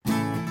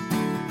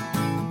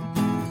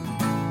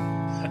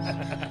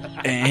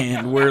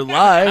And we're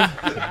live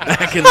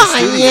back in the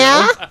studio.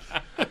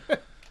 Yeah.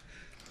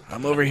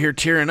 I'm over here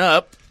tearing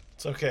up.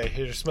 It's okay.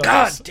 Here's your smell.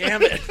 God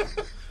damn it.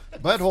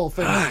 Butthole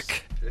fingers.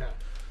 Fuck. Yeah,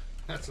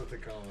 that's what they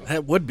call it.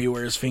 That would be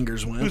where his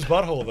fingers Whose went.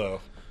 butthole,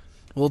 though?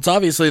 Well, it's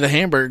obviously the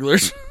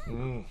Hamburglers.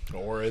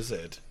 Or is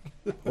it?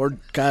 Or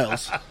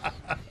Kyle's.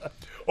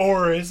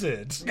 Or is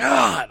it?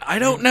 God, I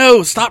don't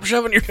know. Stop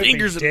shoving your Could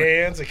fingers be in my...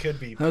 Dan's. It could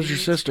be. How's your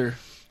Pete's. sister?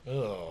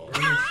 Oh.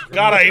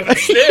 God, I even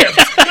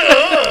sniffed.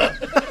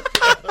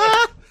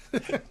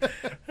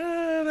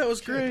 That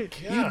was great.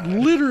 God. You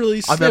literally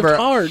I sniffed remember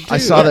hard, too. I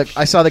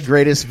saw the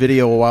greatest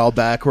video a while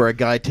back where a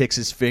guy takes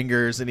his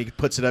fingers and he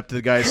puts it up to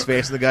the guy's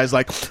face and the guy's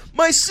like,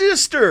 "My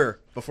sister!"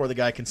 before the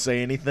guy can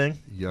say anything.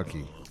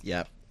 Yucky.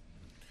 Yep.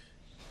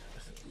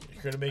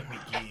 You're going to make me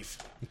geef.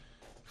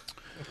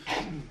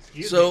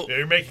 So-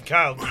 You're making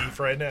Kyle geef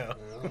right now.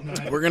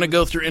 We're going to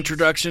go through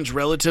introductions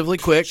relatively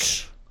quick.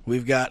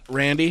 We've got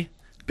Randy,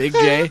 Big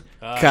J,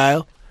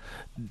 Kyle,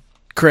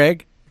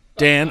 Craig,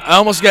 Dan. I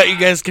almost got you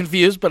guys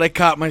confused, but I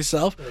caught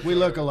myself. We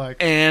look alike.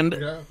 And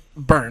Yeah.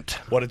 Burnt.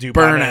 What to do?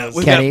 Burnout.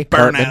 We've Kenny got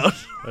Cartman.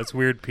 Burnout. That's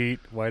weird, Pete.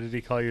 Why did he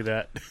call you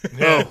that?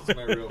 That's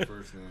my real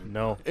first name.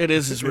 No. It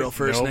is his real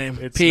first Nope, name.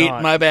 it's Pete,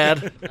 not. my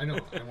bad. I know.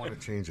 I want to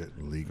change it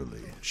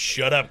legally.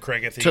 Shut up,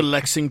 Craig. To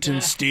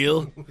Lexington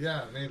Steel.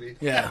 Yeah, maybe.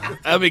 Yeah,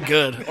 that'd be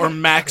good. Or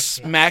Max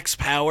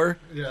Power.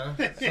 Yeah,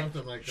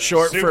 something like that.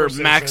 Short Super for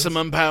Citizens.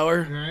 Maximum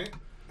Power. Right?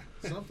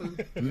 Something.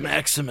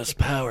 Maximus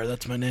Power,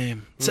 that's my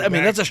name. So, I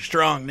mean, that's a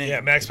strong name.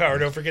 Yeah, Max Power.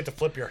 Don't forget to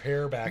flip your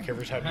hair back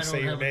every time I you don't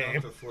say your have name.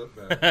 enough to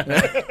flip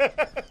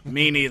back.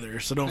 Me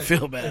neither, so don't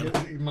feel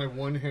bad. My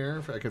one hair,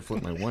 if I could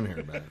flip my one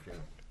hair back.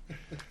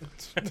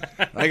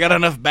 Yeah. I got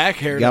enough back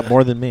hair. You got to-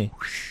 more than me.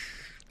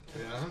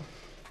 Yeah?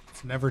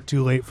 It's never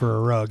too late for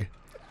a rug.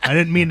 I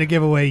didn't mean to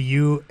give away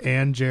you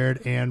and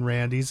Jared and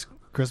Randy's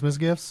Christmas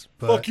gifts,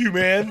 but Fuck you,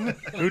 man.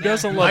 Who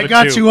doesn't love I it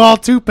got too? you all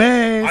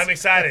toupees. I'm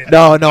excited.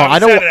 No, I'm I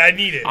don't. excited. I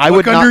need it. I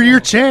would Look under not. your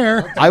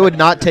chair. I would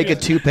not take a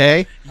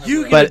toupee.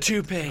 You get But- a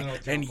toupee,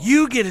 and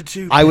you get a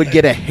toupee. I would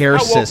get a hair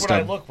How woke would I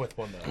system. look with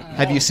one, though?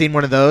 Have you seen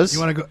one of those? You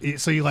want to go?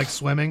 So you like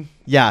swimming?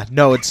 Yeah,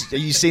 no, it's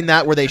you seen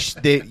that where they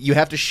you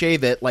have to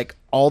shave it like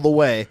all the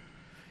way,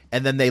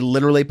 and then they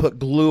literally put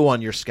glue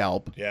on your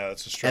scalp, Yeah,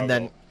 that's a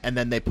struggle. and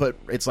then they put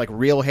it's like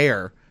real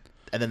hair,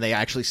 and then they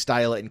actually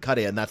style it and cut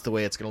it, and that's the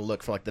way it's going to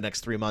look for like the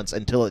next 3 months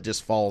until it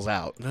just falls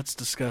out. That's I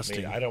disgusting.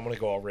 mean, I don't want to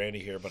go all Randy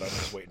here, but I'm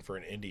just waiting for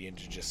an Indian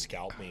to just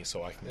scalp me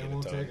so I can They get it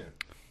won't done. take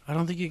it. I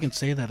don't think you can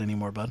say that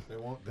anymore, bud.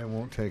 They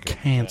won't take it.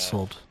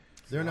 Cancelled.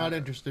 They're not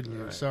interested in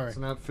you. Sorry. It's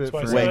not fit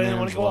That's for why I a didn't man's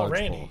want to go all large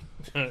Randy.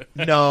 ball.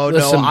 No,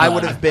 Listen, I bud.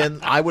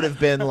 would have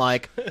been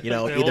like The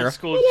either old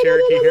school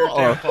Cherokee hair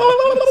or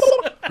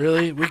tampon.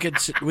 Really?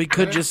 We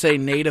could just say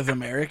Native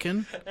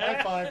American?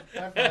 High five.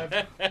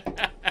 High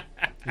five.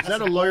 Is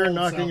that a lawyer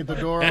knocking at the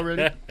door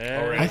already?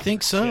 I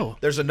think so.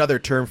 there's another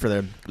term for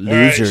them All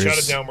right, losers. shut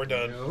it down. We're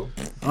done. Nope.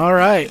 All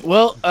right.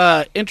 Well,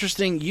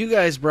 interesting. You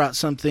guys brought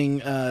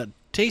something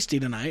tasty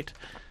tonight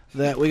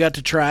that we got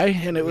to try,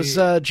 and it was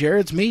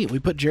Jared's meat. We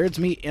put Jared's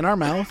meat in our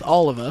mouth,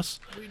 all of us,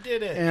 We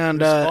did it.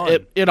 and It was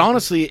fun. it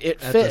honestly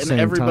it At fit the in same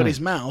everybody's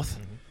time. mouth.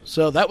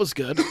 So that was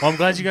good. Well, I'm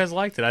glad you guys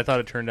liked it. I thought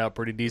it turned out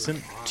pretty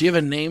decent. Do you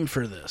have a name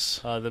for this?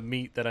 The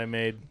meat that I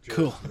made,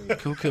 Cool.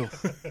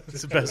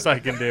 it's the best I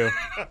can do.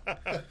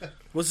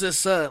 Was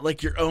this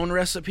like your own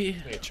recipe?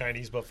 A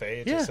Chinese buffet.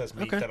 It Yeah, just says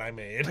meat okay. that I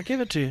made. I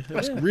give it to you. It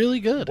was really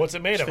good. What's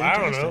it made It's of? I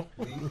don't fantastic.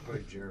 know. Beef by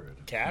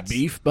Jared. Cats?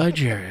 Beef by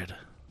Jared.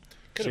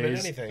 Could have been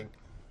Jay's- anything.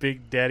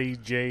 Big Daddy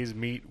Jay's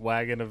meat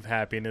wagon of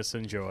happiness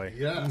and joy.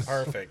 Yes.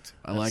 Perfect.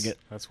 I like it.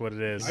 That's what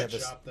it is. Yeah,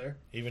 this- Shop there.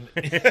 Even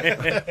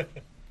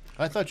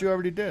I thought you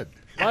already did.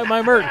 Buy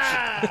my merch.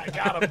 I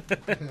got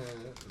him.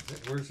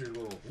 Where's your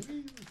little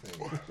thing?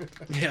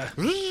 Yeah.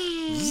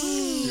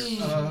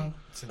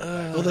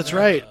 Uh, Oh, that's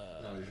right.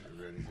 no,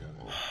 you're ready.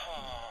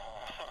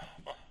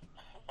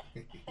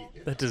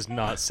 That does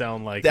not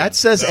sound like That him.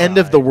 says end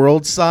of the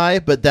world sigh,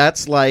 but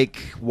that's like,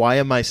 why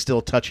am I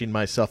still touching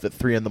myself at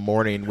 3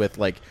 a.m. with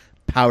like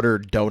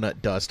powdered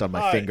donut dust on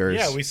my fingers?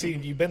 Yeah, we see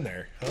you've been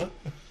there, huh?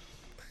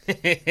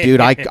 Dude,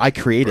 I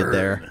created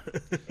there.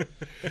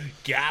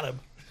 Got him.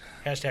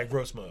 Hashtag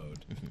roast mode.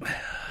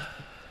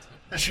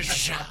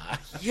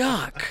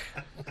 Yuck.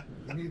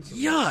 You need some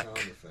Yuck. sound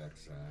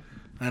effects,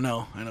 I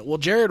know. Well,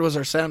 Jared was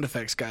our sound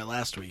effects guy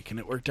last week, and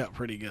it worked out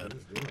pretty good.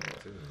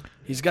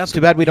 He's got. Too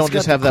bad we don't he's got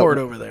just have the that cord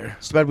over there.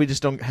 It's too bad we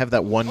just don't have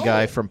that one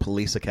guy from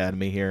Police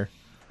Academy here,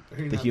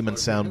 the human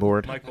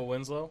soundboard. Michael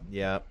Winslow.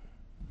 Yeah,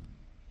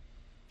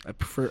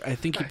 I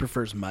think he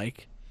prefers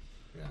Mike.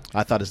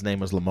 I thought his name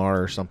was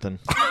Lamar or something.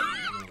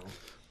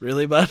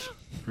 Really, bud?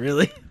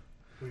 Really?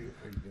 Are you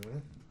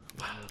doing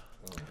it?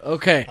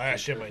 Okay. I got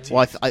shit in my teeth.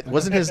 Well,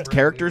 wasn't his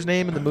character's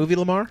name in the movie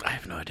Lamar? I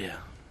have no idea.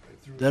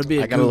 That'd be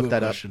a I gotta Google look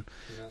that up. question.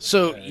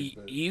 So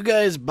you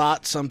guys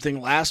bought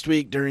something last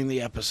week during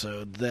the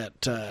episode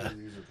that These are the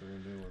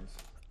new ones.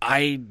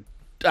 I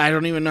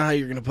don't even know how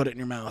you're going to put it in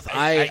your mouth.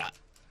 I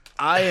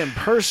am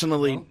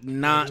personally I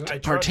not trust you.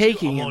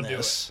 partaking I'm in gonna do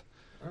this.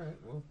 All right.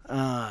 Well,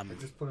 Um,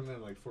 I just put them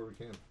in like 4 we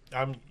can.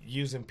 I'm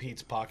using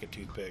Pete's pocket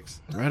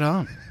toothpicks. right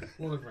on.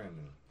 Well, they're brand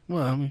new.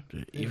 Well, I mean,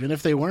 even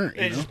if they weren't,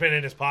 you It's know? just been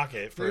in his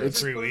pocket for They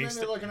just 3 put 'em in weeks.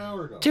 there like an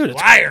hour ago. Dude, it's,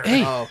 Liar.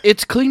 hey, Oh.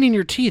 it's cleaning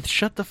your teeth.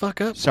 Shut the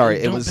fuck up.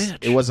 Sorry, Don't it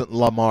bitch. wasn't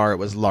Lamar. It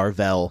was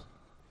Larvel.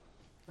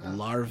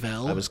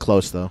 Larvel. I was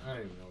close though. I don't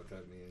even know what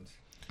that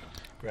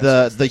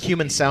means. The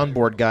human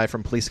soundboard guy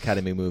from Police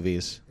Academy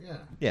movies. Yeah.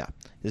 Yeah,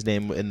 his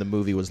name in the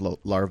movie was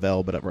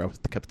Larvel, but I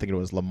kept thinking it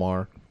was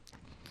Lamar.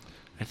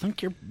 I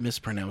think you're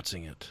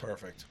mispronouncing it.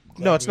 Perfect.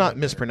 No, it's not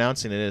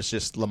mispronouncing it. It's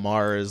just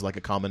Lamar is like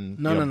a common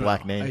No,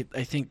 black name.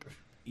 I think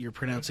you're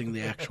pronouncing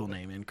the actual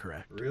name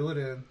incorrect. Reel it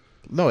in.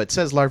 No, it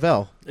says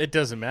Larvel. It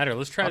doesn't matter.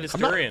 Let's try this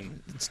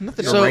durian. It's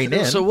nothing to rein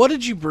in. So what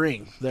did you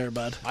bring there,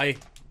 bud?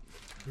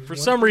 For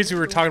some reason,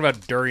 we were talking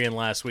about durian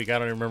last week. I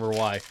don't even remember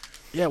why.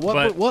 Yeah,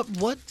 But-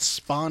 what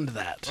spawned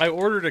that? I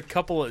ordered a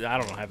couple of, I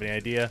don't have any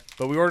idea,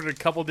 but we ordered a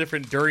couple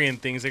different durian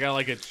things. I got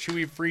like a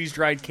chewy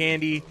freeze-dried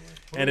candy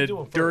and we a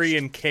doing first?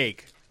 durian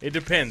cake. It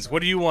depends.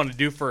 What do you want to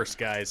do first,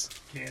 guys?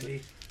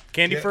 Candy.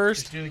 Candy Yeah,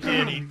 first? just do the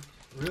candy.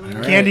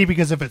 Candy,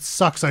 because if it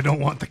sucks, I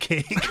don't want the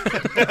cake.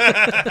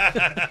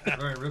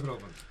 All right, rip it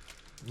open.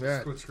 Yeah.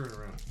 Quit screwing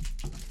around.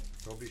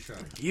 Don't be shy.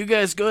 You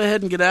guys go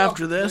ahead and get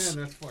after Oh, this.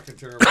 Man, that's fucking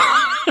terrible.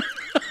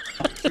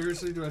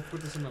 Seriously, do I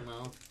put this in my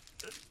mouth?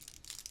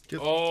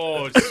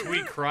 Oh,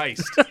 sweet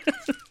Christ.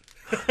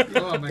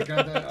 Oh my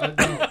god,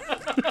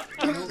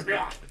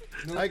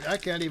 I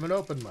can't even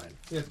open mine.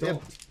 Yeah,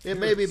 don't. It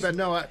may be, but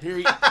no. Here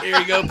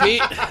you go,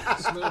 Pete.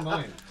 Smell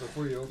mine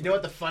before you open You know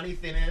what the funny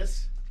thing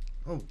is?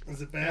 Oh,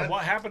 is it Yeah, bad?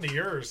 what happened to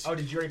yours? Oh,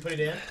 did you already put it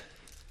in?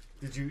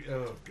 Did you?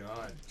 Oh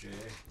god, Jay.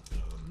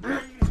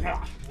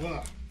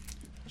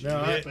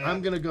 No,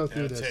 I'm gonna go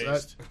through Yeah, this.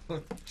 taste.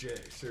 Jay,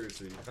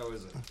 seriously, how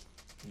is it?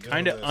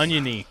 Kind of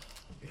oniony.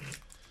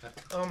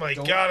 Oh my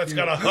Don't god, it's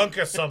got a you- hunk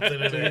of something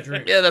in it.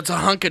 Drink. Yeah, that's a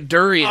hunk of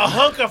durian. A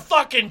hunk of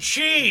fucking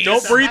cheese.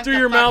 Don't breathe through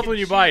your mouth when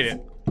you bite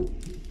it.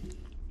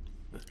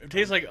 It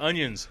tastes like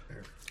onions.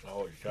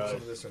 Oh Put god. some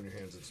of this on your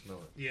hands and smell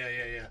it.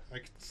 Yeah. I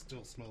can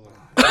still smell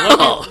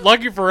it.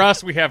 Lucky for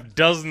us, we have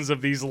dozens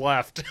of these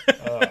left.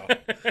 I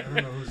don't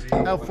know who's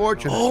eating. How what.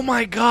 fortunate. Oh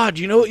my God!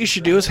 You know what you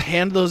should do is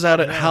hand those out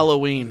at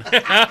Halloween.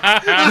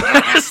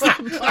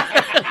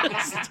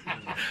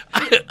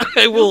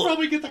 I will.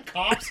 Probably get the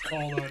cops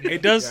called on you.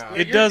 It does. Yeah.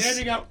 It You're does.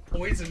 handing out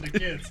poison to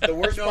kids. The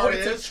worst no, part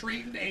it's is a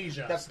treat in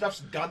Asia. that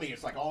stuff's gummy.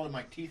 It's like all in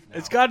my teeth now.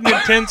 It's got an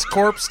intense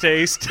corpse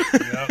taste.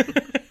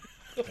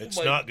 It's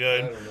not I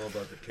good. don't know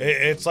about the kid.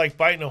 It's like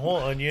biting a whole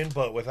onion,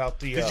 but without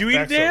the Did you eat,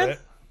 effects Dan? of it.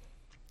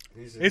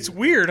 It's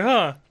weird,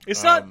 huh?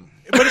 It's not,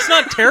 but it's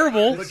not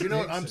terrible. But you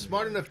know, I'm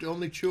smart enough to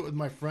only chew it with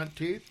my front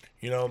teeth.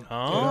 You know,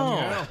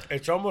 Oh,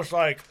 it's almost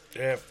like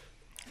if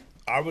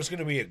I was going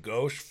to be a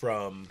ghost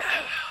from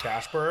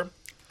Casper,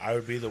 I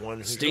would be the one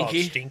who's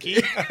Stinky? called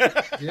Stinky.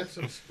 Get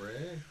some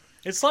spray.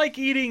 it's like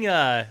eating It's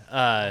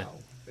bad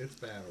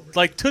over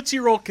like Tootsie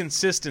Roll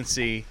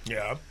consistency,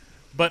 Yeah.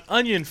 but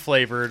onion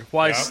flavored,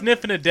 while Yeah.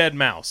 sniffing a dead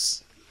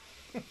mouse.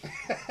 I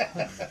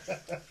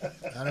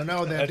don't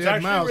know that It's dead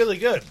actually mouse. really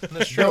good.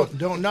 That's true.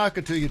 Don't knock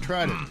it till you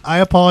tried it. I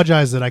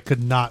apologize that I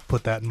could not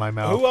put that in my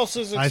mouth. Who else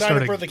is I excited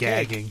started for the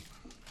cake? gagging.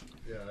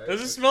 Yeah,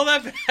 Does it smell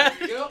that bad?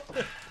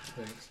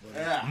 thanks,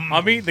 buddy.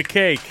 I'm eating the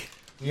cake.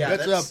 Yeah,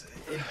 That's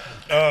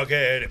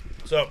Okay,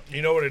 so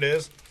you know what it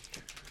is?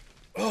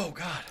 Oh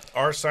God!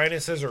 Our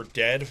sinuses are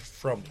dead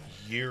from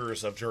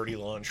years of dirty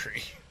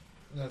laundry.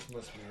 That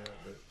must be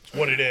it. It's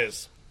what it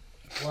is.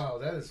 But, wow,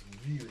 that is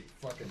really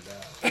fucking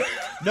bad.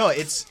 No,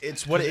 it's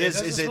what it is.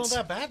 doesn't Is smell it's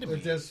that bad to me.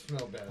 It does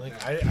smell bad. Like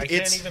now. I can't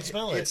it's even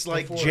smell it. It's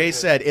like Before Jay it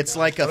said. did. It's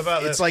like What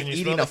about it's this? like Can you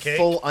eating smell a the cake?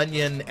 full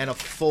onion and a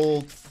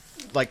full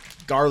like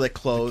garlic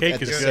clove cake at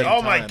the is same good.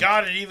 Oh my time.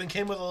 god! It even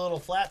came with a little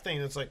flat thing.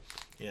 That's like,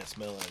 yeah,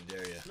 smell it. I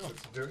dare you.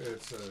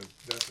 It's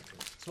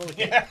desiccated. Smell the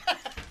cake.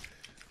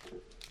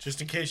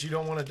 Just in case you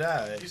don't want to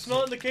die. You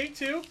smell it in the cake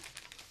too?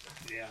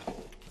 Yeah.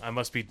 I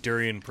must be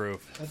durian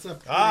proof. That's a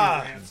pretty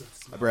Ah. rancid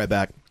smell. I'll be right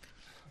back.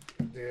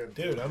 Damn.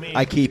 Dude, I mean,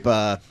 I keep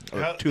a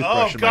how- toothbrush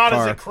oh in my god,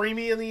 car. is it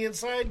creamy in the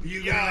inside?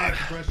 You God.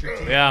 gotta brush your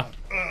teeth. Yeah.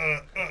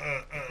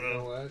 You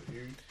know what?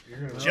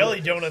 You're gonna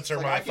Jelly donuts are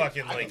my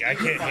fucking like. I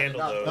can't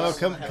handle Oh, those.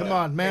 come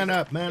on, man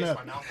up, man up.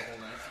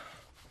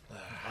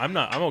 I'm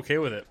okay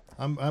with it.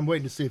 I'm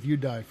waiting to see if you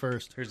die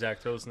first. Here's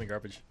Actos in the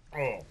garbage.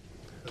 Oh,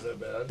 Is that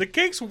bad? The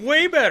cake's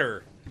way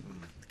better.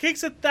 The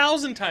cake's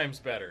 1,000 times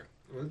better.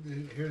 Well,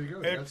 here you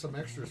go. You got some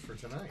extras for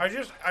tonight.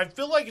 I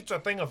feel like it's a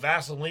thing of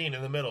Vaseline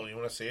in the middle. You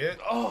want to see it?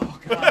 Oh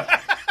God!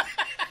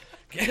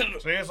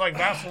 See, it's like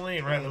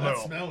Vaseline right in the That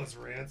middle. smell is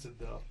rancid,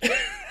 though.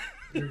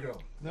 Here you go.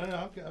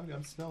 No,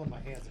 I'm smelling my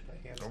hands. If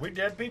my hands. Are we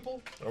dead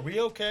people? Are we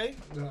okay?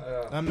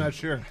 I'm not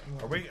sure.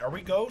 Are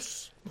we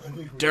ghosts?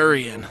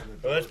 Durian.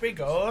 Let's be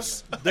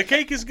ghosts. The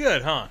cake is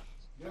good, huh?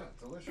 Yeah,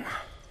 delicious.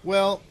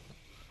 Well,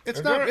 it's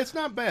Is not there- it's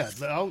not bad.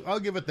 I'll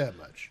give it that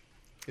much.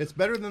 It's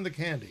better than the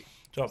candy.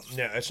 So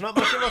yeah, it's not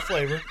much of a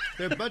flavor.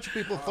 There are a bunch of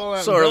people fall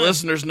out. So and our die.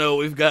 listeners know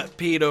we've got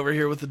Pete over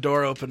here with the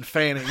door open,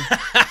 fanning.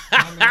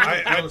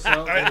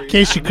 In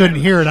case you couldn't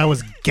hear it, I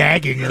was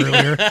gagging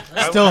earlier.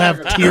 Still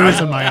have tears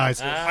in my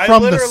eyes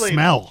from the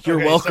smell. You're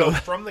welcome. So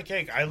from the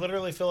cake, I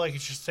literally feel like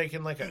it's just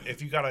taking like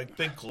if you got a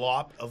big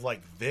glop of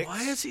like Vicks.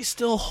 Why is he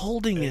still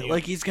holding it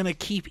like he's gonna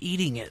keep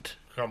eating it?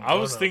 I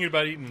was thinking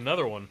about eating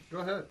another one. Go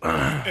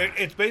ahead.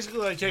 It's basically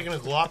like taking a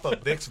glop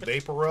of Vicks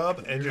Vapor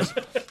Rub and just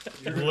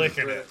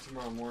licking it.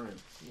 Tomorrow morning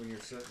when you're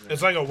sitting there.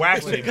 It's like a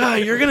waxing.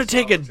 God, you're gonna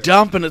take a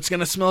dump and it's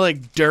gonna smell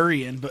like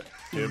durian, but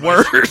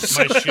worse.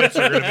 My shits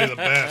are gonna be the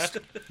best.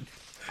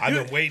 I've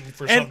been waiting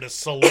for something to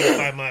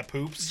solidify my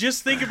poops.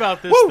 Just think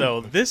about this,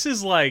 though. This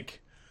is like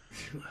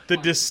the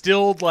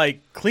distilled, like,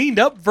 cleaned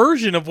up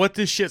version of what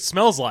this shit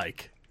smells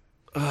like.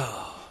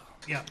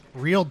 Yeah,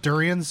 real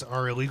durians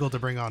are illegal to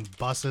bring on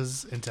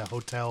buses, into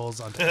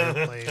hotels, onto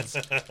airplanes.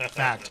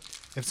 Fact.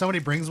 If somebody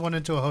brings one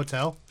into a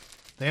hotel,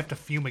 they have to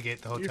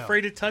fumigate the hotel. You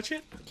afraid to touch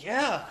it?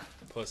 Yeah,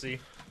 Pussy.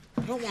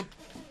 I don't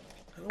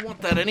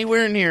want that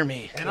anywhere near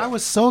me. And I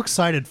was so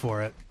excited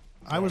for it.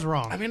 I was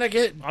wrong. I mean, I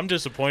get. I'm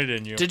disappointed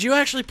in you. Did you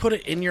actually put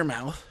it in your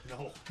mouth?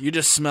 No. You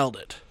just smelled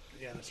it.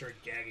 Yeah, I started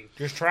gagging.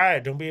 Just try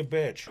it. Don't be a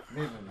bitch.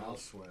 Made my mouth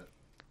sweat.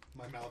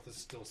 My mouth is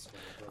still sweating.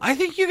 I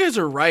think you guys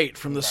are right.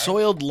 From the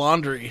soiled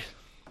laundry,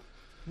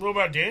 What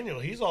about Daniel?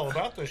 He's all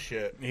about this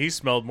shit. He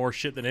smelled more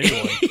shit than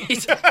anyone.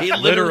 he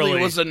literally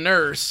was a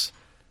nurse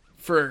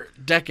for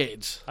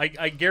decades.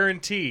 I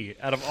guarantee,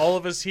 out of all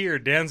of us here,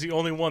 Dan's the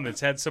only one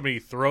that's had somebody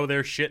throw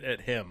their shit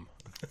at him.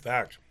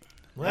 Fact.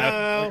 Like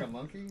Well, a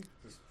monkey?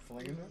 Just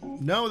flinging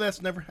it? No,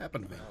 that's never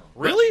happened to me.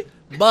 Really?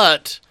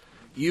 But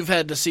you've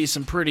had to see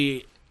some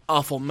pretty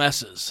awful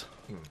messes.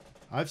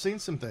 I've seen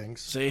some things.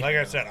 See? like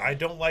I said, I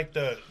don't like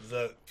the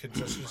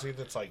consistency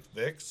that's like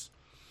Vicks.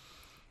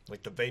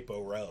 Like the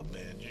Vapo Rub,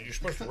 man. You're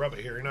supposed to rub it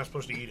here. You're not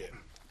supposed to eat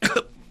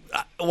it.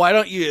 Why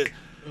don't you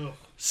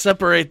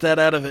separate that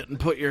out of it and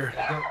put your...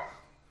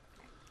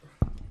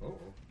 Oh,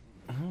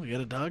 we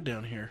got a dog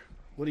down here.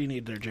 What do you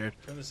need there, Jared?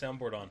 Turn the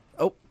soundboard on.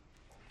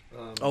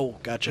 Oh,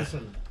 gotcha.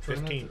 Listen,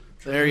 15.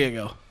 There you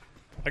go.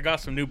 I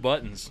got some new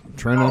buttons.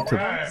 try not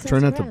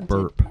to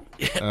burp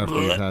after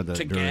you've had that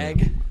To durian.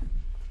 gag.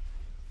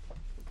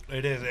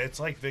 It is. It's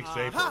like Vicks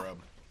Vapor Rub.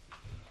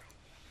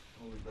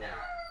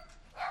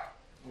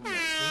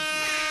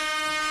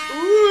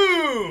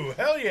 Ooh,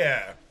 hell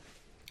yeah.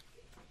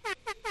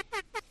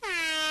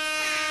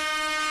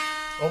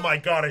 Oh my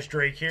God, is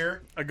Drake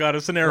here? I got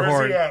us an air Where's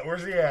horn. he at?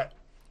 Where's he at?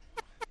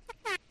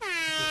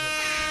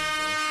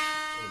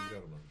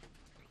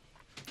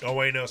 Oh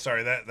wait, no,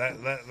 sorry. That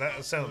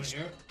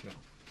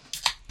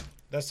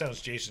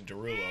sounds Jason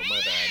Derulo.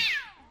 My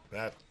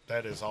bad.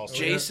 That is also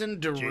Jason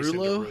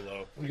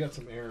Derulo? We got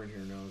some air in here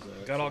now.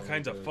 Zach. Got all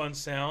kinds of fun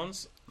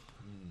sounds.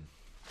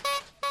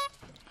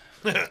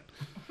 What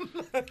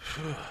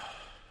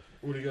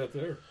do you got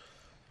there?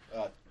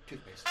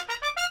 Toothpaste.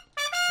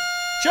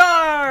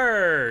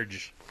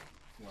 Charge!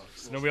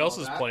 Nobody else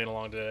is playing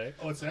along today.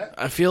 What's that?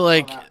 I feel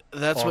like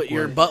that's what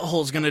your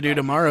butthole's going to do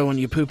tomorrow when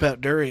you poop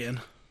out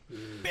durian.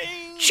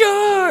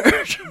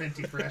 Charge!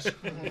 Minty fresh.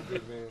 Good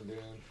man, Dan.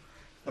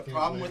 The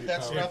problem with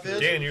that stuff is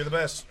Dan, you're the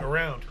best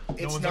around.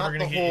 it's one's not ever the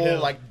gonna get you whole down.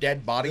 like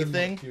dead body Didn't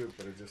look thing. cute,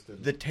 but it just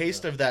didn't The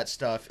taste of that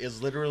stuff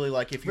is literally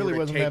like if you Really were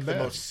to wasn't take that the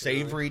bad. most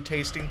savory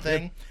tasting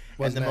thing and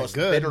wasn't the that most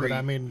good, but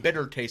I mean-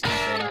 bitter tasting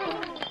thing,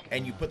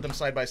 and you put them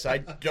side by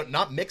side. Don't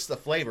not mix the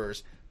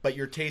flavors, but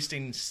you're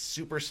tasting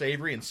super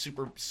savory and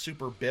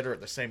super bitter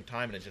at the same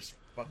time, and it just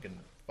fucking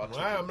fucks with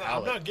I'm your not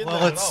palate. getting Well,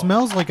 that it at all.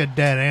 smells like a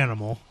dead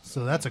animal,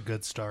 so that's a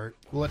good start.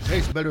 Well, it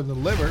tastes better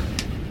than liver.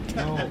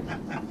 No.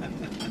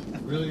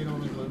 Really, you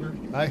don't like liver?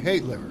 I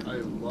hate liver. I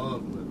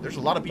love liver. There's a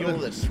lot of people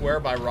that swear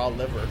by raw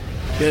liver.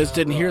 You guys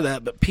didn't hear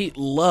that, but Pete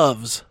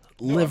loves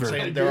I'm liver.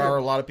 saying there are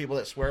a lot of people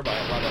that swear by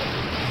it. A lot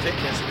of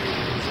fitness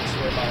gurus that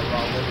swear by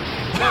raw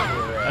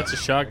liver. That's a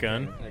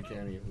shotgun. I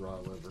can't eat raw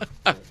liver.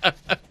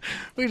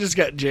 We just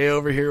got Jay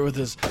over here with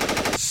his...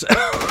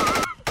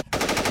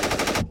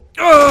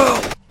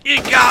 Oh!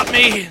 You got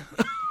me!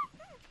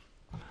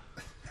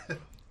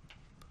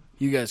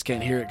 You guys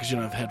can't hear it because you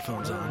don't have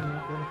headphones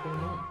on.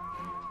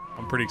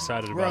 I'm pretty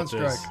excited We're on about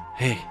this. strike.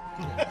 Hey,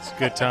 It's a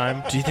good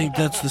time. do you think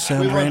that's the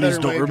sound We want Randy's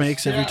better door wages.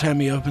 makes every time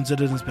he opens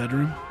it in his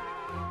bedroom?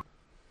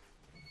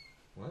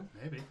 What?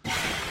 Maybe.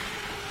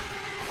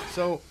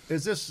 So,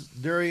 is this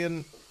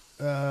durian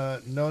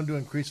known to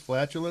increase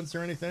flatulence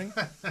or anything?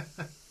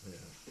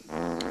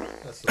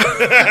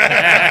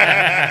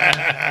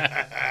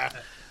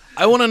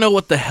 I want to know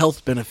what the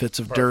health benefits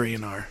of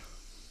durian are.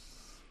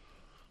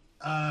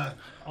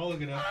 I'll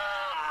look it up.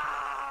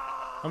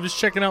 I'm just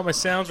checking out my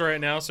sounds right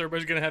now, so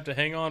everybody's going to have to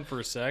hang on for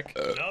a sec.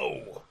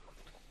 No.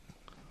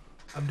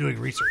 I'm doing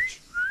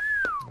research.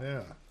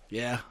 Yeah.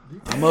 Yeah,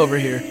 I'm over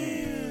here.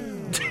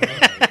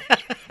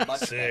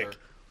 Sick.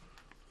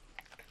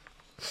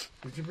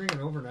 Did you bring an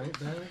overnight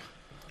bag?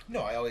 No,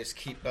 I always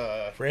keep.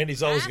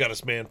 Randy's always got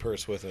his man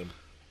purse with him.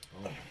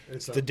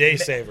 It's The day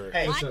saver.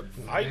 Hey, It's a,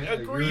 I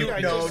agree.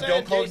 I no, just said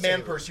don't call it day man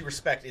saver. purse. You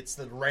respect. It's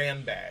the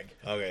Rand bag.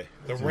 Okay.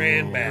 The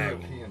Rand bag.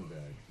 European bag.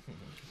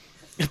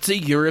 It's a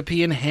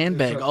European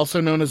handbag, also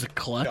known as a No,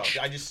 clutch.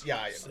 this is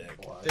just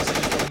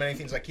one of many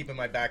things I keep in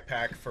my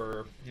backpack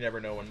for. You never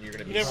know when you're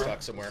going to be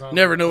stuck somewhere.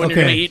 Never know when you're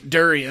Okay. going to eat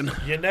durian.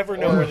 You never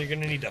know whether you're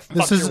going to need to fuck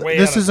This is your way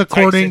this out is of a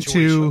tight according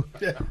situation.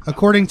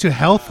 to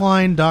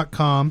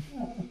Healthline.com.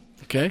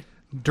 Okay.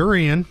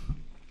 Durian,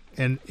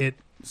 and it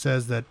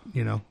says that,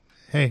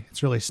 hey,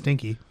 it's really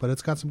stinky, but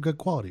it's got some good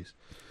qualities.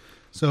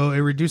 So it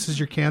reduces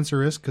your cancer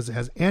risk because it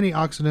has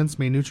antioxidants,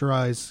 may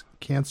neutralize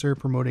cancer,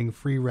 promoting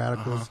free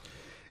radicals.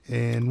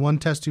 In one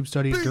test tube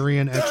study,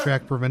 durian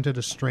extract prevented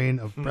a strain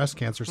of breast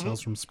cancer cells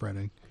from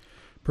spreading.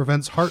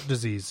 Prevents heart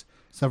disease.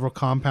 Several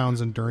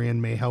compounds in durian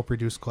may help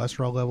reduce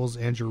cholesterol levels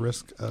and your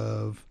risk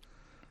of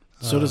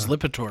So does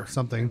Lipitor.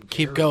 something.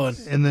 Keep going.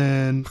 And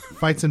then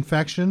fights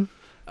infection.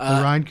 The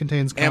rind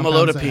contains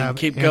compounds that amlodipine. have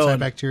Keep going.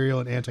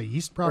 antibacterial and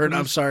anti-yeast Or, properties.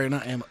 I'm sorry,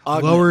 not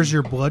Lowers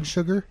your blood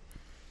sugar.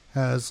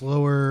 Has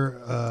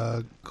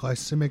lower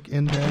glycemic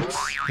index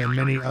than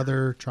many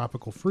other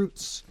tropical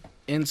fruits.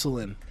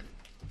 insulin.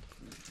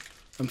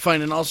 I'm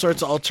finding all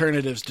sorts of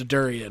alternatives to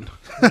durian.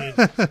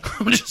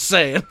 I'm just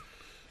saying.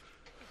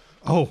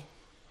 Oh.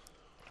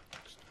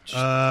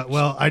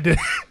 Well, I did.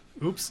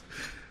 Oops.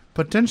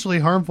 Potentially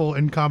harmful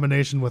in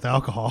combination with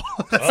alcohol.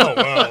 Oh,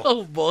 wow.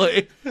 Oh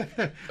boy.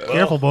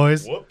 Careful,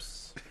 boys.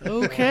 Whoops.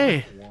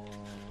 Okay.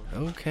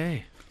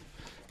 Okay.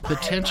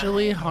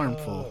 Potentially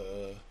harmful.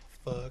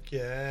 Fuck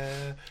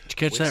yeah. Did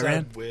you catch that,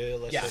 Rand?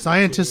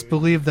 Scientists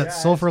believe that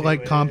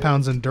sulfur-like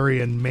compounds in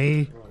durian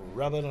may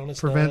Rub it on his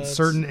prevent nuts.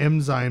 certain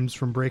enzymes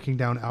from breaking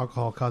down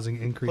alcohol,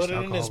 causing increased Put it in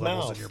alcohol his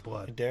levels mouth. in your I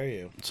blood. dare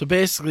you. So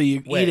basically,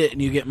 you Wait. eat it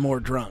and you get more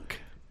drunk.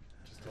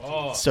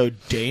 So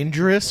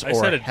dangerous I or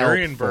said a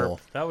durian helpful?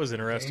 burp. That was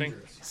interesting.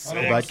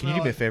 Bud, can you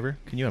do me a favor?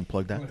 Can you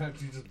unplug that? Have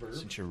you just burp?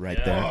 Since you're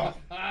right there.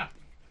 My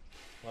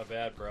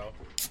bad, bro.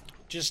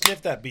 Just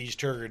sniff that beach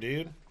turger,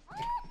 dude.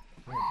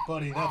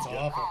 Buddy, that's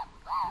awful.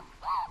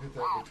 Hit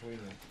that between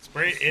them.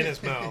 Spray it in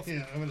his mouth.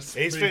 Yeah, I'm gonna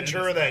Ace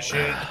Ventura, that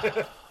shit.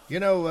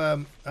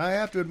 I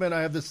have to admit,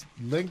 I have this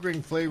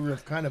lingering flavor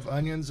of kind of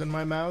onions in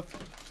my mouth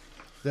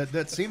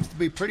that seems to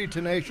be pretty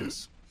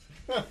tenacious.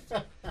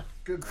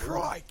 Good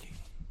crikey.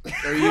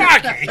 Are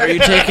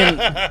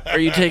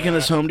you taking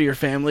this home to your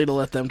family to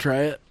let them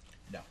try it?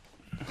 No.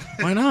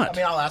 Why not? I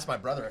mean, I'll ask my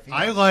brother if he.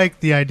 I like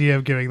the idea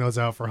of giving those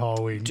out for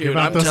Halloween. Dude, Give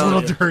out I'm those telling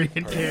little you. durian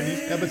candies.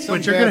 Yeah, but some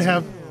But you're gonna dads-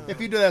 have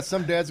If you do that,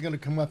 some dad's going to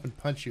come up and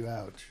punch you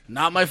out.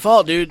 Not my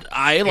fault, dude.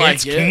 I like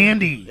it's it.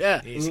 candy. Yeah.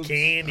 It's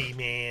candy,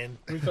 man.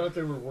 We thought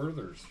they were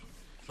Werthers.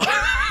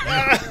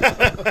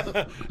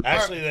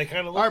 Actually, they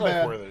kind of Our look like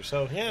bad. Werther.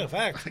 So, yeah, in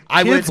fact.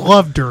 I would. Kids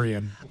love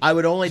durian. I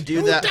would only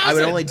do that. I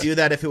would only do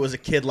that if it was a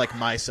kid like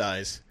my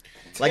size.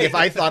 Like if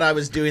I thought I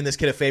was doing this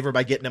kid a favor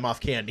by getting him off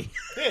candy.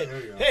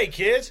 Hey,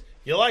 kids,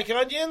 you like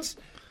onions?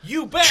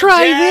 You bet.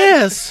 Try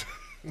Dad. this.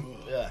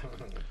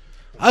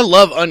 I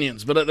love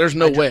onions, but there's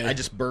no way. I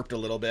just burped a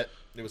little bit.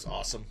 It was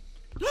awesome.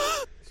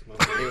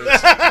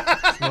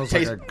 Smells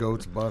like a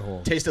goat's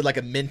butthole. Tasted like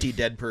a minty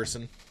dead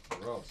person.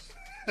 Gross.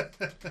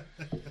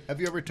 Have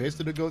you ever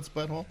tasted a goat's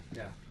butthole?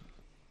 Yeah.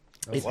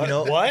 It, What? you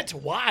know, What?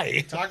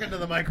 Why? Talking to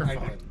the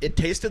microphone. it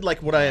tasted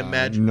like what I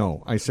imagined.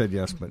 No, I said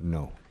yes, but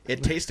no.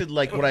 It tasted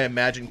like what I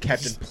imagined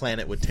Captain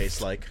Planet would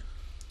taste like.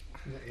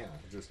 Yeah,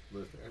 just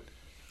lift it.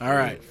 All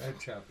right. I had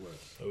chapped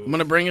lips. I'm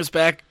gonna bring us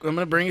back. I'm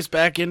gonna bring us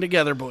back in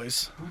together,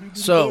 boys.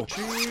 So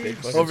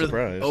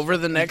over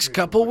the next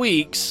couple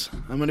weeks,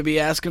 I'm gonna be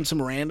asking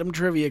some random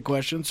trivia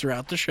questions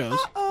throughout the shows.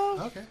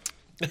 Okay.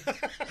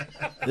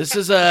 This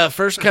is a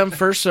first come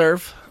first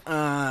serve.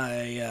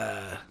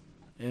 I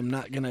am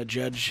not gonna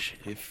judge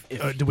if.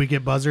 Do we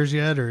get buzzers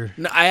yet, or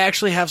No, I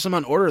actually have some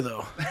on order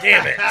though.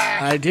 Damn it.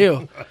 I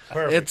do.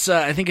 Perfect. It's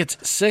I think it's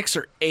 6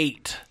 or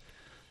 8,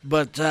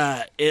 but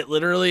it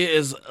literally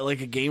is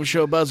like a game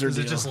show buzzer. does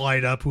it deal. just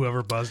light up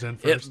whoever buzzed in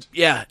It, first?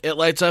 yeah, it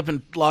lights up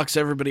and locks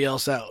everybody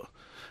else out.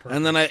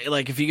 And then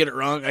if you get it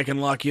wrong, I can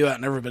lock you out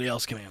and everybody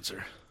else can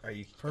answer. Are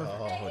you?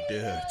 Oh,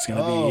 dude. It's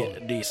gonna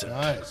be decent.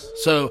 Nice.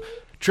 So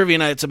trivia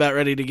night's about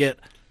ready to get.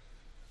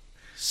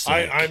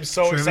 Sick. I'm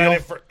so Trivial.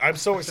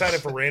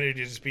 excited for Randy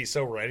to just be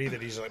so ready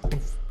that he's like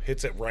poof,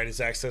 hits it right as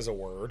Zach says a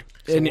word.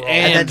 So And- we're all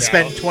And then down.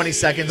 spend 20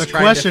 seconds The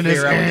trying question to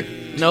is, figure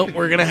out. Nope,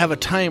 we're gonna have a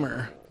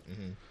timer.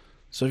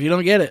 So if you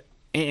don't get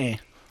it,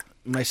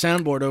 my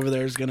soundboard over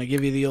there is gonna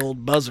give you the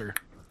old buzzer.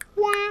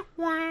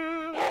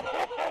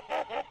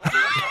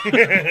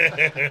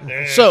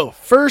 So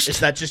first, Is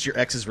that just your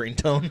ex's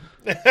ringtone?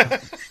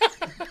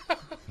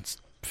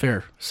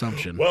 fair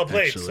assumption. Well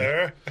played, actually.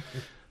 sir.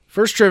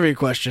 First trivia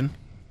question.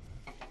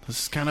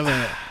 This is kind of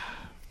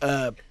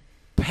a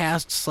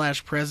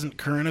past/present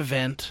current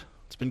event.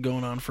 It's been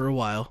going on for a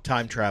while.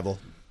 Time travel.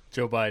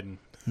 Joe Biden.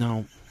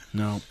 No.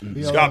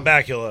 Scott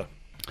Bakula.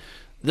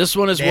 This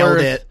one is Nailed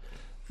worth. it.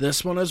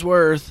 This one is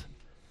worth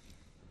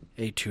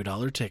a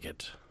 $2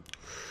 ticket.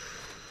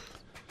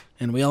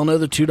 And we all know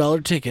the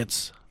 $2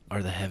 tickets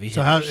are the heavy hitters.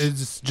 So how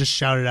is just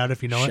shout it out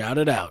if you know Shout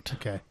it out. it?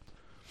 Okay.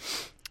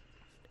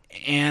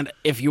 And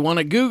if you want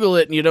to Google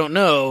it and you don't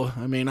know,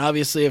 I mean,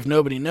 obviously, if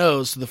nobody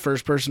knows, the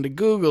first person to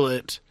Google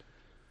it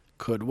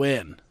could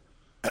win.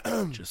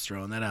 Just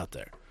throwing that out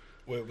there.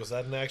 Wait, was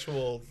that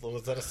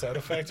a sound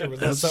effect or was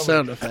that That's a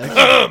something? sound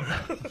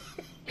effect.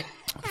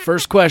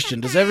 First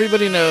question. Does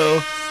everybody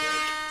know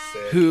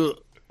Sick. who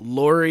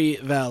Lori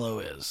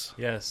Vallow is?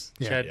 Yes,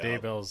 Yeah. Chad Yeah.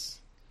 Daybell's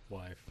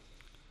wife.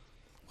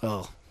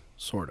 Well,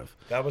 sort of.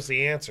 That was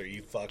the answer,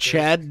 you fucker.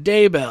 Chad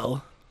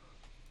Daybell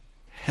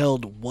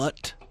held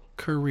what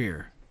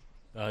career?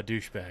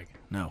 Douchebag.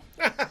 No.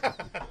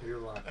 You're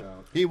locked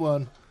out. He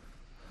won.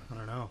 I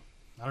don't know.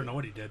 I don't know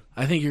what he did.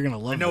 I think you're going to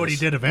love I know what he this.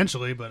 did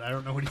eventually, but I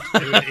don't know what he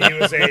did. He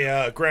was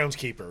a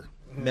groundskeeper.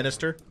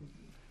 Minister.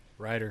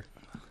 Ryder.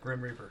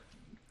 Grim Reaper.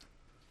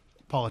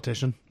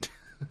 Politician.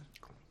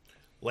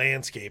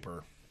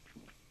 Landscaper.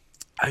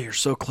 Oh, you're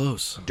so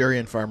close.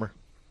 Durian farmer.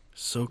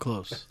 So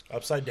close.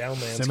 Upside down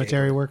landscaper.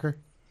 Cemetery worker.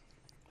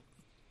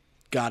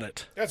 Got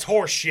it. That's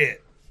horse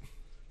shit.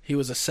 He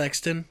was a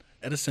sexton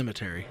at a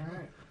cemetery All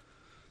right.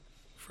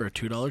 for a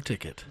 $2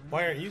 ticket.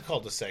 Why aren't you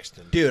called a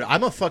sexton? Dude,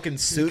 I'm a fucking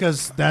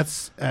Because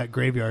that's at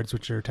graveyards,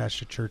 which are attached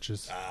to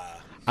churches.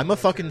 I'm a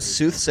fucking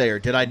soothsayer.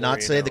 Did I not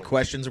you say know. the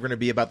questions were going to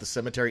be about the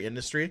cemetery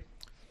industry?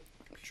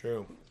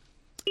 True.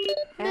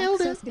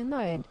 Access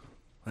denied.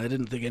 I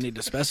didn't think I need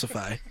to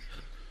specify.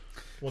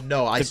 Well,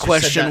 no. I The just said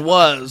question that-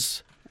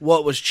 was,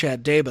 what was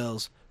Chad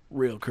Daybell's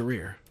real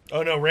career?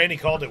 Oh no, Randy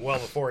called it well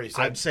before he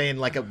said. I'm saying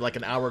like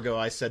an hour ago.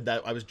 I said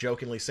that I was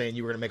jokingly saying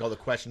you were going to make all the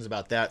questions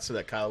about that so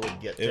that Kyle would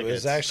get it tickets.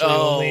 was actually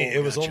Oh, only.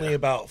 It was gotcha. only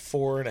about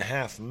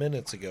 4.5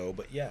 minutes ago.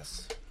 But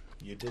yes,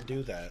 you did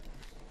do that.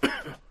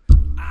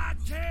 I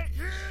can't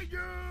hear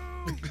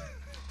you.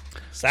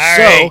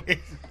 Sorry. So-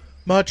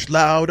 much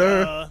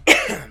louder.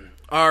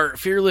 Our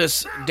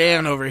fearless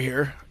Dan over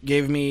here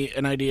gave me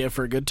an idea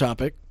for a good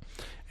topic,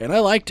 and I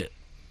liked it.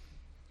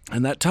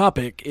 And that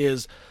topic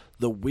is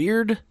the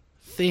weird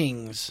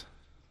things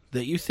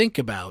that you think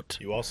about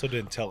you also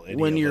didn't tell any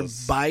when of you're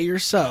us. by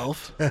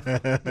yourself,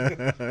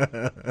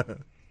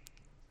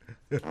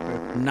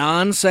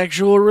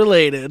 non-sexual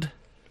related.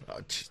 Oh,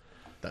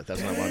 that's not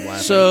why I'm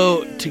laughing.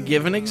 So, to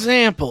give an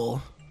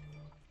example,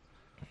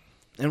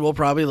 and we'll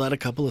probably let a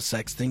couple of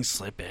sex things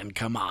slip in.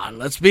 Come on,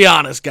 let's be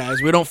honest,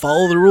 guys. We don't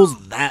follow the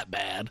rules that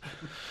bad.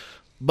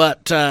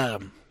 But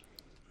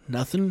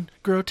nothing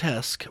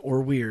grotesque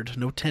or weird.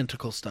 No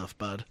tentacle stuff,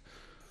 bud.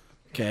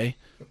 Okay?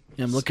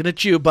 I'm looking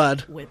at you,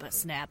 bud.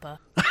 Whippersnapper.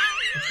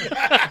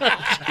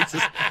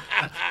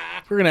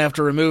 We're going to have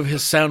to remove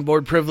his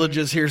soundboard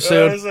privileges here This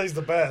soon. is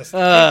the best. Keep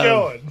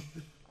going.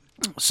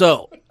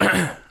 So,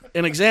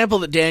 an example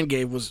that Dan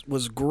gave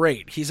was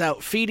great. He's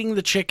out feeding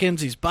the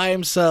chickens. He's by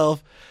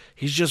himself.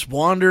 He's just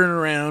wandering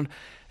around.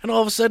 And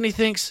all of a sudden he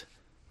thinks,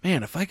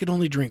 man, if I could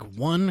only drink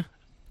one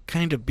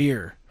kind of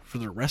beer for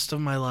the rest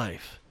of my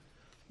life,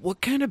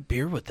 what kind of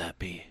beer would that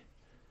be?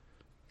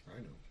 I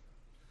know.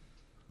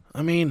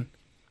 I mean,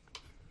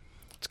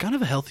 it's kind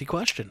of a healthy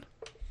question.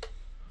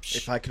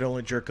 If I could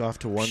only jerk off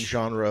to one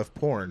genre of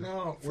porn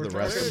No, for we're the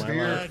rest of talking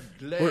my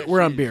beer. life.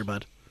 We're on beer,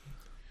 bud.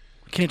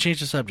 We can't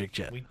change the subject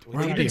yet. We We're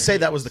on You beer. didn't say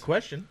that was the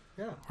question.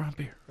 Yeah, We're on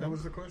beer. that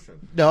was the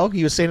question. No,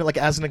 he was saying it like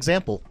as an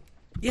example.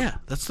 Yeah,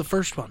 that's the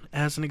first one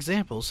as an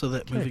example so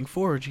that moving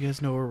forward you guys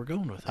know where we're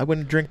going with it. I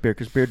wouldn't drink beer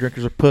because beer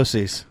drinkers are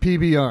pussies.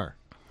 PBR.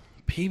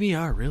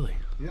 PBR, really?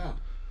 Yeah.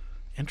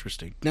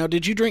 Interesting. Now,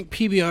 did you drink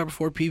PBR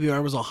before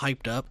PBR was all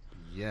hyped up?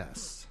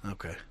 Yes.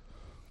 Okay.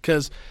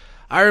 Because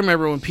I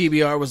remember when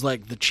PBR was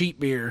like the cheap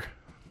beer,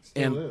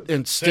 Still and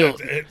is. still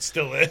It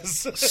still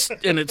is.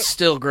 and it's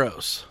still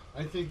gross.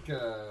 I think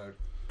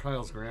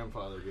Kyle's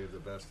grandfather gave the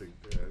best.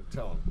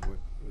 Tell him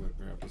what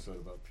Grandpa said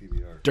about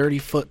PBR. Dirty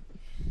foot.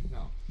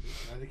 No,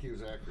 I think he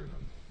was accurate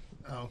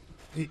on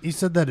Oh, he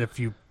said that if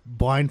you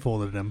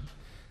blindfolded him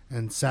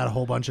and sat a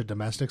whole bunch of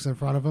domestics in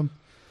front of him,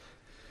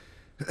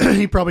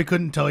 he probably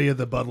couldn't tell you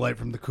the Bud Light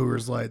from the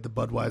Coors Light, the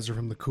Budweiser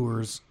from the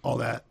Coors, all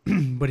that,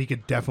 but he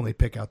could definitely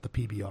pick out the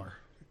PBR.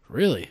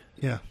 Really?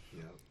 Yeah,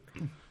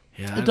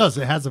 Yeah. it does.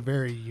 It has a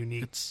very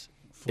unique It's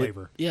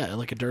flavor. yeah,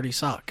 like a dirty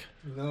sock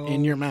No.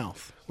 in your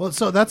mouth. Well,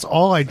 so that's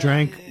all I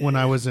drank when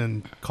I was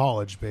in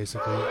college.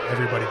 Basically,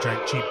 everybody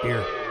drank cheap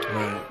beer.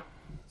 Right.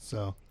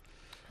 So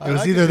I it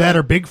was could either that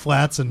tell- or Big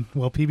Flats, and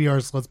well,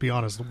 PBR's, let's be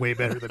honest, way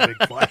better than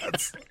Big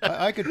Flats.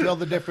 I could tell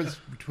the difference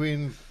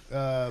between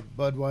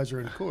Budweiser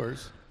and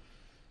Coors,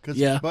 because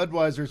Yeah.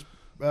 Budweiser's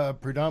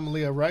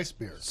predominantly a rice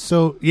beer.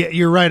 So yeah,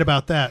 you're right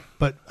about that.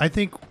 But I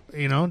think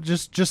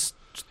just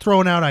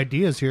throwing out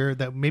ideas here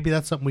that maybe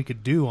that's something we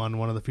could do on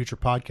one of the future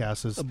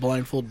podcasts is A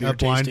blindfold beer a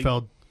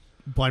tasting.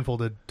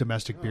 blindfolded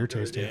domestic beer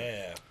tasting.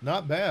 Yeah.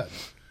 Not bad.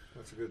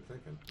 That's a good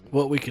thinking.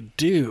 What we could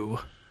do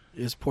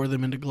is pour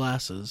them into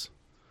glasses,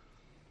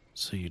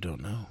 so you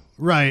don't know.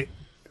 Right.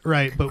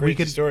 But Crazy we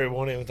could story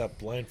won't end without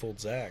blindfold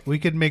Zach. we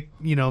could make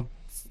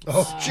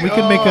Oh, we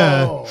could make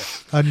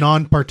a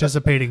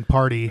non-participating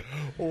party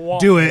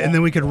do it, and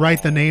then we could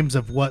write the names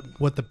of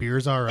what the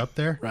beers are up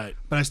there. Right.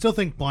 But I still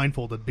think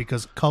blindfolded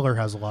because color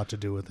has a lot to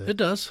do with It it.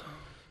 does.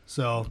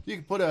 So You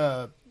could put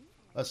a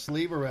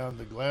sleeve around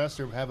the glass,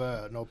 or have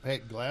an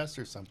opaque glass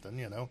or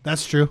something.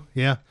 that's true.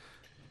 Yeah.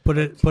 Put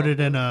it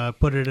in a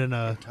Just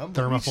get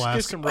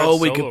thermoflask. some red Oh,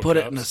 we Solo could put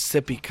it in a cups.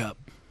 sippy cup.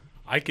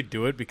 I could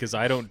do it because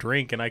I don't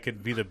drink, and I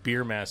could be the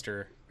beer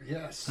master.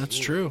 Yes. That's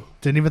true.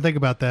 Didn't even think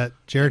about that.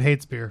 Jared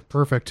hates beer.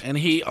 Perfect. And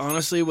he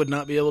honestly would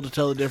not be able to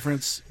tell the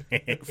difference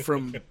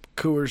from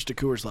Coors to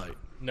Coors Light.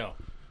 No,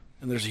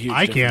 And there's a huge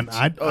I can't.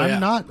 difference.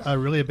 I'm not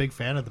really a big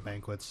fan of the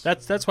banquets.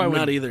 that's why I'm when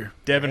not either.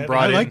 Devin I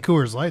brought like in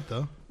Coors Light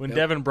though. when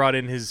Devin brought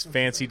in his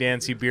fancy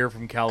dancy beer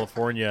from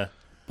California.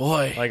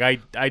 Boy. Like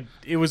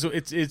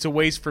it's a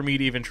waste for me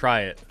to even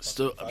try it.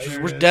 Still,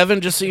 Devin,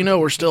 just so you know,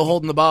 we're still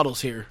holding the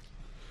bottles here.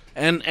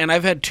 And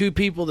I've had 2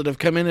 people that have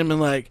come in and been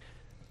like,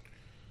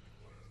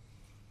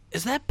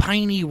 is that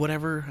Piney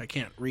whatever? I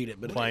can't read it,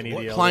 but Pliny the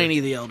Elder. Pliny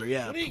the Elder,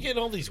 yeah. What are you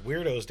getting all these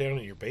weirdos down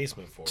in your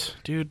basement for?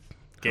 Dude,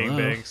 hello.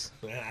 Gangbangs.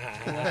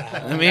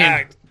 I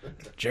mean,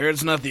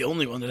 Jared's not the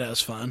only one that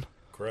has fun.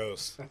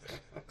 Gross.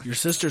 Your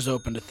sister's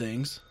open to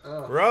things.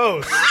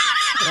 Gross.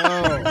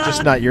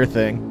 Just not your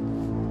thing.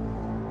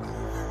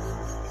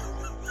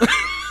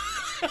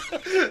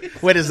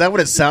 Wait, is that what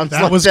it sounds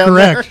That like was down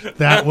correct. there?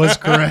 That was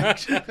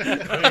correct.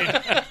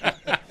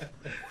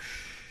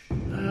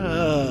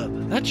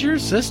 That's your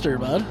sister,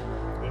 bud.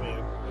 Hey,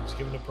 man, I'm just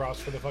giving them props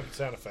for the fucking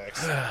sound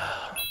effects. Does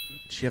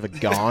she have a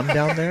gong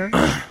down there?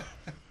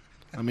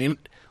 I mean,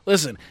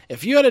 listen,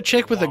 if you had a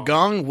chick with a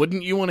gong,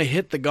 wouldn't you want to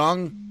hit the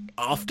gong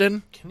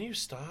often? Can you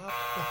stop?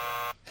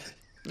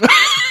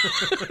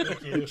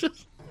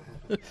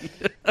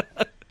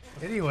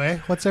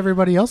 Anyway, what's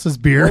everybody else's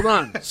beer? Hold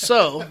on.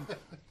 So,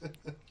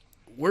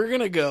 we're going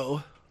to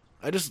go.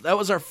 That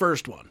was our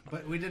first one.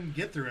 But we didn't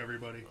get through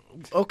everybody.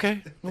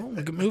 Okay. Well,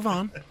 we can move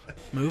on.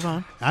 Move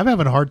on. I'm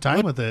having a hard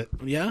time with it.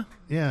 Yeah?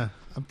 Yeah,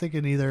 I'm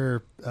thinking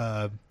either,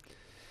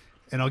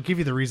 and I'll give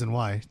you the reason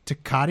why: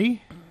 Tecate,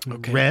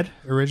 Okay. red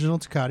original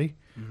Tecate,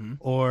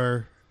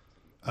 or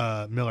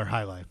Miller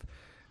High Life,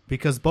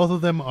 because both of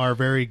them are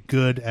very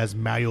good as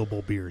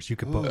malleable beers. You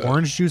could put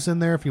orange juice in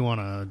there if you want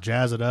to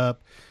jazz it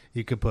up.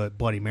 You could put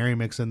Bloody Mary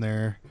mix in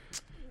there.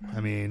 I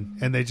mean,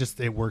 and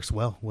it works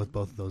well with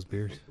both of those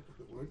beers.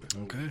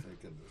 Okay.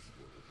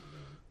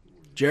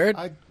 Jared,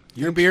 I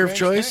your think beer of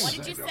strange choice? things.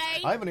 What did you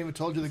say? I haven't even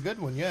told you the good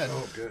one yet.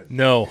 Oh, good.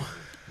 No.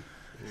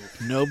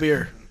 No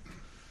beer.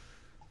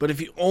 But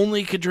if you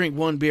only could drink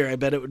one beer, I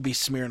bet it would be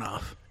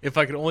Smirnoff. If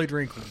I could only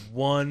drink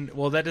one,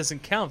 well, that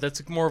doesn't count.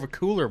 That's more of a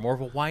cooler, more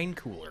of a wine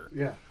cooler.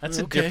 Yeah. That's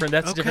Okay, a different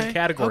okay,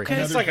 category.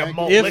 okay. It's like a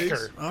malt If-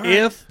 liquor. All right.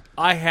 If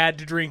I had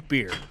to drink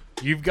beer,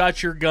 you've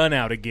got your gun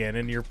out again,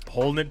 and you're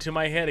holding it to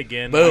my head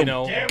again. Boom. You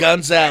know,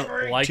 Guns out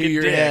Like to a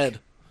your dick. head.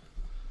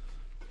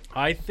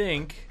 I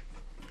think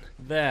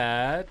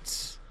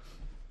that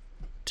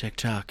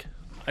TikTok.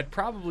 I'd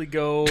probably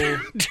go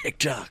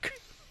TikTok.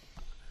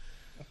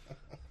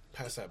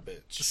 Pass that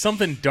bitch.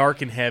 something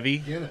dark and heavy.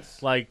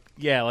 Guinness. Like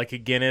a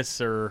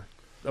Guinness or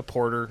a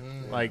porter.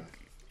 Like,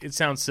 it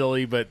sounds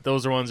silly, but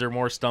those are ones that are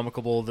more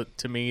stomachable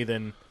to me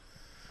than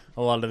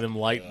a lot of them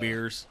light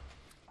beers.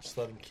 Just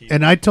let 'em keep.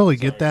 And I totally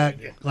get that,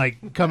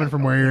 like coming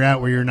from where you're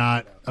at, where you're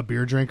not a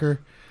beer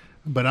drinker,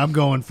 but I'm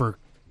going for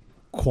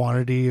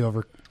quantity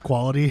over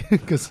quality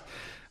because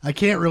I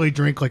can't really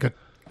drink like a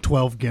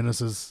 12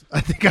 Guinnesses.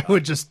 I think I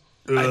would just,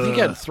 I think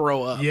I'd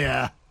throw up.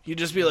 yeah. You'd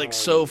just be like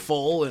so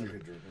full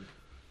and.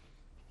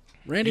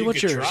 Randy, You what's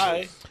could yours?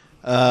 try.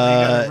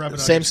 gotta rub it on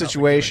Same yourself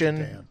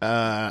situation.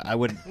 like I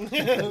would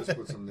Just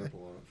put some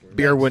nipple on it. For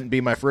beer wouldn't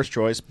be my first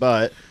choice,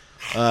 but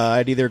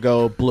I'd either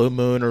go Blue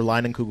Moon or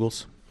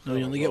Leinenkugels. No,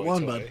 you only get Roy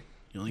one, Toy. bud.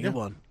 You only get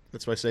one.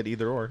 That's why I said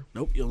either or.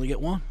 Nope, you only get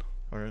one.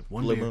 All right,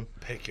 One Blue beer. Moon.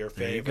 Pick your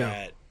There you go.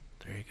 favorite.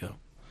 There you go.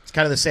 It's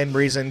kind of the same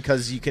reason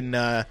because you can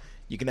add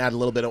a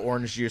little bit of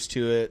orange juice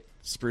to it,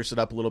 spruce it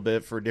up a little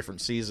bit for a different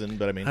season.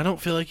 But I mean, I don't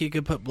feel like you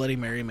could put Bloody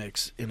Mary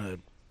mix in a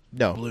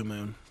no, Blue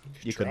Moon.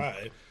 you could.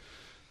 Try.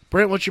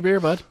 Brent, what's your beer,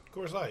 bud?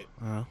 Coors Light.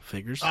 Oh,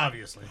 figures.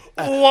 Obviously.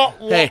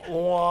 Hey,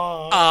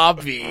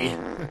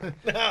 Obvi.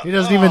 He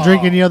doesn't even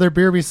drink any other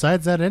beer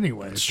besides that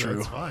anyway. That's so true.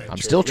 it's fine. I'm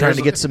still trying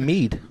to get some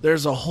mead.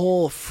 There's a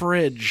whole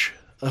fridge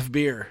of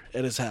beer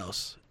at his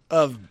house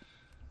of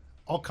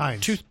All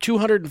kinds.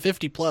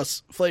 250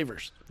 plus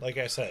flavors. Like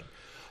I said,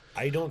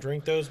 I don't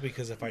drink those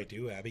because if I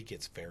do, Abby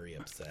gets very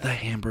upset. The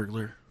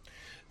Hamburglar.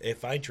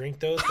 If I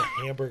drink those, the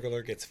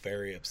Hamburglar gets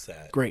very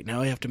upset. Great.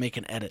 Now I have to make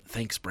an edit.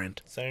 Thanks,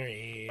 Brent.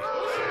 Sorry.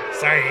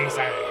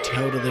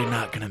 Totally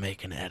not going to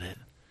make an edit.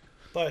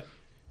 But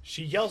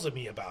she yells at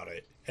me about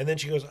it, and then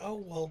she goes, "Oh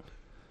well,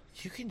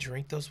 you can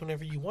drink those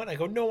whenever you want." I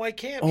go, "No, I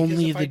can't. because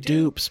Only if I the do-"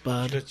 dupes, She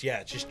bud. goes,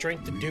 "Yeah, just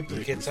drink the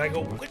duplicates." I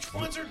go, "Which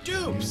ones are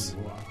dupes?"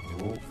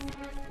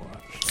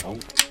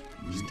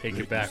 Just take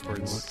it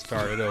backwards.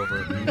 Start it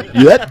over.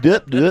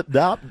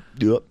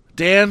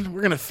 Dan,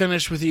 we're going to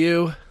finish with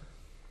you.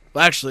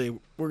 Well, actually,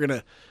 we're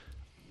going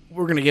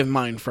to give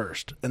mine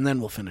first, and then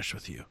we'll finish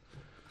with you.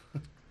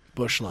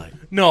 Busch Light.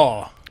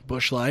 No.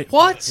 Busch Light.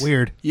 What?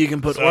 Weird. You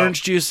can put So-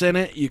 orange juice in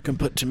it. You can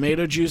put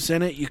tomato juice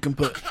in it. You can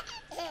put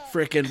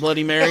frickin'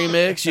 Bloody Mary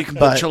mix. You can put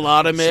But-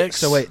 Chilada mix.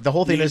 so wait, the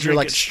whole thing You can is you're drink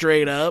like- it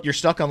straight up. You're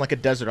stuck on like a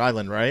desert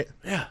island, right?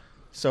 Yeah.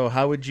 So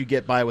how would you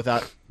get by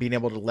without being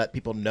able to let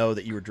people know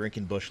that you were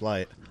drinking Busch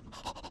Light?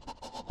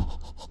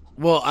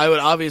 Well, I would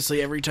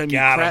obviously every time you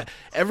Got crack him.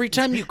 every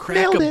time you crack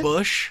Nailed a it.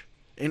 bush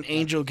An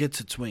angel gets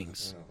its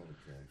wings.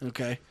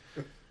 Okay.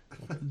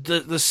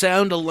 The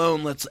sound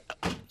alone lets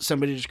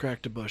somebody just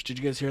cracked a bush. Did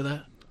you guys hear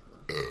that?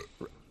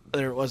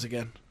 There it was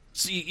again.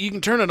 See, you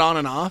can turn it on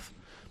and off,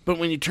 but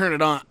when you turn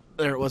it on,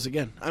 there it was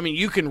again. I mean,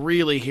 you can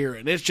really hear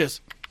it. It's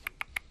just,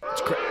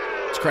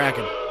 it's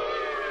cracking.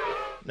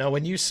 Now,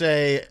 when you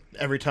say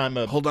every time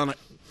a... Hold on.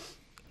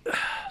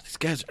 These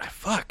guys are,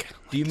 fuck.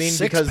 Do you mean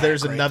Six because pack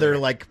there's right another, there.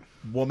 like,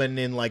 woman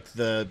in, like,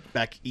 the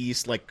back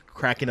east, like,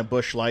 cracking a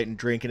bush light and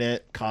drinking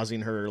it,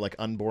 causing her, like,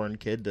 unborn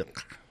kid to...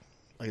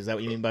 Like, is that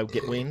what you mean by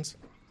get wings?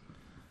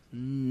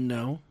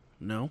 No.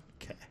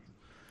 Okay.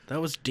 That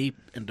was deep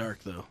and dark,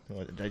 though.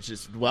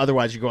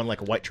 Otherwise, you're going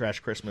like a white trash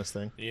Christmas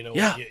thing. You know,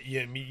 Yeah. you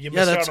Yeah, missed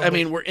that's. out I on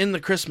mean, we're in the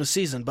Christmas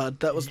season, but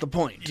that was the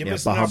point. you Yeah,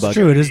 missed out bah on humbug. It's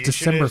true. It is the issue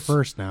December is-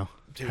 1st now.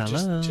 Dude,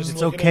 Hello. just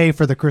It's look okay at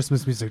for the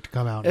Christmas music to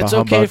come out. It's Bah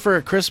okay humbug. for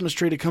a Christmas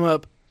tree to come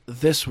up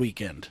this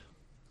weekend,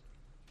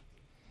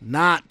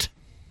 not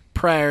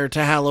prior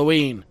to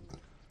Halloween.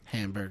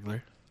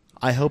 Hamburglar.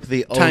 I hope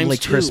the Times only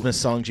 2. Christmas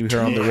songs you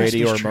hear on the Two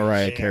radio are Christmas trees.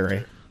 Mariah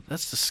Carey.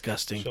 That's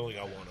disgusting. She only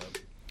got one up.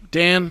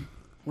 Dan,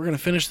 we're gonna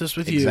finish this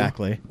with you.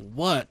 Exactly.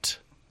 What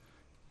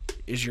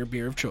is your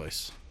beer of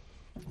choice?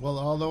 Well,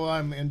 although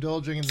I'm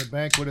indulging in the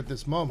banquet at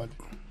this moment,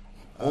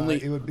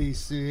 Only- it would be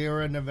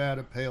Sierra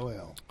Nevada Pale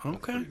Ale.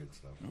 Okay.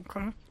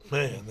 Okay.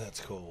 Man, that's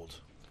cold.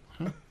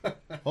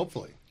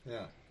 Hopefully.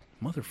 Yeah.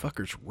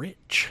 Motherfucker's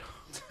rich.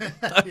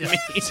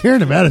 Sierra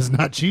Nevada's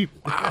not cheap.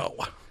 Wow.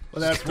 Well,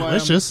 that's why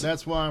delicious.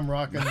 that's why I'm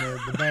rocking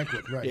the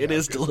banquet right now. It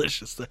is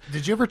delicious.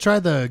 Did you ever try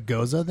the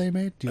Goza they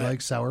made? Do you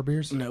like sour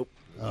beers? Nope.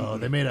 Oh,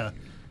 they made a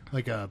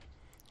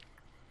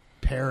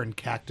pear and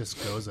cactus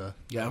Goza.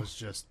 Yeah. It was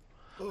just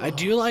I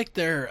do like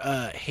their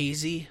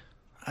hazy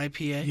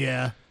IPA.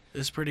 yeah.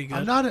 It's pretty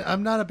good.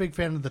 I'm not a big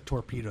fan of the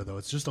torpedo though.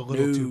 It's just a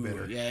little too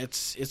bitter. Yeah,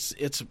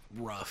 it's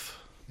rough.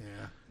 Yeah.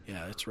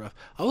 Yeah, it's rough.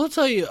 I will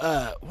tell you,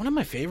 one of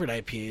my favorite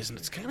IPAs, and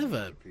it's kind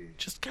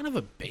of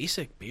a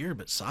basic beer,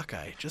 but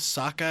sockeye, just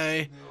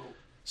sockeye,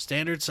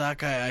 standard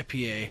sockeye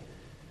IPA.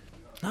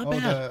 Not Oh,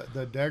 bad.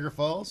 the Dagger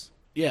Falls?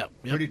 Yeah, yep,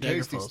 Pretty Dagger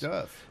tasty Falls.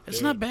 stuff.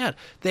 It's not bad.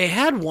 They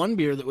had one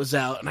beer that was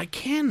out, and I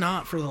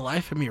cannot for the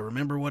life of me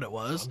remember what it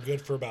was. I'm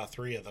good for about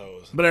 3 of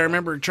those. But I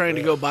remember trying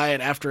to go buy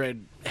it after I'd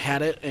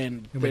had it,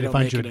 and You they want me to don't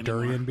find make you it a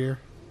anymore. durian beer?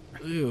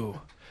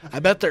 Ooh, I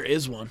bet there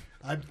is one,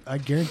 I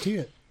guarantee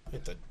it.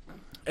 Hit the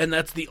and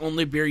that's the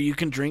only beer you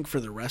can drink for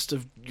the rest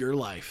of your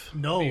life.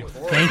 No,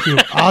 thank you.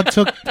 I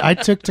took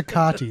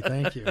Tecate.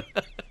 Thank you.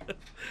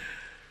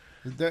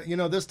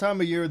 This time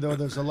of year, though,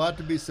 there's a lot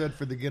to be said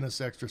for the Guinness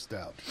Extra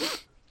Stout.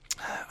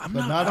 I'm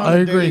But not. not on I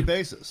a agree. daily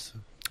basis.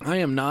 I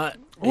am not.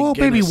 a Well,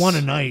 maybe Guinness- one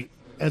a night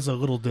as a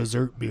little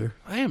dessert beer.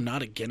 I am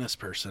not a Guinness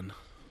person.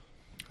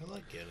 I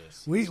like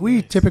Guinness.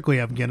 We typically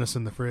have Guinness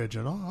in the fridge,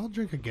 and I'll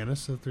drink a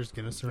Guinness if there's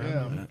Guinness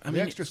around. Yeah. I the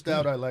mean, extra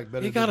stout I like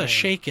better. You than gotta mine.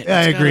 shake it. Yeah,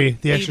 I It's got agree. a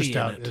The extra baby in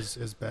stout it.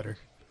 is better.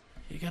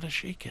 You gotta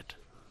shake it.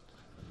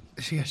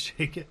 Yeah,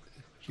 shake it.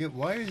 Yeah,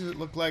 why does it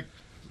look like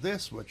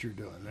this? What you're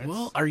doing? That's,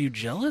 Well, are you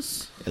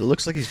jealous? It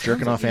looks like he's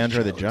jerking off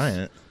Andrew the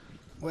Giant.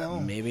 well,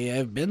 Maybe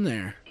I've been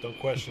there. Don't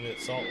question it.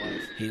 Salt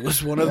life. He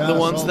was one of Yeah, the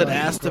ones Salt that Life.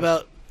 asked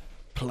about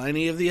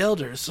Pliny of the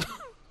Elders.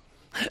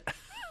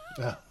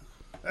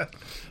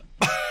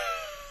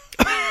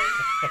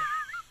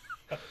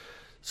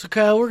 So,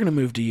 Kyle, we're gonna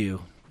move to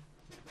you.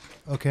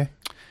 Okay.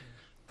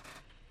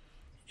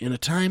 In a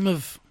time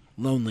of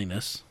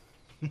loneliness,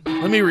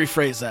 let me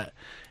rephrase that.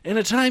 In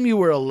a time you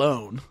were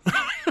alone,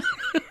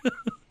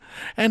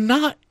 and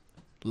not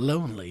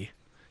lonely,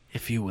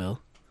 if you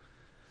will,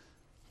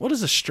 what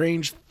is a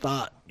strange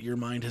thought your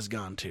mind has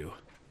gone to?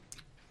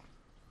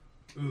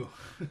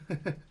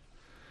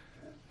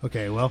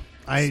 Okay, well,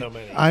 So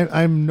many.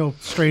 I'm no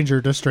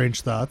stranger to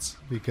strange thoughts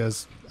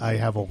because I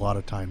have a lot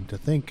of time to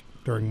think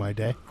during my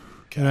day,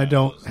 and I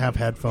don't have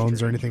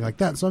headphones or anything like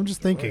that. So I'm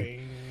just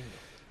thinking.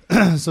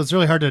 So it's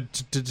really hard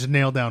to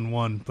nail down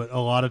one, but a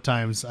lot of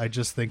times I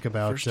just think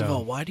about. First of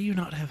all, why do you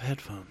not have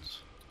headphones?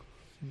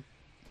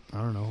 I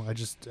don't know. I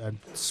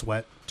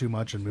sweat too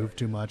much and move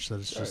too much that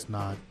it's just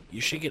not.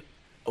 You should get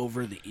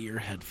over the ear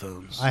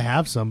headphones. I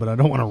have some, but I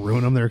don't want to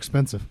ruin them. They're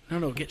expensive.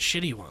 No, get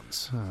shitty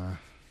ones. Jam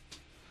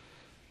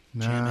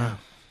Nah. out.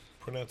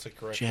 Pronounce it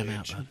correctly. Jam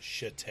out, bud.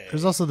 Shit.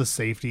 There's also the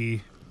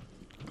safety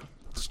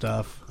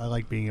stuff. I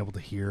like being able to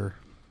hear.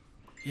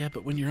 Yeah,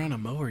 but when you're on a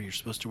mower, you're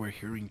supposed to wear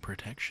hearing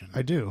protection.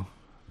 I do,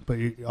 but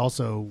you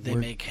also They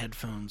make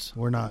headphones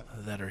we're not.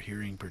 that are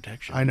hearing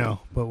protection. I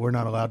know, but we're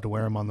not allowed to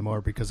wear them on the mower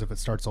because if it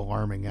starts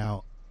alarming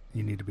out,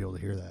 you need to be able to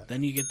hear that.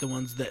 Then you get the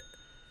ones that,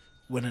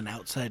 when an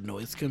outside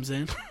noise comes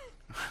in,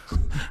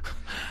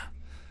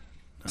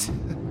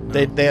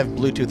 They have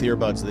Bluetooth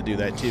earbuds that do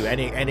that too.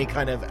 Any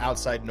kind of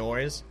outside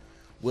noise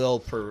will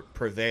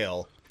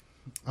prevail.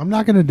 I'm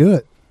not going to do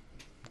it.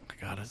 I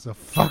got it. So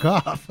fuck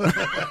off.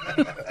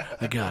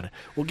 I got it.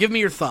 Well, give me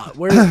your thought.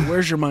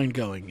 Where's your mind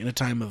going in a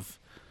time of?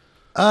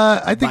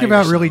 I think By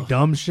about really yourself.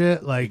 dumb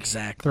shit like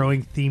Exactly.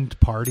 throwing themed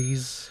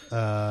parties,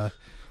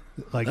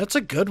 like That's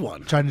a good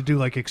one. trying to do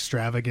like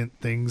extravagant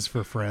things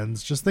for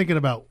friends. Just thinking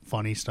about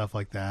funny stuff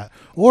like that,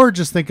 or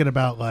just thinking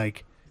about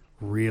like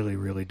really,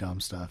 really dumb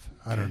stuff.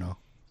 I don't know.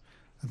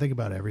 I think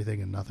about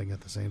everything and nothing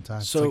at the same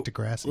time. So it's like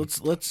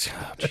Degrassi. let's.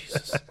 Oh,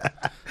 Jesus.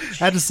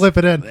 I had to slip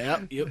it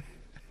in. Yep.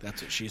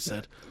 That's what she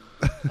said.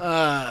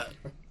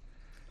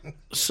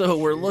 So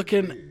we're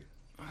looking.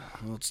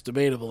 Well, it's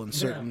debatable in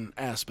certain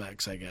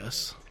aspects, I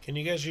guess. Can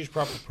you guys use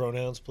proper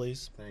pronouns,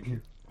 please? Thank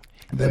you.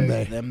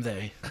 Them,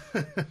 they.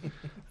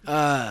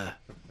 A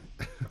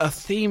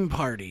theme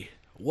party.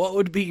 What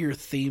would be your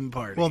theme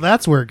party? Well,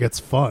 that's where it gets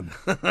fun.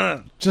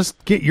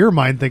 Just get your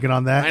mind thinking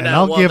on that, I and know.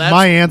 I'll Well, give that's-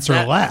 my answer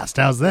that- last.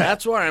 How's that?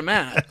 That's where I'm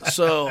at.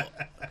 So,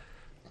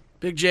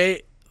 Big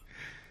J,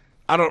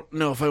 I don't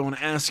know if I want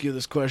to ask you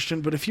this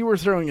question, but if you were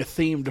throwing a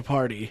themed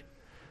party,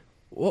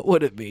 what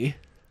would it be?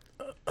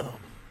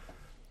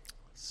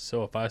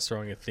 So if I was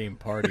throwing a theme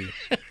party,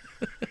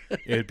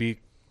 it would be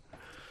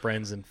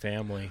friends and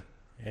family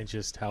and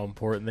just how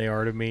important they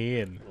are to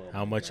me and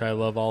how much I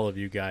love all of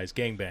you guys.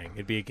 Gangbang.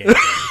 It'd be a gangbang.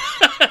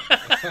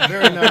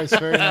 Very nice,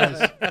 very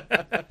nice.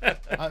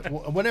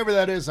 Whenever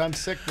that is, I'm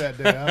sick that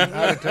day. I'm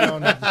out of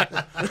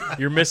town.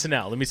 You're missing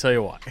out. Let me tell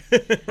you why.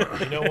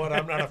 You know what?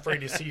 I'm not afraid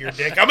to see your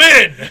dick. I'm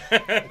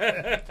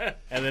in.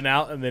 And then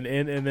out, and then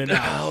in, and then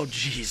out. Oh,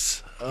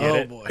 jeez. Get Oh,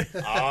 it? boy.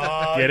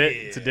 Oh, Get it?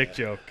 yeah. It's a dick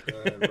joke.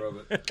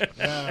 Rub it.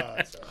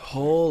 Yeah.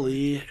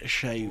 Holy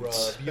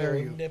shoots. Rub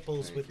your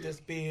nipples with this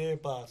beer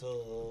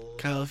bottle.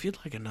 Kyle, if you'd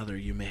like another,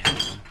 you may have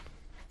one.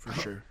 For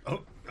sure.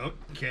 Oh,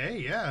 okay,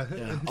 yeah.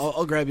 Yeah,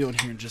 I'll grab you one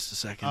here in just a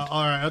second.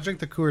 All right, I'll drink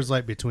the Coors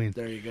Light between.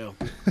 There you go.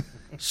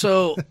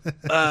 So,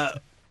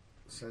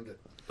 Send it.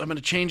 I'm going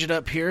to change it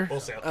up here.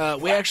 We'll see.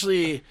 We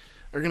actually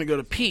are going to go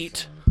to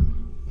Pete.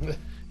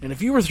 And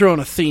if you were throwing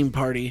a theme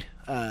party,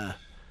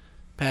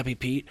 Pappy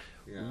Pete,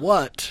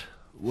 what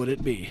would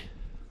it be?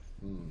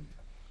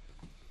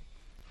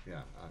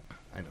 Yeah,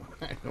 I know.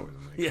 I know what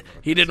I'm Yeah,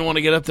 he didn't want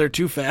to get up there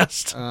too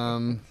fast.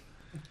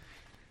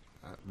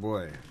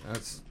 Boy,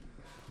 that's,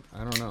 I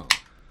don't know.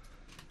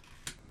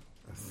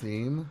 A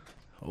theme?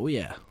 Oh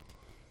yeah.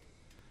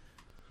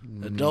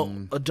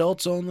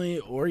 Adults only,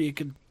 or you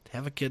could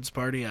have a kids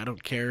party. I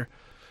don't care.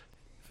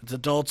 If it's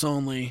adults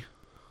only,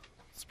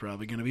 it's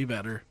probably going to be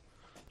better.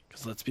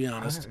 Because let's be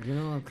honest,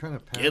 I'm kind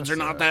of past kids are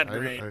not that I-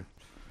 great.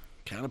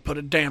 Kind of put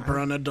a damper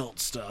on adult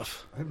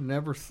stuff. I've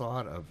never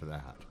thought of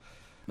that.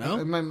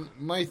 No?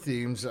 My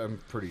themes, I'm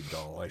pretty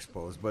dull, I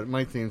suppose, but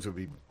my themes would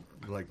be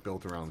like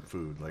built around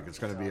food. Like it's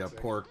going to be a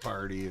pork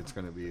party, it's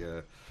going to be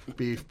a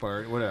beef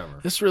party, whatever.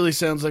 This really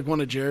sounds like one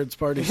of Jared's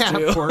parties Yeah,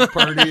 too. pork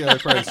party. That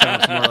probably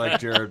sounds more like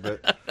Jared,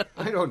 but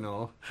I don't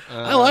know.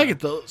 I like it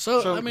though.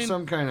 So Some, I mean,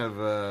 some kind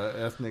of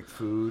ethnic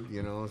food,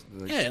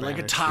 yeah, like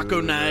a Spanish taco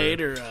food night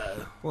or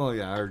or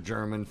or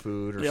German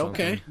food or yeah,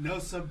 something. okay. No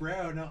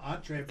sombrero, no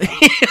entree.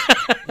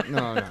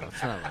 No,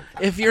 it's not like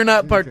that. If you're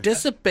not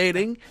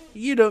participating,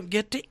 you don't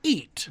get to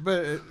eat.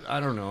 But I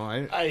don't know.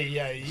 Ay.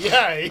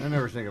 I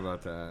never think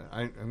about that.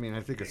 I mean,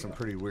 I think it's some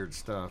pretty weird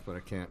stuff, but I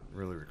can't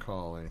really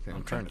recall anything.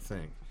 I'm trying to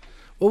think.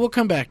 Well, we'll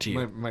come back to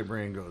you. My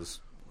brain goes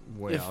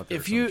way out there.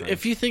 If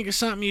you think of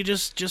something, you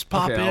just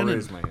pop okay, in. I'll and,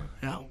 raise my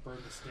hand.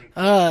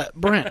 yeah.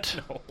 Brent,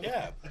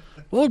 Yeah.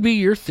 what would be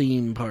your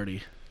theme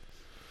party?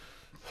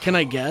 Can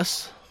I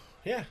guess?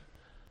 Yeah.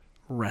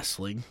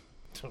 Wrestling.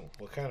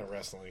 What kind of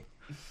wrestling?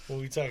 What are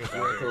we talking about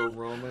here?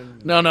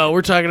 Greco-Roman. No,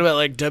 we're talking about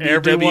like WWE.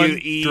 Everyone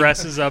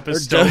dresses up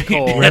as Stone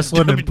Cold.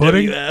 Wrestling and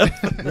pudding?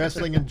 WWF.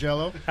 Wrestling and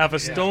Jello. Have a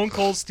Stone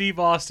Cold Steve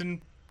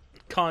Austin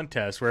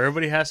contest where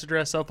everybody has to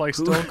dress up like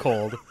Stone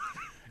Cold.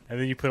 And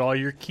then you put all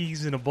your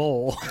keys in a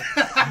bowl.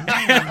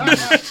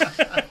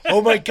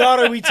 Oh my god,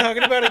 are we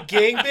talking about a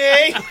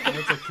gangbang?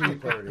 That's a key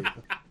party.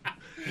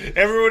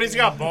 Everybody's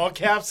got ball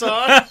caps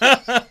on.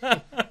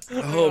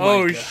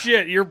 Oh,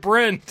 shit, you're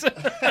Brent.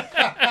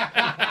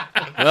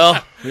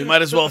 Well, we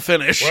might as well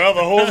finish. Well,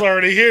 the hole's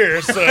already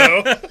here,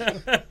 so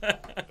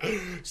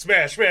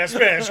smash, smash,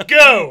 smash,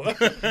 go!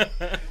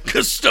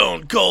 Because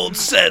Stone Cold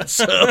said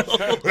so.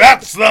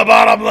 That's the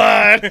bottom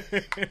line.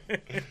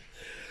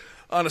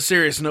 On a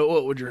serious note,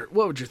 what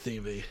would your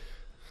theme be?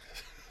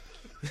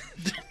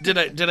 Did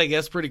I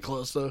guess pretty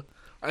close though?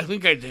 I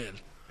think I did.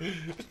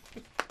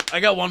 I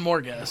got one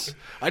more guess.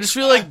 I just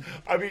feel like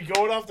I mean,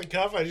 going off the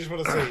cuff, I just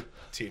want to say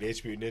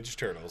Teenage Mutant Ninja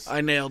Turtles.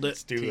 I nailed it.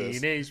 Let's do this.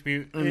 Teenage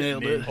Mutant I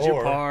nailed it. Ninja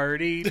Or-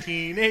 Party.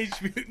 Teenage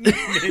Mutant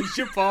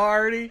Ninja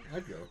Party.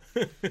 I'd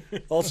go.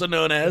 Also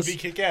known as Be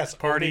kick ass.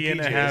 Party in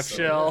a half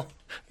shell.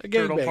 a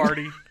Turtle gangbang.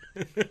 party.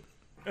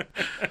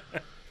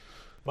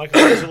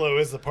 Michelangelo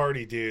is the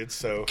party dude,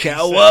 so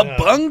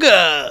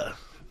Cowabunga!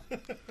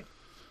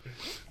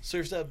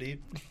 surfs up, dude.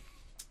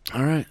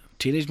 All right,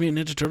 Teenage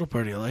Mutant Ninja Turtle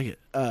Party. I like it.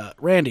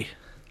 Randy,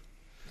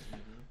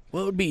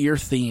 what would be your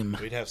theme?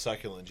 We'd have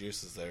succulent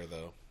juices there,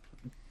 though.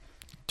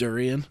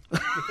 Durian.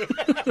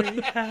 We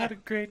had a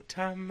great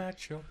time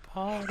at your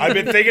party. I've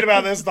been thinking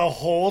about this the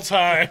whole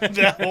time.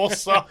 That whole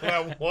song,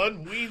 that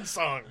one Ween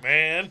song,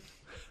 man.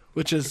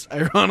 Which is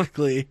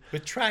ironically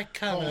With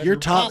tricolor. your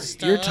top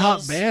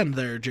band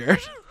there, Jared.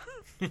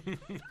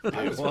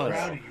 I was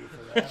proud of you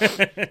for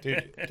that.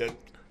 Dude,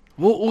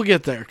 We'll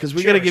get there because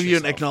we got to Cherish give you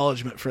an yourself.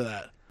 acknowledgement for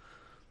that.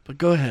 But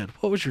go ahead.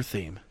 What was your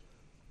theme?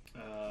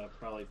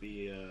 Probably probably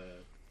be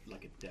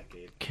like a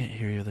decade. Can't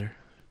hear you there.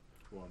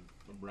 Well,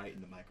 I'm right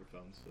in the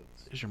microphone, so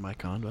it's, Is your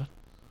mic on, bud?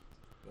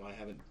 well, I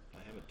haven't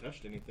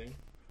touched anything.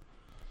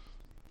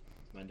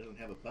 Mine doesn't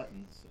have a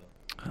button, so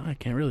Oh, I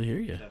can't really hear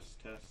you.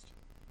 test.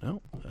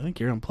 No, I think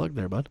you're unplugged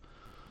there, bud.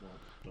 Well,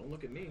 don't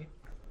look at me.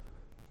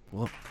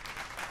 Well,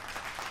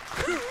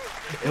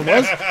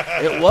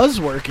 it was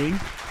working.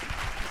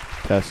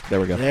 Test. There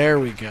we go. There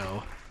we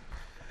go.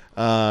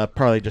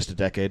 Probably just a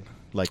decade.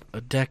 Like,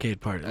 A decade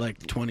party, like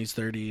 20s,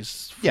 30s,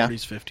 40s, Yeah.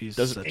 50s.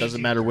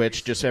 doesn't matter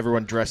which. Just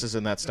everyone dresses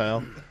in that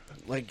style.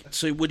 Like,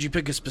 so would you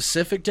pick a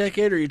specific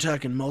decade, or are you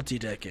talking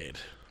multi-decade?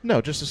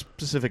 No, just a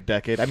specific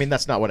decade. I mean,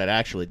 that's not what I'd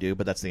actually do,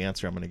 but that's the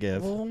answer I'm going to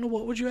give. Well,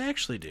 what would you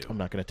actually do? I'm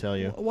not going to tell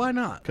you Why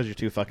not? because you're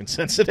too fucking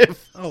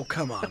sensitive. Oh,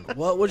 come on.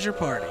 What was your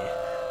party?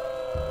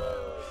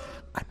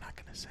 I'm not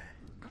going to say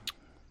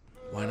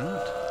Why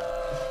not?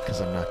 because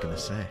I'm not going to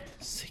say.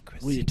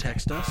 Will you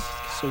text us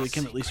so we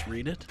can at least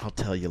read it? I'll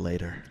tell you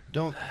later.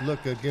 Don't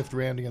look a gift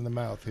Randy in the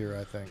mouth here,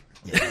 I think.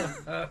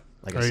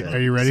 Like Are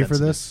you ready for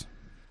this?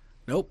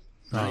 Nope,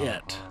 not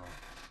yet.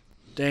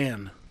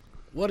 Dan,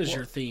 what is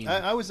your theme?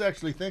 I was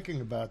actually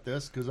thinking about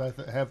this because I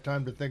have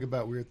time to think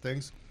about weird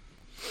things.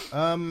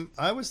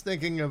 I was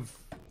thinking of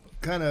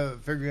kind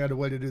of figuring out a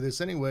way to do this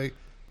anyway.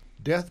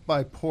 Death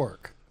by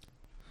pork.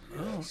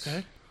 Oh,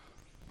 okay.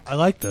 I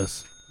like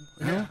this.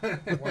 Why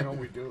don't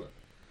we do it?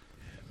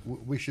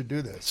 We should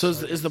do this. So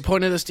is the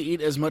point of this to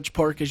eat as much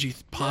pork as you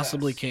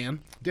possibly Yes. can?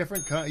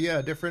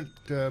 Different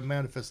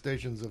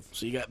manifestations of.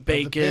 So you got the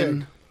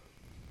bacon, pig.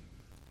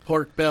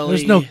 pork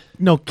belly. There's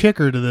no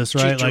kicker to this,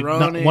 right? Like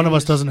one of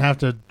us Chicharrones. doesn't have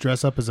to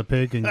dress up as a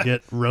pig and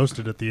get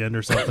roasted at the end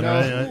or something,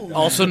 right?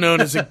 also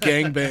known as a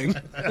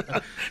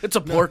gangbang. It's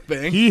a pork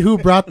bang. He who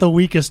brought the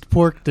weakest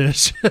pork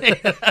dish.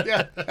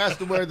 Yeah, has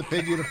to wear the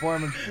pig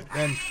uniform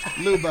and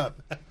lube up.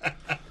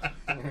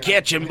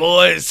 Catch him,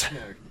 boys.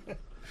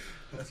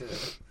 That's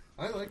it.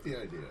 I like the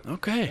idea.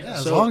 Okay.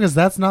 As so long as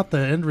that's not the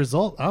end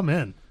result, I'm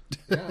in.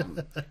 Yeah,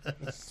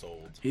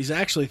 Sold. he's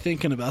actually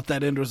thinking about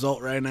that end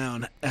result right now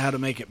and how to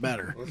make it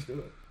better. let's do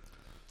it.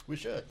 We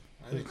should.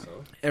 I think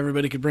so.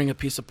 Everybody could bring a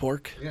piece of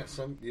pork. Yeah,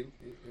 you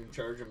in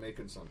charge of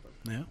making something.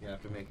 Yeah. You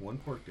have to make one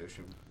pork dish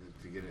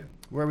to get in.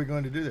 Where are we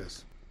going to do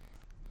this?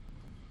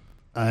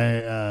 I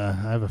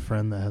have a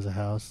friend that has a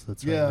house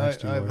that's right Yeah,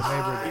 next to I have a yours.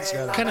 neighbor that's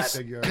got Kind a of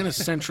big yard. kind of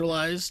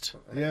centralized.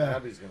 Yeah.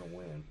 Abby's gonna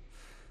win.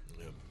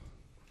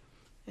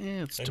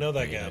 Yeah, it's I know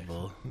that guy.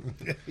 debatable.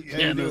 Yeah, Yeah, I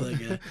you know do.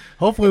 that guy.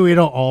 Hopefully, we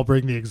don't all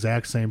bring the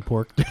exact same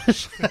pork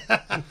dish.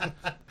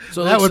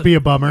 So That would be a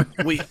bummer.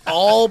 We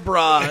all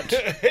brought.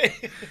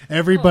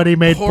 Everybody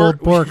made Pork-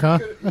 pulled pork, huh?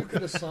 You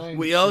could assign.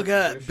 We all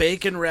got dishes.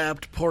 bacon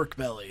wrapped pork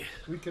belly.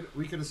 We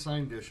could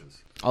assign dishes.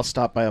 I'll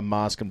stop by a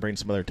mosque and bring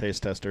some other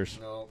taste testers.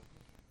 No.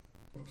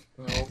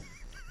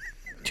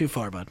 Too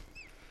far, bud.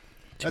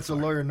 That's a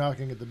lawyer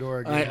knocking at the door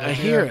again. I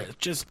hear it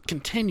just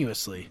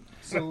continuously.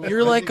 So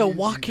You're I like think a you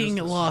walking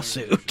just assign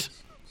lawsuit.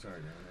 dishes. Sorry,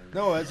 Dan.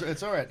 No,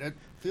 it's all right.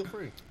 Feel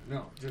free.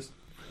 No, just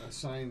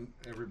assign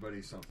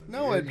everybody something.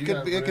 No, You it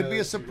got could be a ribs, you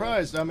got-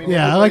 surprise. I mean,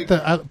 Yeah, I like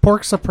the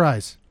pork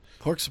surprise.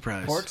 Pork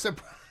surprise. pork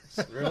surprise.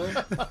 Really?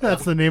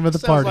 That's the name of the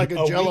Sounds party.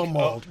 like a Jello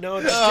mold.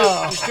 No,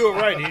 just do it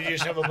right. You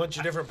just have a bunch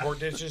of different pork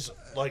dishes,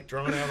 like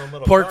drawn out on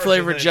little Pork cards,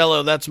 flavored and then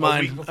Jello. That's a week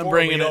mine. before, I'm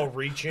bringing we all it.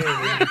 reach in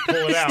and you pull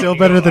it out. Still and you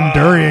better go, than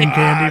durian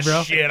candy,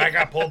 bro. Shit, I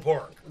got pulled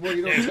pork. Well,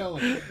 you don't tell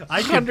them.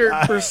 I could,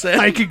 100%.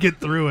 I could get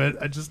through it.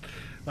 I just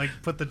like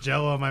put the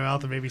Jello in my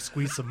mouth and maybe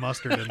squeeze some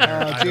mustard in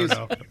there. I don't Jeez.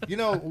 know. You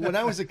know, when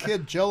I was a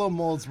kid, Jello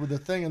molds were the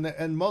thing,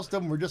 and most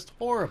of them were just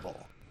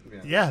horrible.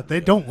 Yeah, they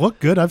don't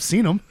look good. I've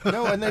seen them.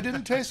 No, and they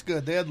didn't taste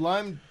good. They had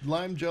lime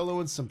Jello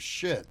and some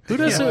shit. Who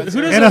doesn't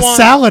And want a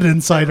salad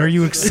inside. Are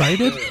you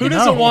excited? Who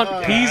doesn't want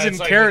peas Yeah, and it's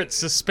like- carrots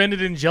suspended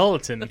in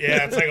gelatin?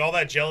 Yeah, it's like all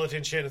that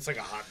gelatin shit. It's like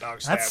a hot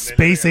dog. That's stabbed in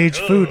space there. age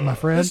food, my Ugh.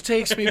 friend. This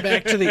takes me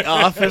back to the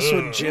office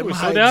when Jim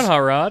Slow down, hides Hot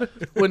Rod.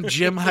 when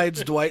Jim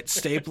hides Dwight's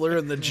stapler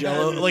in the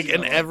Jello, like,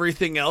 and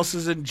everything else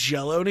is in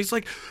Jello, and he's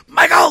like,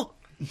 "Michael,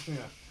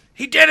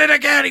 he did it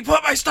again. He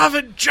put my stuff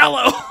in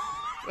Jello."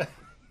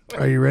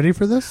 Are you ready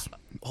for this?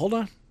 Hold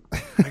on,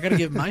 I gotta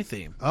give my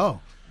theme. Oh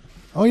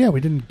yeah, we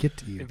didn't get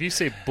to you. If you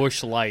say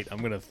Bush Light, I'm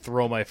gonna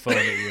throw my phone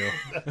at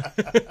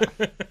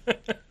you.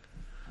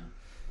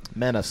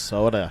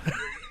 Minnesota.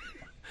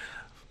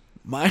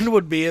 Mine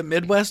would be a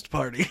Midwest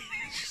party.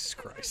 Jesus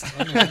Christ.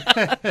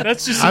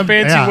 That's just a I'm-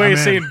 fancy yeah, way I'm of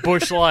in. saying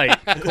Bush Light.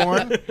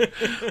 Corn.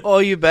 Oh,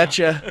 you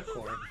betcha.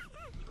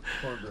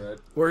 Cornbread.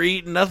 We're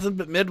eating nothing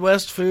but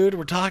Midwest food.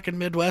 We're talking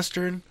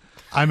Midwestern.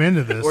 I'm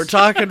into this. We're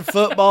talking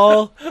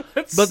football.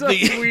 That's But so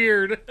the-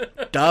 weird.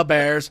 Da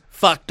Bears.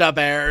 Fuck da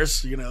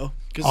Bears. You know.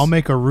 'Cause- I'll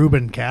make a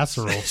Reuben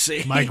casserole.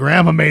 See? My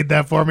grandma made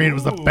that for me. And it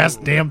was the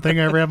best damn thing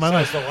I ever had in my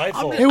life.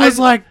 Delightful. It was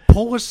like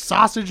Polish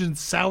sausage and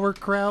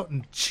sauerkraut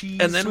and cheese.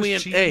 and then we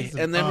Swiss cheese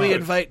and then we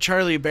invite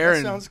Charlie That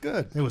Barron. sounds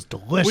good. It was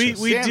delicious.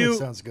 We Salmon do.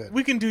 sounds good.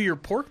 We can do your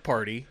pork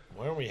party.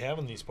 Why aren't we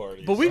having these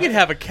parties? But we could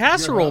have a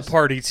casserole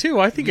party too.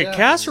 I think a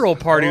casserole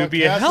party would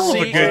be a hell of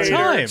a See, good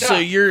time. So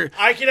you're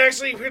I can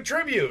actually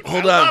contribute.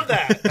 hold I on. love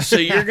that. So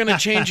you're gonna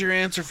change your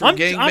answer from I'm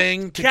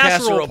gangbang to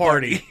casserole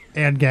party.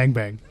 And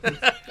gangbang.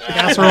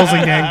 Casseroles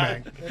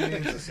and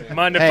gangbang.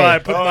 Mind if Hey. I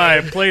put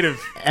my plate of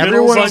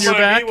Everyone's- noodles on your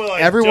back?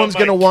 Everyone's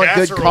going gonna to want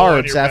good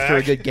carbs after a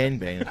a good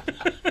gangbang.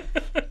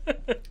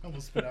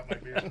 Almost spit out my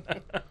beer.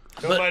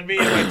 Don't mind me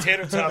and my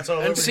tater tots all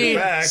over see, your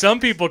back. Some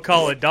people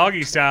call it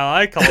doggy style.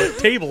 I call it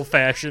table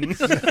fashion.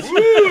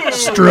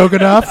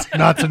 Stroganoff?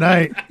 Not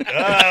tonight.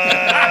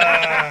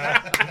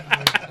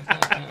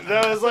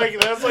 That's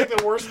like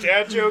the worst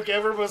dad joke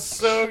ever, but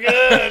so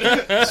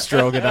good.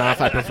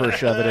 Stroganoff, I prefer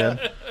shove it in.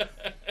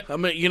 I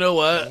mean, you know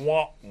what?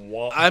 Wah,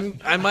 wah.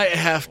 I might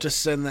have to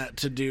send that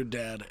to Dude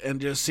Dad and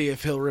just see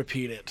if he'll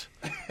repeat it,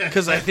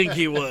 because I think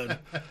he would.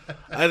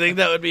 I think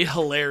that would be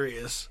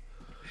hilarious.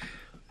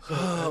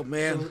 Oh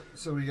man,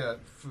 So we got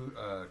food,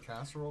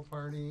 casserole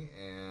party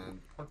and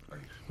pork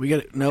party. we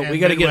got And we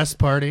got to Midwest get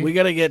party. We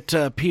got to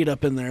get Pete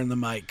up in there in the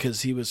mic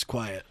because he was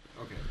quiet.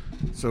 Okay.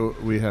 So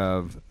we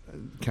have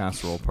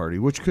casserole party,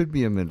 which could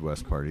be a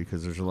Midwest party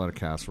because there's a lot of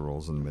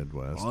casseroles in the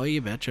Midwest, Oh, you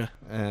betcha.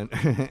 and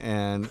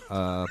and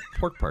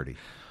pork party.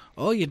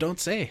 Oh, you don't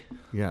say.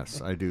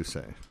 Yes, I do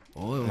say.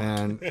 Oh,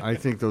 And I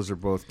think those are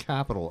both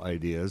capital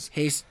ideas.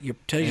 hey,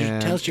 tell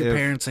And your if-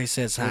 parents I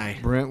says hi.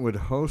 If Brent would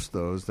host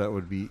those, that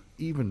would be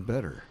even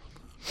better.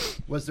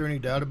 Was there any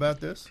doubt about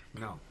this?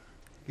 No.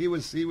 He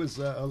was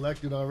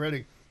elected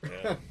already.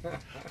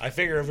 I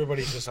figure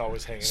everybody's just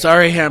always hanging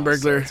Sorry, out. So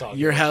it's Hamburglar. all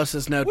Your good. house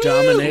is now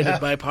dominated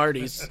by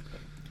parties.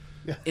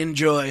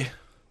 Enjoy.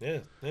 Yeah.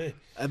 Hey.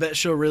 I bet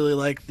she'll really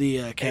like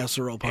the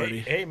casserole party.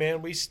 Hey,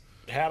 man, we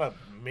had a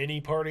mini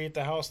party at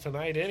the house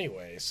tonight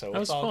anyway, so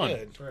That it's was all fun.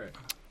 good.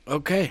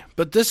 Okay,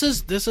 but this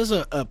is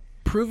a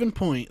proven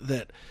point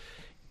that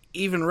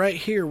even right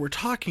here we're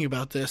talking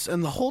about this,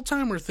 and the whole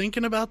time we're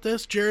thinking about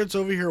this, Jared's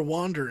over here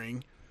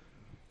wandering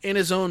in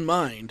his own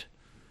mind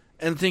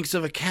and thinks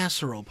of a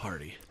casserole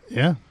party.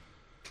 Yeah.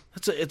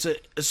 It's a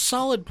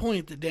solid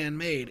point that Dan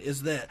made,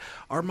 is that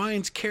our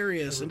minds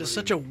carry us into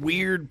such a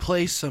weird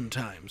place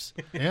sometimes.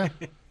 Yeah.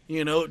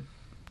 You know,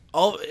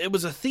 it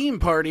was a theme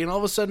party, and all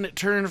of a sudden it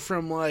turned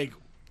from like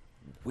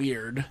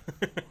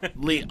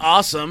weirdly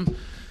awesome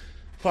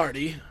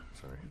party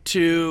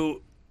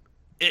to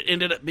it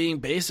ended up being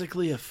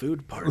basically a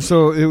food party.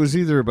 So it was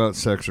either about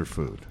sex or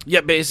food,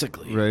 Yeah,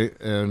 basically. right?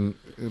 And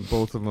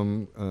both of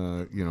them,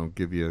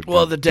 give you a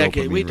Well, good the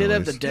decade. dopamine We did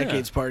have the release.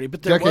 decades party,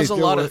 but there Decades, was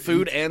a lot yeah, of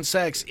food and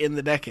sex in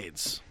the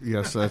decades.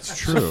 Yes, that's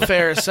true.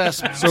 Fair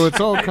assessment. So it's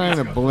all kind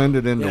of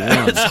blended into Yeah,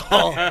 one. it's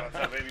all,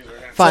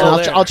 Fine, all I'll,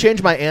 there. I'll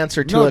change my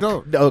answer to No,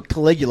 a don't.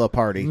 Caligula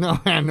party. No,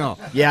 no.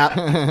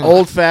 Yeah,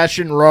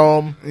 old-fashioned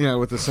Rome. Yeah,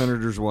 with the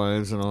senators'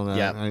 wives and all that.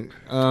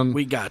 Yeah.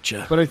 we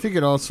gotcha. But I think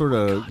it all sort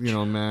of,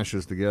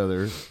 mashes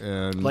together.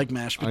 And Like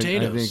mashed I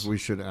potatoes. think we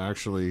should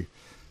actually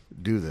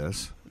do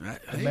this.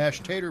 A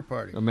mashed tater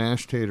party. A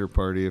mashed tater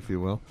party, if you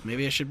will.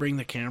 Maybe I should bring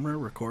the camera,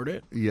 record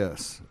it.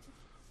 Yes.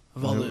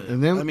 Of all the,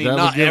 And then I mean, that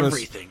not would give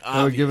everything. Us,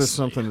 that would give us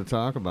obviously. something to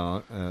talk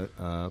about at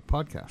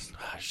podcast.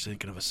 I was just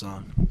thinking of a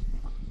song.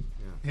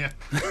 Yeah.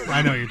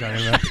 I know what you're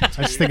talking about.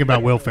 I just think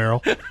about Will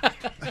Ferrell.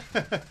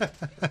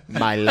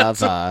 My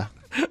lover.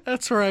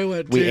 That's where I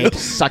went We to. ate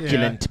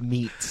succulent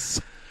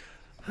meats.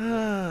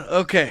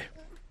 Okay.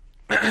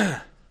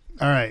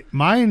 All right.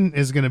 Mine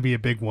is going to be a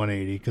big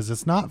 180 because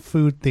it's not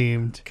food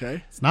themed.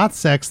 Okay. It's not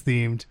sex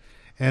themed.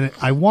 And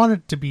I want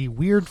it to be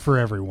weird for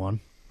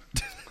everyone.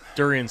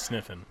 Durian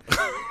sniffing.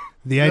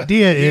 The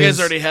idea is. You guys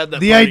already had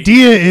that The party.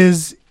 idea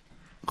is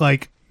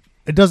like,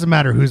 it doesn't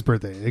matter whose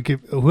birthday.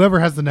 Whoever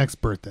has the next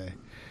birthday.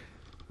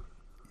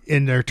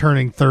 And they're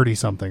turning 30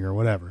 something or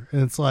whatever.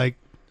 And it's like,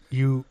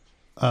 you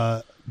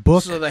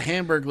book. So the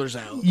Hamburglar's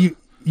out.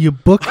 You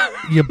book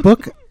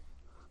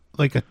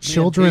like a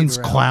children's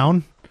Pete were out.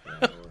 clown,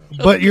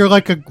 but you're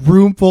like a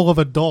room full of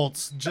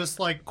adults just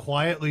like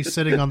quietly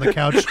sitting on the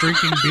couch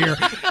drinking beer,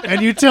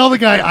 and you tell the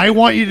guy, I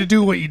want you to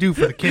do what you do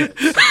for the kids.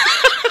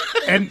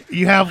 And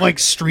you have like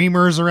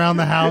streamers around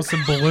the house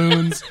and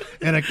balloons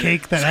and a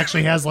cake that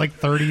actually has like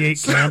 38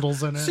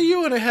 candles in it. So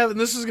you want to have, and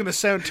this is going to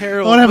sound I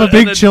terrible. want to have a but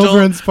big an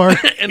children's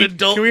party. An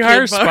adult. Can we kid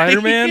hire party.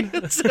 Spider-Man?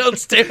 It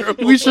sounds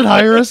terrible. We should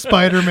hire a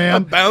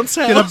Spider-Man. bounce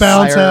house. Get a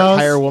bounce house.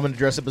 Hire a woman to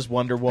dress up as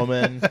Wonder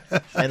Woman,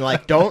 and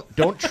like don't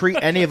treat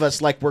any of us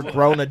like we're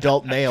grown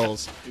adult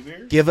males.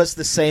 Give us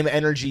the same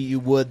energy you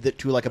would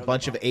to like a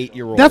bunch of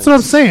 8-year-olds. That's what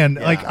I'm saying.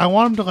 Like, I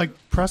want him to like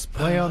press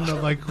play on the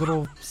like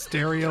little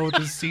stereo with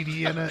his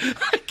CD in it,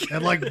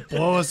 and like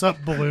blow us up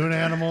balloon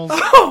animals.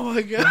 Oh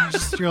my god.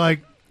 You're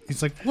like,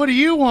 he's like, what do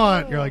you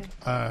want? You're like,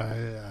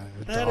 a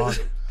dog,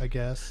 I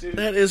guess.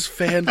 That is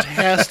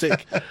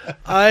fantastic.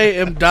 I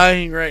am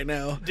dying right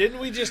now. Didn't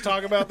we just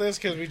talk about this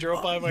because we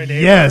drove by my neighbor?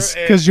 Yes,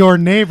 and- because your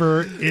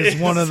neighbor is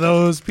one of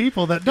those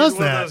people that does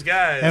one of that. those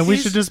guys. And we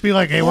He's- should just be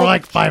like, hey, we're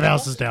like 5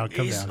 houses down.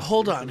 Come down.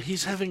 Hold on.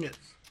 He's having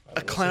a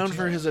a clown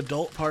for his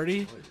adult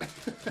party,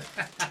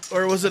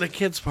 or was it a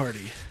kids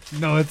party?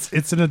 No,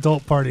 it's an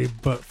adult party,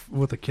 but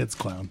with a kids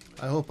clown.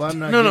 I hope I'm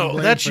not. No, getting no,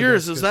 blamed that's for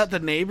yours. this, Is 'cause- that the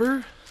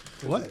neighbor?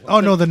 What? Oh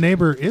no, the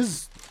neighbor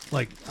is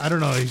like I don't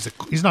know.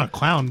 He's not a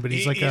clown, but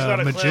he's like he's a not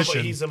a magician. clown,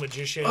 but he's a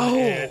magician Oh.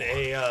 and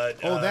a.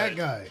 that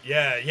guy.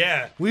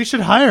 Yeah. We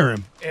should hire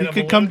him. And He a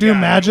could come do balloon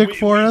guy. magic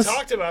for we us.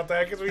 talked about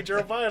that because we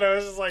drove by and I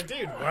was just like,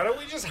 dude, why don't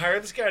we just hire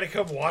this guy to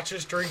come watch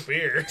us drink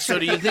beer? So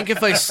do you think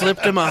if I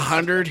slipped him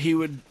 100, he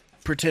would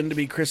pretend to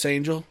be Chris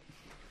Angel?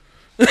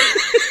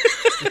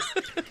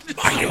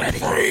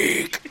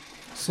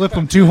 Slip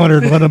him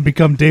 200, let him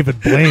become David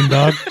Blaine,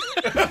 dog.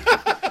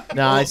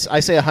 No, I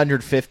say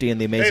 150 in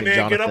the Hey Amazing man,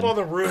 Jonathan. get up on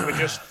the roof and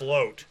just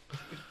float.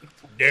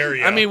 Dare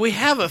you? I mean, we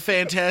have a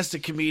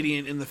fantastic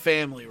comedian in the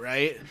family,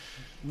 right?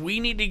 We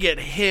need to get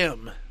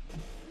him,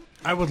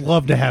 I would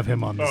love to have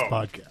him on this Oh.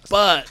 podcast.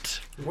 but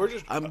we're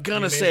just. I'm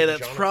gonna you say named that's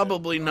Jonathan?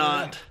 probably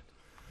not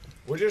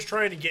We're just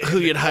trying to get who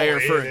him to you'd hire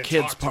call for in a and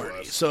kids talk to party.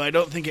 us. So I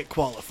don't think it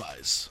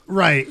qualifies.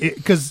 Right,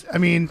 because I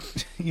mean,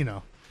 you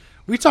know,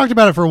 we talked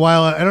about it for a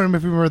while. I don't know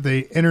if you remember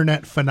the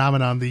internet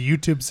phenomenon, the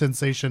YouTube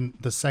sensation,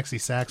 the sexy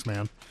sax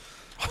man.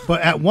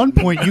 But at one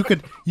point,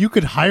 you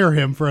could hire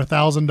him for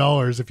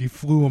 $1,000 if you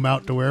flew him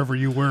out to wherever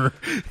you were.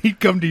 He'd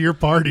come to your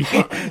party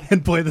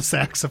and play the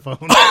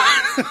saxophone.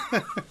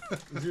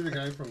 Is he the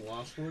guy from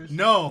Lost Boys?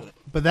 No,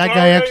 but that Oh,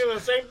 guy yeah, actually, the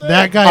same thing.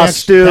 that guy I act-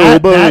 still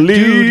that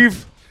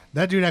believe.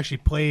 that dude actually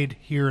played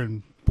here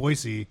in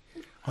Boise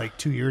like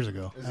 2 years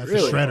ago as a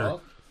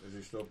shredder. Is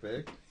he still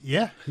big?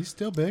 Yeah, he's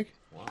still big.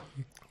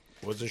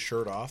 Was his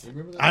shirt off?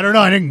 I don't know.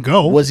 I didn't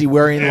go. Was he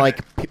wearing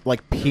like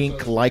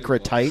pink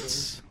lycra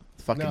tights?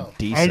 Fucking No.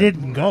 decent. I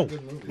didn't go.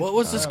 What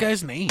was this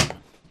guy's name?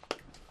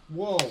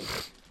 Whoa.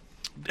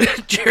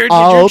 Jared, did your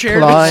I'll chair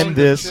climb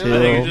this I think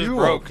it hill. just You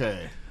broke.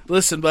 okay?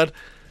 Listen, bud.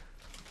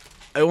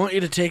 I want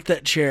you to take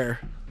that chair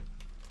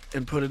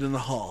and put it in the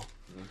hall.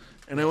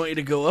 And I want you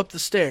to go up the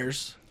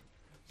stairs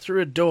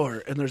through a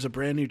door, and there's a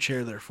brand new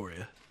chair there for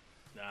you.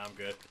 Nah, I'm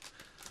good.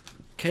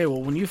 Okay,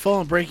 well, when you fall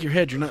and break your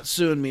head, you're not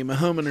suing me. My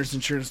homeowner's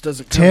insurance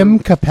doesn't cover. Tim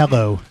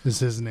Capello is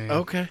his name.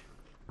 Okay.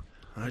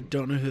 I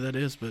don't know who that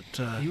is, but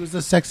He was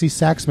the sexy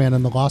sax man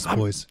in the Lost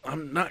Boys.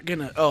 I'm not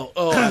gonna. Oh.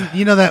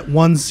 You know that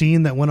one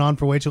scene that went on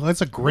for way too long?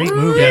 It's a great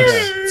movie.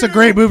 It's a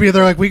great movie.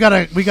 They're like, we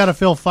gotta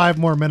fill 5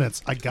 more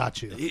minutes. I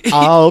got you.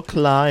 I'll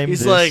climb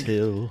He's this like-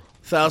 hill.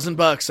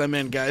 $1,000. I'm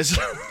in, guys.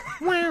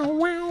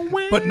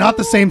 But not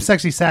the same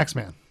sexy sax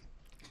man.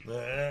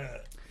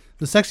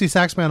 The sexy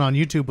sax man on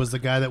YouTube was the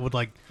guy that would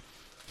like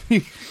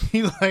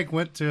he like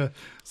went to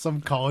some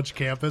college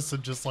campus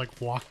and just like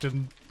walked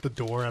in the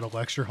door at a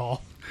lecture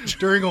hall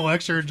during a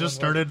lecture and just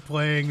started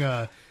playing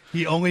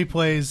he only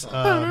plays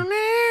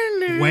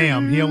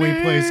Wham. He only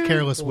plays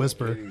Careless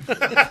Whisper.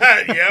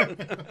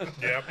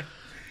 Yep.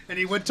 And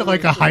he went to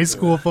like a high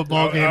school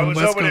football I game in was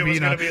West hoping it was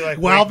Covina gonna be like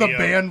while Wake the Me Up.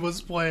 band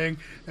was playing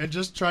and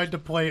just tried to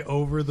play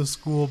over the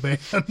school band.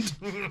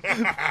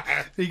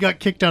 He got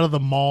kicked out of the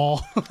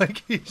mall.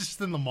 Like he's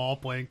just in the mall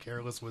playing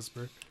Careless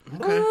Whisper.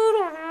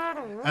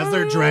 As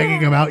they're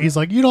dragging him out, he's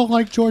like, "You don't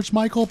like George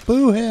Michael?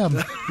 Boo him.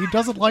 He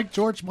doesn't like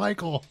George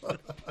Michael."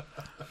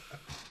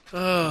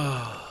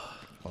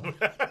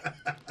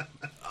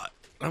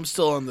 I'm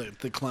still on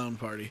the clown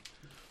party.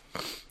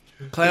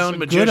 Clown, It's a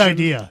magician, good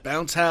idea.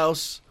 bounce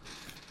house.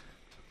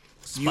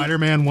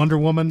 Spider-Man, Wonder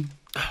Woman,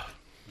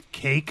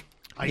 cake,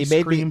 ice made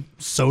me- cream,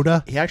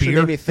 soda, He actually beer.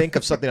 made me think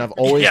of something I've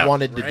always Yeah,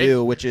 wanted to right?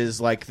 do, which is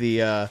like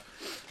the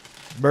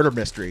murder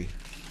mystery.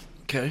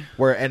 Okay.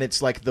 And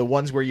it's like the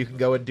ones where you can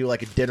go and do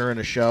like a dinner and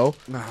a show.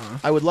 Uh-huh.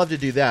 I would love to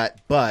do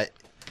that, but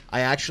I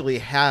actually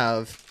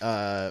have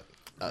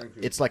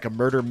it's like a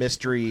murder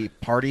mystery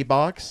party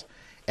box,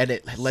 and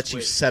it lets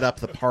you set up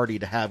the party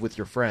to have with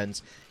your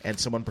friends, and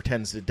someone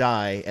pretends to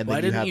die, and Why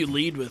then you didn't have you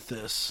lead with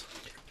this?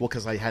 well,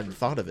 because I hadn't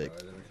thought of it.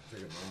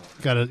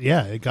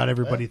 It got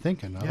everybody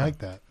thinking. I like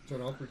that.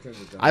 So I'll pretend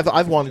to die.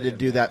 I've wanted to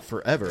do that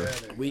forever.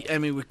 We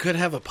could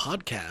have a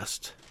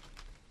podcast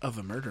of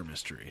a murder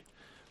mystery.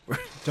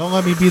 Don't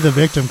let me be the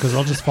victim because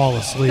I'll just fall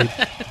asleep.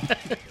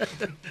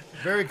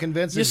 Very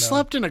convincing. You though.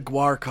 slept in a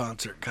Guar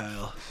concert,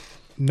 Kyle.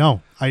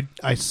 No,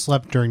 I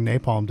slept during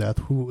Napalm Death,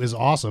 who is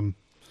awesome,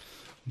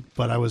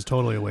 but I was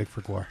totally awake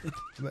for Guar.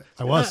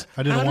 I was.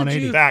 I did a How did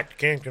 180. you- Fact,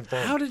 can't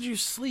confirm. How did you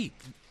sleep?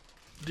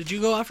 Did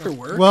you go after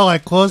work? Well, I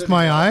closed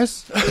my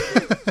eyes.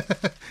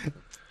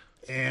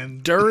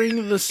 And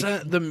during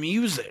the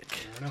music.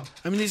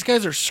 I mean, these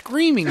guys are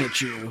screaming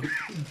at you.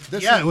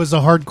 This yeah, is, it was a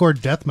hardcore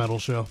death metal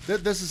show.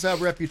 this is how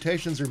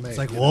reputations are made. It's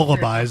like you know?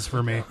 lullabies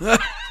for me.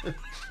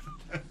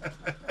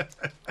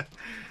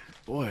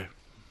 Boy.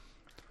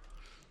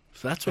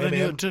 If that's what Hey, I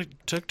knew man. it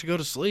took to go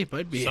to sleep,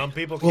 I'd be... Some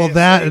people Well, can't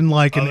that sleep, and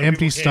like an other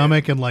empty people can.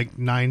 stomach and like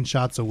 9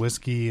 shots of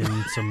whiskey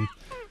and some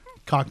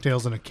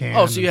cocktails in a can.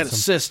 Oh, so you and had some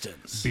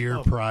assistance. beer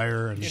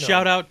prior and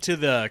Shout out to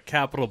the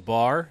Capitol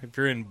Bar. If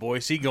you're in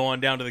Boise, go on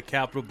down to the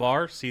Capitol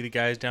Bar. See the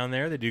guys down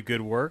there. They do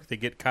good work. They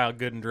get Kyle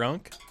good and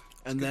drunk.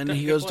 And then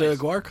he goes to a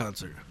Guar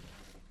concert.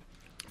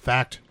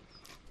 fact.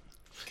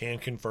 Can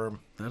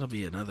confirm. That'll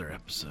be another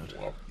episode.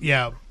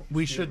 Yeah,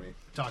 we should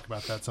talk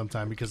about that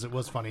sometime because it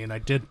was funny, and I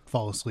did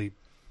fall asleep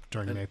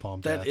during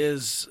Napalm That Death.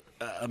 is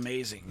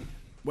amazing.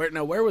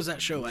 Where was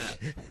that show at?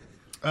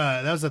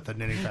 That was at the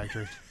Knitting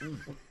Factory.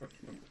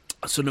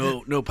 So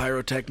no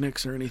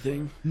pyrotechnics or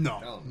anything?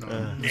 No.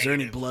 Is there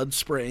any blood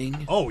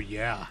spraying? Oh,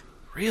 yeah.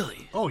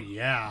 Really? Oh,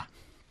 yeah.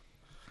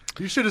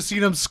 You should have seen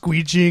them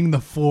squeegeeing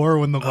the floor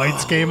when the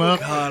lights came up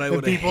God, I and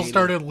would've people hated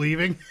started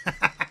leaving.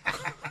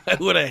 I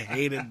would have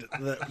hated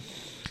that.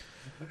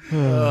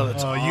 Oh,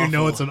 that's You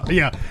know it's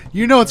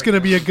it's going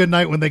to be a good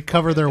night when they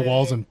cover their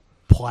walls in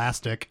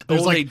plastic.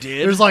 There's they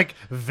did? There's like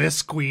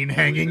Visqueen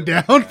hanging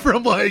down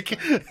from like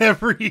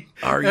every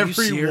Are you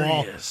every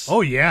wall. serious?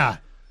 Oh yeah.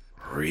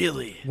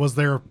 Really? Was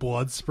there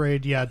blood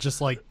sprayed? Yeah,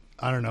 just like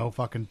I don't know,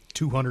 fucking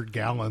 200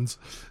 gallons.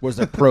 Was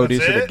there produce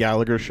That's at the it?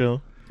 Gallagher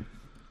show?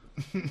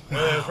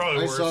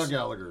 Probably I worse. saw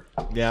Gallagher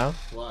Yeah.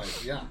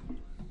 live. Yeah,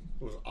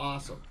 it was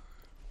awesome.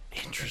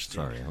 Interesting.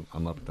 Sorry,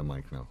 I'm up at the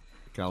mic now.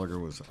 Gallagher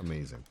was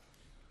amazing.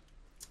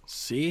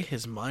 See,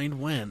 his mind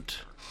went.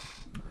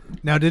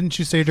 Now, didn't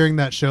you say during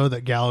that show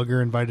that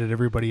Gallagher invited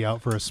everybody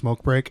out for a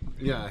smoke break?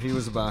 Yeah, he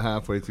was about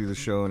halfway through the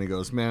show, and he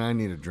goes, "Man, I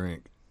need a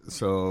drink.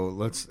 So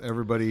let's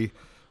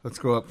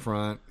go up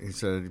front." He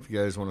said, "If you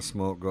guys want to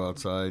smoke, go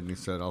outside." And he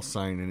said, "I'll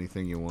sign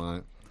anything you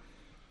want."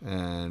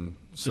 And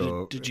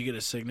so, Did you get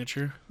a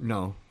signature?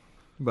 no,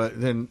 but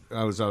then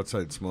I was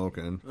outside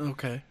smoking,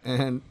 Okay.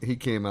 and he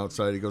came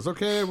outside. He goes,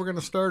 "Okay, we're gonna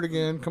start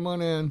again. Come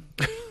on in."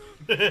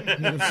 It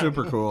was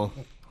super cool.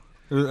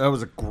 That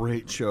was a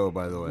great show,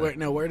 by the way.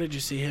 Where did you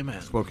see him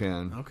at?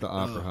 Spokane, Okay. the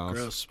Opera Oh, House.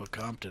 Gross,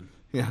 Spokompton.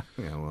 Yeah,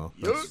 well,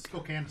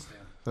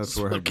 that's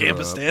where I grew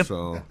Spokanistan. up.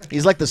 So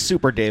He's like the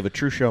Super Dave, a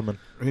true showman.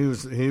 he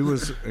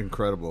was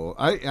incredible.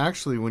 I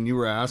actually, when you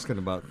were asking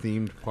about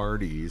themed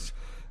parties,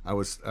 I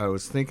was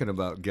thinking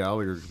about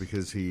Gallagher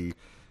because he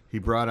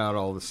brought out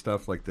all the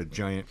stuff like the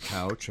giant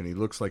couch, and he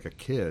looks like a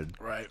kid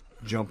Right.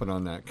 jumping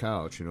on that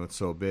couch. You know, it's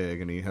so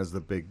big, and he has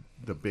the big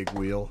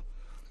wheel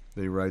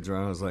that he rides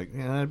around. I was like,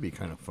 yeah, that'd be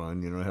kind of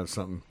fun, you know, to have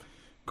something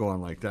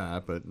going like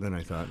that. But then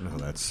I thought, no,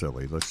 that's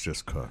silly. Let's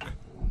just cook.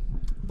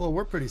 Well,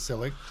 we're pretty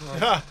silly.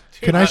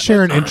 Can I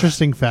share an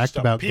interesting fact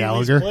about Pee-wee's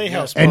Gallagher?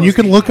 Playhouse And you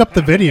can party. look up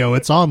the video.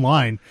 It's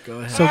online. Go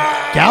ahead. So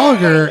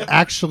Gallagher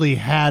actually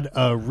had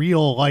a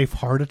real life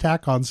heart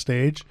attack on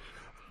stage,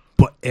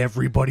 but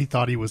everybody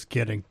thought he was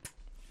kidding.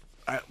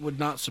 I would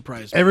not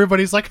surprise me.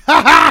 Everybody's like,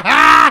 ha ha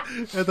ha!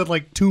 And then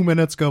like 2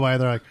 minutes go by,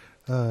 they're like,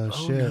 Oh,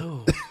 shit.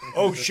 no.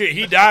 Oh shit,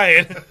 he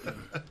died.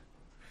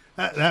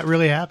 That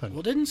really happened.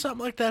 Well, didn't something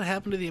like that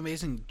happen to the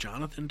amazing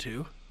Jonathan,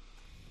 too?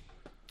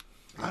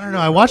 I don't know.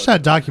 I watched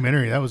that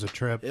documentary. That was a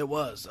trip. It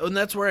was. Oh, and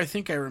that's where I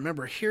think I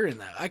remember hearing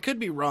that. I could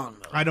be wrong,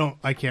 though.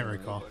 I can't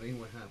recall.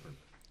 What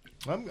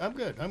happened? I'm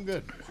good. I'm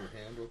good. Is your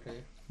hand okay?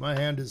 My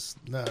hand is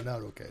not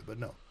okay, but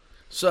no,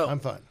 So, I'm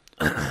fine.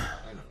 all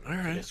I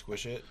right.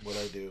 squish it.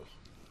 What'd I do?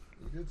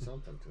 You did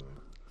something to him.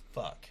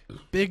 Fuck.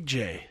 Big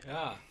J,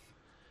 Yeah.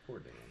 Poor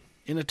Dan.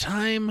 in a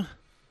time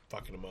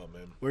Fucking him up,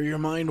 man. where your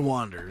mind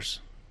wanders,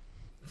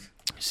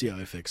 see how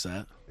I fix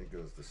that? It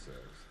goes to sales.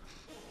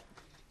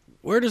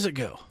 Where does it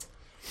go?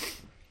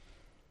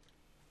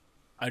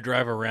 I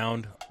drive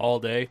around all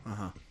day.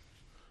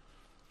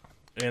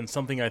 And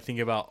something I think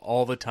about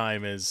all the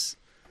time is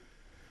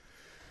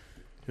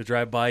you'll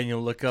drive by and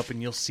you'll look up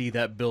and you'll see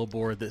that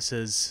billboard that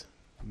says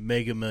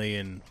Mega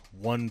Million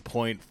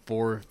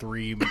 1.43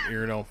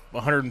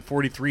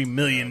 $143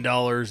 million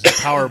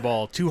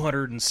Powerball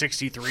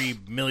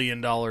 $263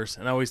 million.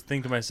 And I always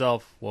think to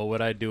myself, what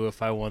would I do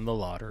if I won the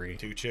lottery?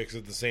 2 chicks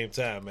at the same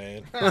time,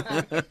 man.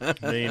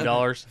 $1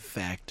 million?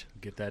 Fact.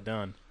 Get that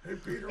done. Hey,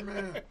 Peter,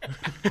 man.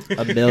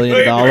 $1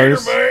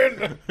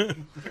 million.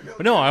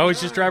 But no, I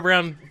always just drive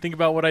around and think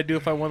about what I'd do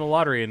if I won the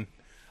lottery. And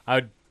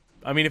I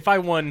mean, if I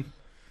won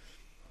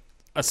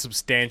a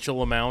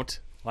substantial amount,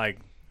 like,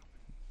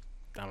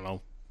 I don't know,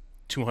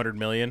 200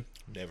 million.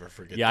 Never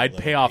forget. Yeah, the I'd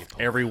little pay off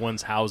people.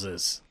 everyone's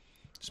houses.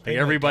 Just Like pay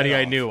my everybody debt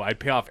I off. knew, I'd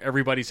pay off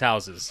everybody's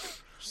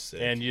houses. Sick.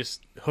 And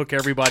just hook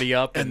everybody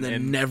up And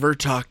then never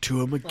talk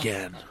to him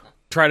again.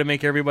 try to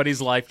make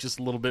everybody's life just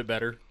a little bit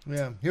better.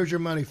 Yeah, here's your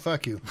money.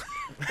 Fuck you.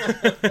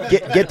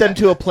 Get them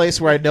to a place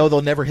where I know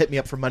they'll never hit me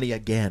up for money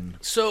again.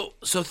 So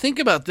think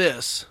about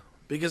this,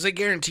 because I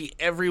guarantee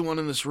everyone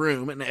in this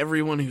room and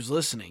everyone who's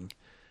listening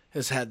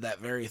has had that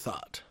very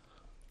thought.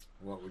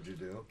 What would you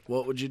do?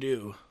 What would you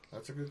do?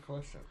 That's a good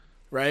question.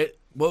 Right?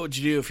 What would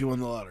you do if you won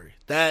the lottery?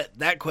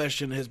 That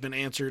question has been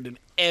answered in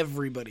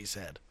everybody's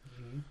head.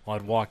 Well,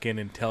 I'd walk in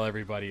and tell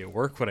everybody at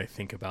work what I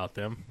think about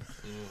them.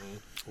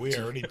 We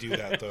already do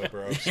that though,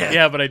 bro.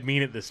 Yeah, but I'd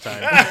mean it this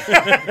time.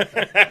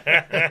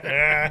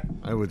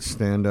 I would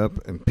stand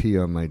up and pee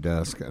on my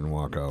desk and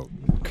walk out.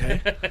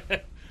 Okay.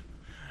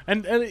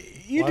 And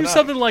you Why do not?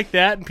 something like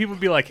that, and people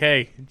would be like,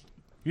 "Hey,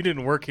 you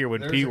didn't work here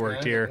when Pete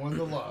worked here." Won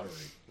the lottery.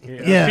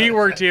 Yeah. If he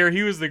worked here,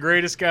 he was the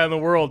greatest guy in the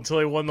world until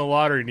he won the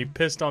lottery, and he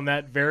pissed on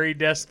that very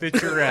desk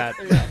that you're at.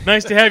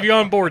 Nice to have you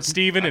on board,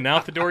 Steven, and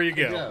out the door you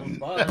go.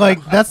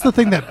 Like, that's the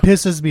thing that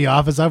pisses me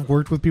off is I've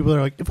worked with people that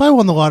are like, if I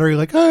won the lottery,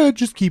 like,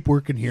 just keep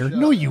working here.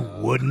 No, you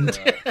wouldn't.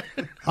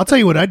 I'll tell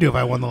you what I'd do if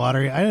I won the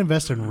lottery. I'd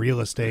invest in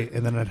real estate,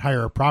 and then I'd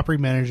hire a property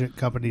management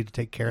company to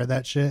take care of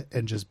that shit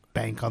and just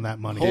bank on that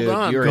money. Hold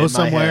on. you're Go in my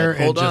somewhere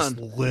head. and Hold just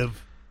on.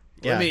 live.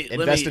 Yeah, me- let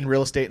invest me- in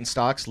real estate and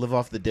stocks, live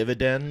off the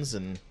dividends,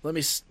 and Let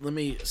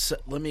me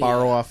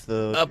borrow off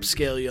the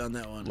upscale you on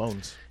that one.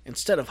 loans.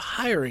 Instead of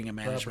hiring a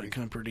management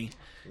company,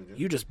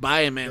 you just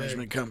buy a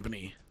management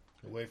company.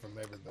 Away from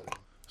everybody.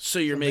 So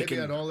you're Maybe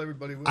making I'd all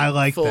everybody win. I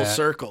like full that.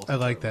 circle. I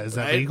like that. Is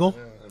that Right? legal?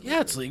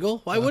 Yeah, it's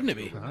legal. Why wouldn't it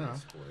be?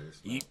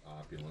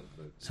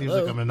 Seems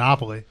like a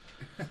monopoly.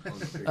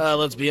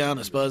 Let's be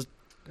honest, Buzz.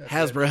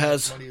 Hasbro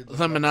has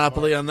the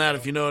monopoly on that,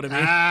 if you know what I mean.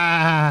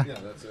 Ah,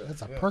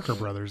 that's a Parker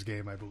Brothers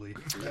game, I believe.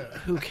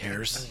 Who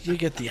cares? You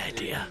get the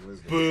idea.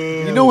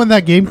 You know when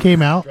that game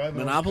came out?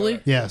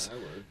 Monopoly? Yes.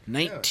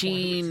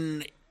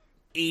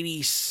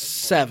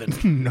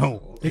 1987.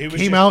 No. He It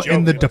was came just out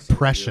in the joking.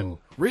 Depression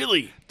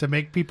Really? to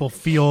make people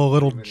feel a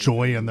little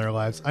joy in their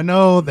lives. I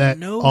know that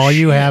No all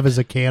you shit. have is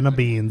a can of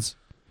beans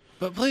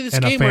But play this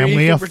and a game where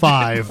family you of can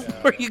pretend,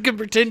 5. where you can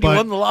pretend you But-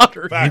 won the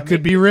lottery. You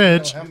could be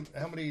rich. How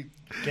many?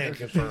 Can't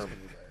confirm.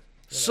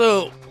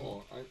 So,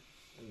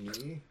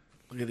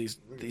 look at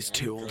these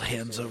two old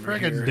hens over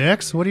Friggin' here.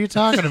 dicks. What are you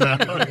talking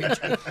about?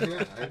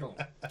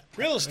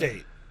 Real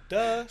estate.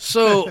 Duh.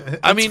 So,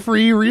 I mean,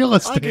 Free real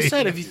like I estate.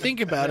 said, if you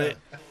think about it,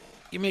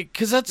 you mean,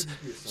 because that's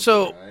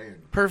so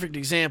perfect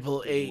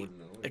example. A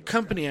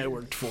company I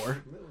worked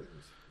for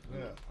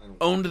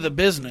owned the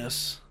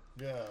business,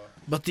 Yeah.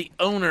 but the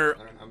owner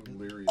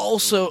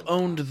also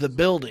owned the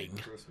building.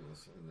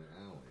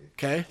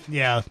 Okay,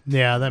 Yeah,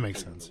 that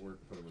makes sense.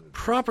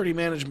 property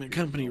management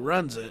company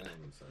runs it.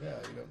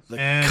 The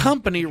And-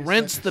 company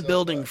rents the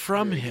building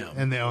from him,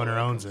 And the owner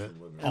owns it.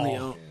 and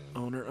the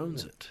owner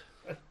owns it.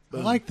 I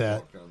like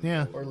that.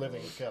 Yeah. Or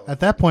living in California. At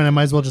that point, I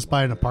might as well just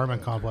buy an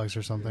apartment complex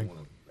or something.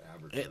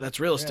 Hey, that's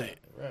real estate.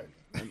 Right.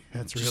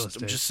 That's real I'm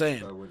estate. just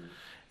saying.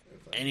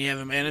 And you have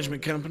a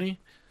management company.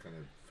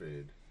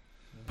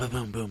 Boom,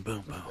 boom, boom,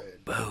 boom, boom,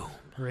 boom.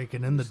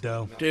 Raking in the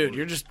dough. Dude,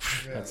 you're just.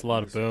 That's a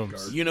lot of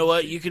booms. You know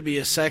what? You could be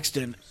a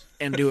sexton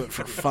and do it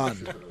for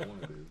fun.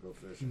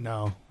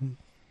 No.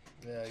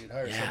 Yeah, you'd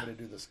hire Yeah. somebody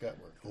to do the scut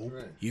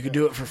work. You could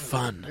do it for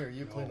fun. Here,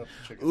 you clean up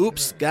the chicken.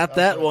 Oops, got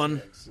that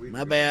one.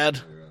 My bad.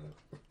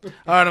 All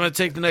right, I'm going to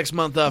take the next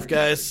month off,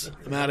 guys.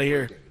 I'm out of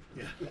here.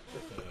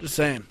 Just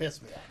saying.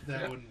 Piss me off.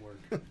 That wouldn't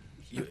work.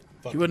 You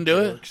wouldn't do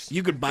it?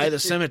 You could buy the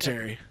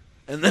cemetery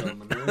and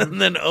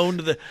then own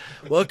the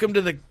welcome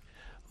to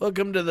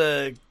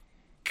the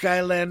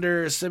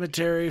Kylander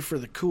Cemetery for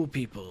the cool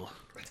people.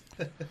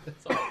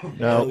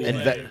 No,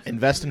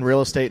 invest in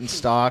real estate and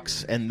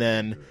stocks, and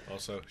then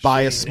Also,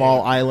 buy a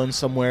small island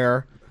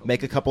somewhere,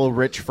 make a couple of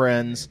rich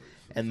friends,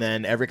 and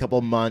then every couple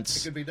of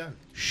months Could be done.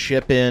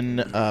 ship in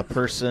a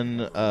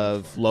person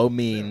of low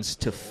means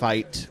to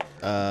fight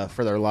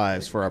for their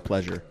lives for our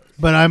pleasure.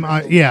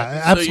 But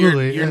yeah,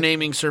 absolutely. So you're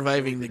naming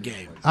surviving the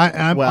game.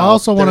 I Well,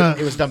 also want it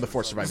to was done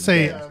before Surviving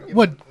say the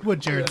Game. what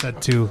Jared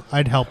said too.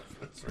 I'd help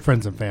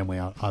friends and family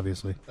out,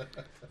 obviously,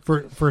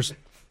 first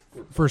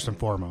and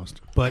foremost.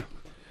 But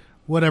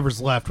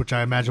whatever's left, which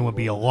I imagine would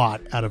be a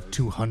lot out of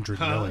 200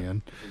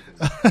 million.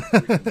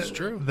 It's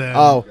true. Then,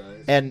 Oh,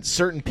 and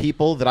certain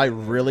people that I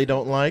really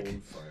don't like,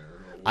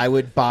 I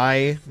would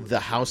buy the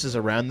houses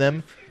around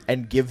them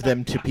and give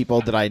them to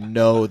people that I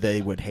know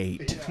they would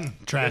hate.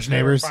 trash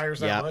never neighbors. fires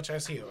that Yeah. much. I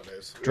see how it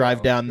is.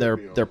 Drive down their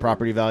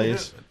property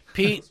values.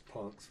 Pete,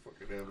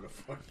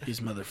 these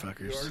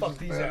motherfuckers. Fuck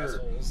these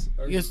assholes.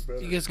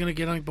 You guys gonna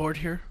get on board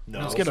here? No.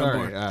 Let's get on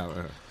board.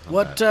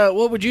 Sorry.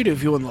 What would you do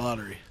if you won the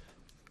lottery?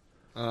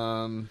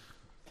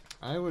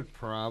 I would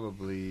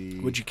probably.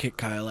 Would you kick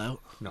Kyle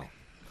out? No.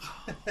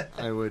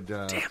 I would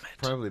it.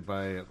 probably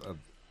buy a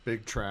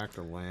big tract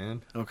of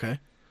land. Okay.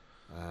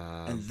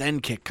 And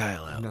then kick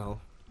Kyle out. No.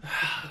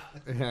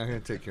 Yeah, I'm gonna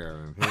take care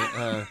of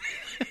him.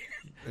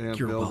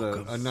 You're Build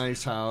welcome. a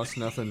nice house,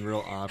 nothing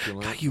real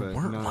opulent. God, you but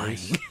weren't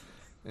nice. lying.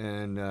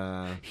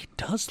 And He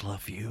does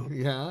love you.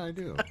 yeah, I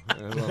do. I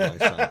love my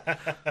son.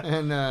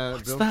 And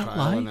build that Kyle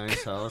like? a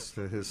nice house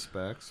to his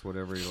specs,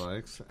 whatever he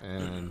likes.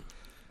 And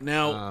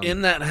Now,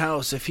 in that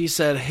house, if he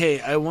said, "Hey,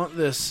 I want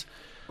this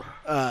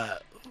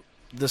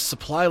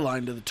supply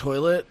line to the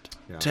toilet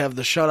to have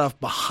the shut off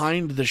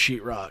behind the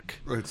sheetrock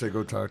I'd say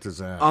go talk to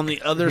Zach. on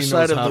the other He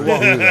side knows of how the to wall,"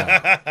 do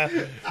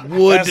that.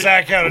 would That's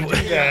Zach how to do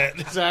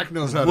that. Zach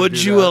knows how to would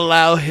do you that.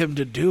 allow him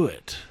to do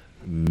it?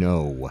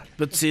 No.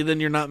 But see, then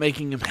you're not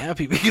making him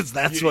happy because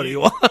that's what he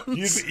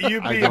wants.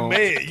 You'd I be don't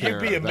amazed. care.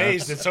 You'd be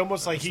amazed. That's- It's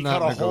almost like it's he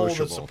not cut a hole that's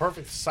the negotiable.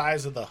 perfect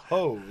size of the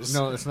hose.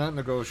 No, it's not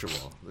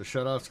negotiable. The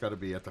shutoff's got to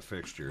be at the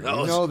fixture.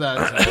 No, You know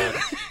that,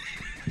 Zach.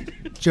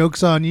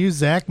 Joke's on you,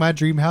 Zach. My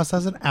dream house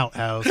has an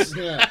outhouse.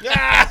 Yeah.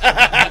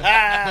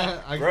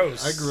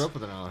 Gross. I grew up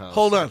with an outhouse. house.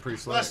 Hold on.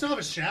 Priest Well, I Lake. still have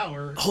a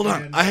shower. Hold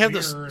on. and I a have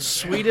mirror the and a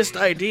sweetest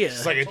idea.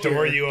 It's like a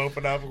door you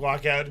open up and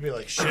walk out and be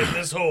like, shit in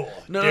this hole.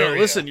 No, Dare ya.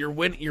 listen, you're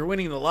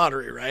winning the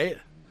lottery, right?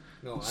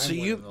 No, I'm So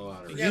you- winning the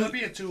lottery. Yeah, it'll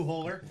be a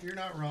 2-holer. You're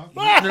not wrong.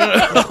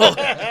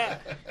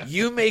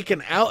 You make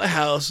an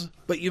outhouse,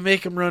 but you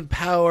make them run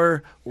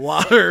power,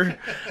 water,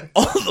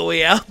 all the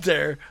way out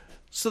there,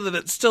 so that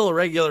it's still a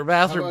regular How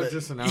bathroom. about But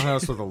just an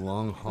outhouse with a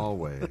long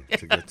hallway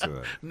to get to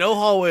it? no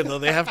hallway though;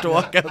 they have to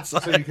walk So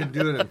outside. you can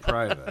do it in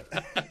private.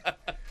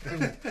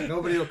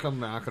 Nobody will come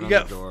knocking You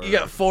on the door.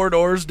 got 4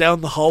 doors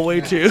down the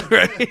hallway too,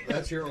 right?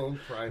 That's your own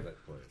private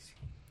place.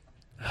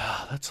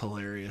 That's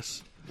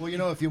hilarious. Well, you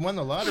know, if you won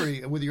the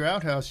lottery with your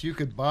outhouse, you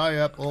could buy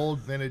up old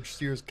vintage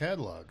Sears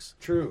catalogs.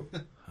 True.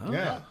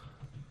 Yeah.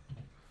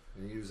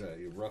 And use that.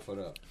 You rough it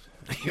up.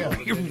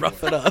 You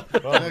rough it up.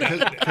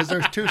 Because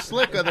they're too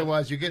slick,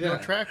 otherwise you get no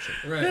traction.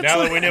 Right. Now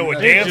that we know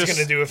what Hey, Dan's just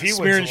going to do if he wins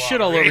smearing the shit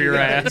all lottery. over your You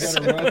ass.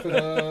 gotta rough it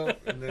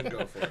up and then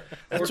go for it.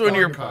 That's Or when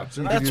you're- corn cobs.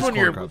 You could that's use when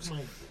corn you're- cobs.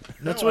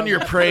 That's when you're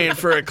praying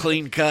for a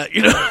clean cut,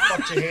 you know.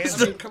 Fuck your hands.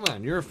 I mean, come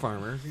on, you're a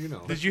farmer, you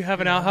know. Did you have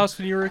an outhouse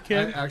when you were a I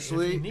kid?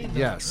 actually,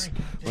 yes.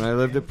 When I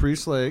lived at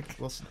Priest Lake,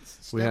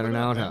 we had an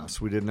outhouse.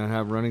 We did not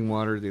have running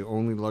water. The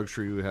only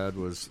luxury we had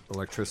was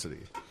electricity.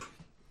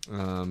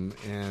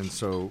 And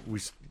so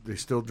they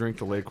still drink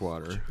the lake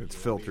water. It's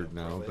filtered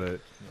now, but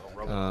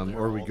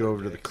or we go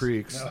over to the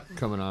creeks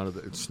coming out of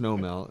it's snow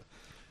melt,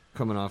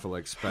 coming off of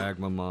like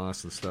sphagnum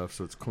moss and stuff,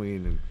 so it's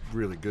clean and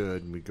really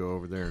good. And we go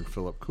over there and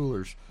fill up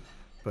coolers.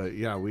 But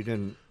yeah, we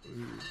didn't.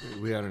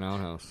 We had an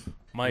outhouse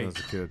when I was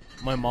a kid.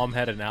 My mom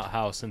had an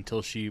outhouse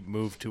until she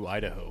moved to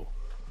Idaho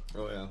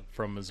Oh yeah.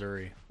 from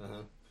Missouri.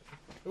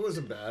 It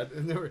wasn't bad,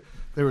 and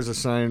there was a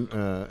sign,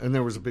 and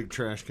there was a big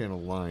trash can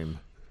of lime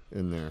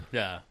in there,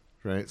 Yeah.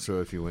 right?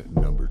 So if you went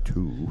number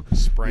 2,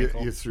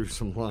 Sprinkle. you threw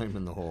some lime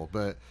in the hole.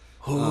 But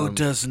Who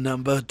does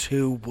number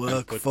 2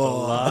 work Put the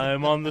for?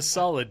 lime on the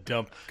solid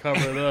dump.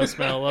 Cover the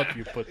smell up.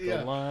 You put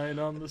the line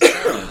on the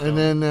solid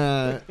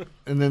dump.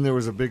 and then there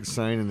was a big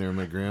sign in there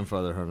my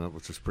grandfather hung up,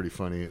 which was pretty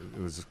funny.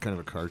 It was kind of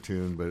a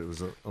cartoon, but it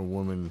was a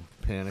woman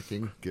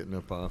panicking, getting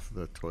up off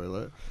the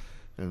toilet.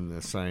 And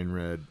the sign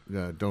read,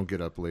 "Don't get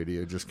up,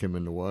 lady. I just came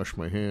in to wash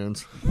my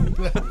hands."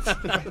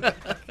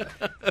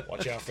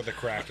 Watch out for the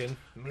Kraken.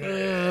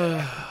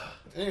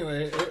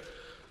 Anyway,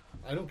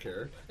 I don't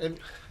care. And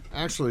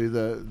actually,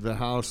 the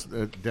house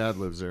Dad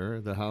lives there.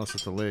 The house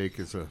at the lake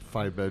is a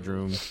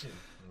 5-bedroom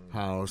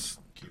house,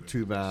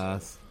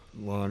 2-bath,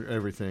 laundry,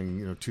 everything.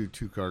 You know, two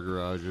 2-car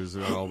garages,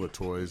 all the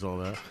toys, all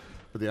that.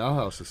 But the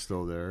outhouse is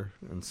still there,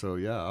 and so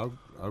yeah,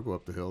 I'll go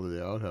up the hill to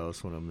the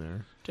outhouse when I'm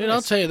there. Dude,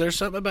 I'll tell you, there's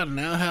something about an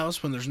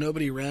outhouse when there's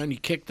nobody around. You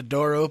kick the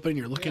door open,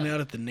 you're looking out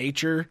at the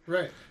nature,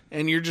 Right.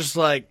 and you're just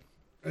like,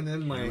 And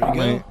then my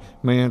go.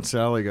 my Aunt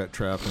Sally got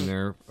trapped in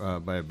there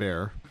by a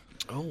bear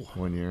oh,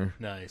 one year.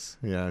 Nice.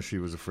 Yeah, she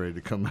was afraid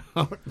to come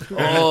out.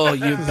 oh, you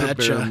There's a bear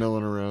betcha.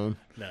 milling around.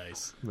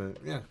 Nice. But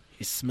yeah.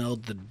 He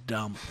smelled the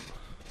dump.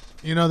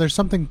 You know, there's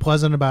something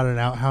pleasant about an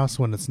outhouse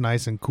when it's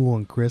nice and cool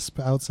and crisp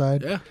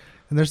outside. Yeah.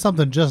 And there's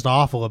something just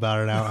awful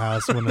about an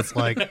outhouse when it's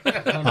like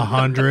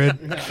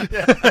 100.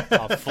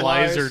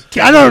 Flies are.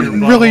 I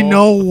don't really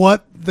know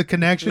what the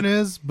connection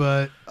is,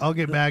 but I'll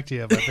get back to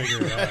you if I figure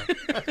it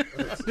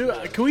out.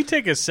 Dude, can we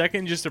take a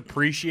second just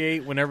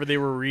appreciate whenever they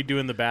were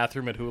redoing the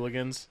bathroom at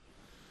Hooligans,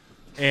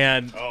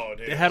 and Oh,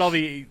 dude. they had all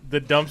the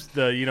dumps,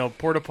 the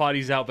porta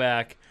potties out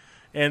back,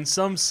 and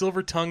some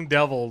silver-tongued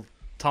devil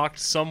talked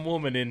some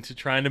woman into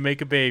trying to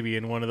make a baby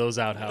in one of those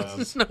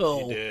outhouses.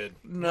 No. Did.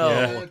 No.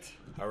 Yeah.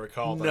 I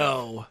recall that.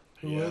 No.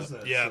 Who was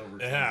that? Yeah,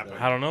 silver it happened.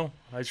 I don't know.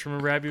 I just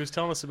remember Abby was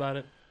telling us about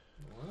it.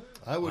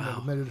 I wouldn't have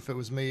admitted if it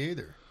was me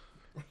either.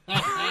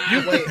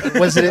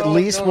 Was it at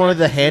least one of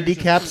the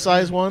handicap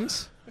size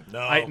ones? No.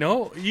 I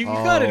know. You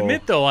gotta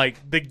admit though,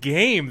 like the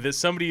game that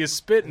somebody is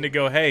spitting to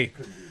go, hey,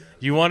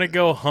 you want to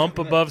go hump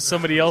above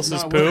somebody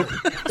else's poop?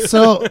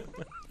 So,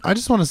 I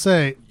just want to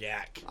say,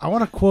 Yak. I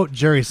want to quote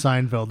Jerry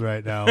Seinfeld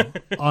right now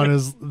on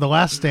the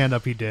last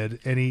stand-up he did,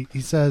 and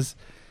he says,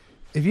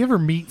 if you ever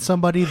meet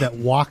somebody that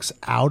walks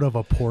out of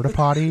a porta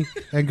potty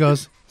and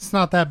goes, it's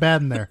not that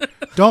bad in there,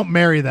 don't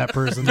marry that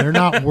person. They're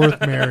not worth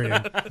marrying.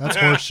 That's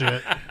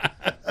horseshit.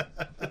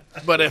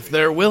 But if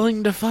they're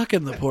willing to fuck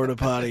in the porta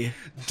potty,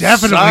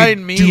 Definitely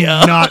sign me do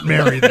up. not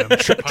marry them.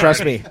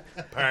 Trust me,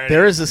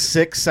 there is a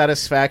sick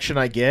satisfaction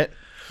I get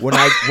when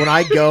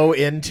I go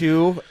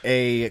into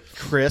a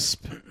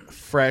crisp,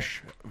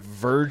 fresh,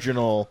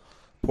 virginal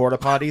porta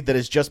potty that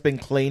has just been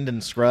cleaned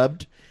and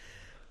scrubbed,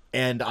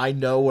 and I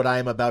know what I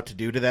am about to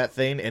do to that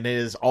thing, and it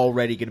is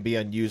already going to be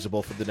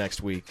unusable for the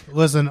next week.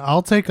 Listen,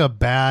 I'll take a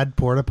bad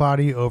porta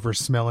potty over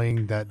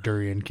smelling that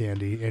durian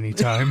candy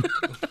anytime.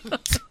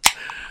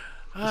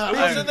 It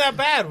wasn't that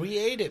bad. We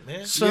ate it,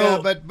 man.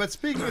 So, yeah, but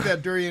speaking of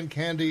that durian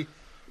candy,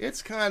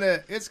 it's kind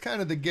of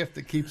the gift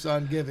that keeps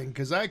on giving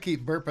because I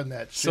keep burping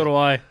that shit. So do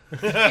I.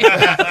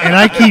 And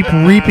I keep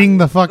reaping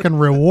the fucking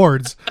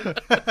rewards.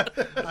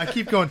 I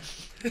keep going,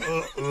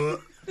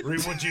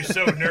 Read what you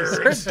so Is there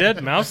a nerds.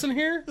 dead mouse in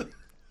here?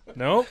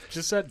 Nope,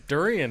 just that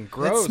durian.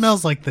 Gross. it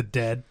smells like the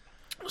dead.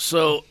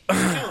 So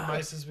Killing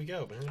mice as we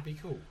go, man. It'd be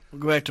cool.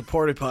 we'll go back to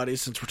porta potties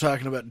since we're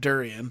talking about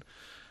durian.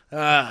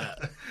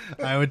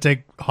 I would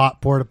take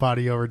hot porta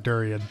potty over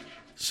durian.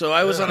 So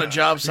I was on a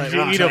job site. Did you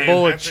one eat time. a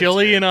bowl of That's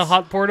chili in a intense.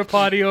 hot porta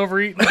potty over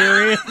eating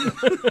durian?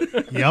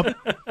 Yep.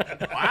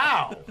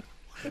 Wow.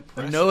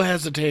 No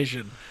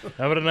hesitation.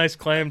 How about a nice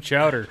clam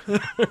chowder?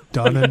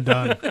 Done and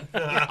done.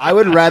 I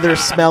would rather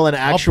smell an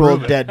actual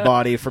prove it. dead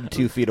body from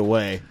 2 feet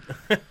away.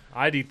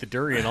 I'd eat the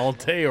durian all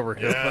day over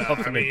here up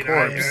I in mean, the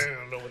corpse. I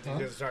don't know what these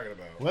guys are talking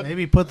about.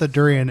 Maybe put the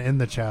durian in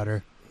the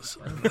chowder.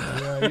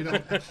 Yeah, you know,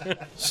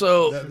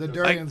 So the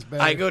durian's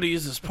better. I go to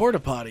use this porta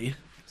potty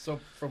so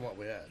from what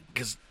we had.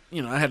 because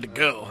I had to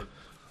go.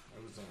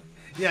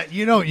 Yeah,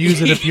 you don't use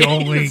it if you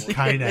only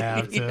kind of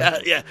have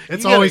to. Yeah.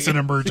 It's You always gotta-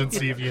 an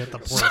emergency if you hit the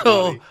porta So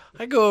potty.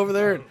 I go over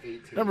there. And,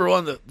 number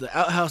one, the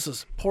outhouse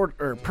is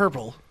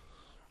purple.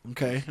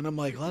 Okay, and I'm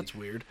like, well, that's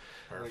weird.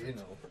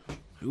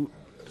 Ooh,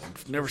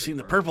 I've never seen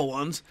the purple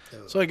ones.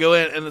 So I go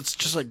in, and it's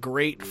just like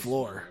grate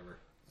floor,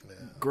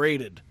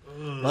 grated,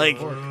 like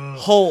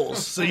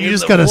holes. So you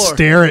just gotta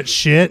stare at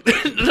shit.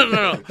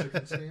 No.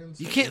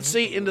 You can't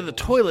see into the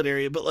toilet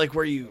area, but like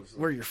where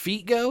your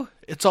feet go,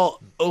 it's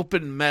all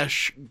open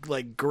mesh,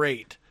 like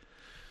grate.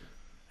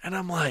 And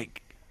I'm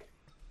like,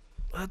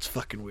 that's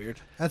fucking weird.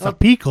 That's a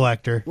pee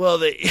collector. Well,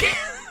 they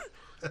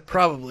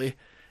probably,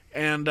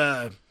 and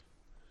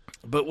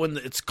but when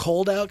it's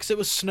cold out because it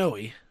was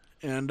snowy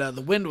and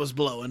the wind was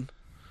blowing,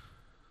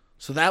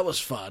 so that was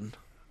fun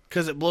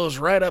because it blows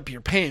right up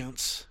your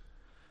pants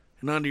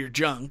and onto your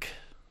junk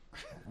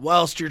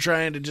whilst you're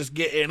trying to just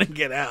get in and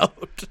get out.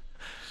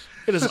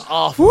 It is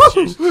awful.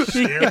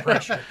 Air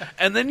pressure.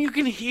 And then you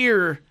can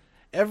hear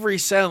every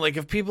sound. Like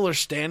if people are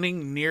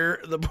standing near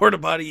the porta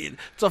potty,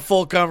 it's a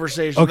full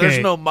conversation. Okay.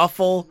 There's no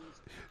muffle.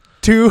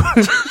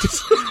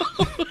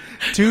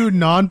 Two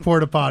non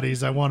porta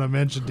potties I want to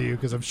mention to you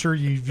because I'm sure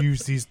you've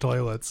used these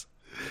toilets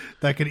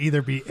that could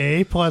either be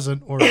A,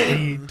 pleasant, or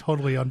B,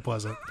 totally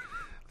unpleasant.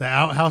 The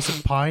outhouse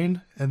at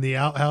Pine and the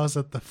outhouse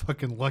at the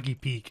fucking Lucky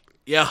Peak.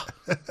 Yeah.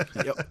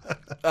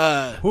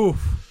 Yep.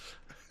 Oof.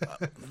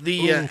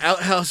 The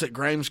outhouse at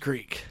Grimes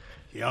Creek.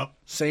 Yep.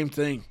 Same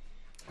thing.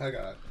 I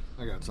got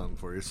something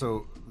for you.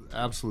 So,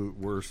 absolute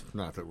worst.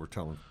 Not that we're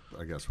telling.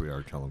 I guess we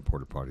are telling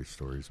porta potty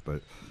stories,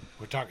 but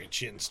We're talking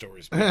chin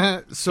stories.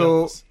 Man.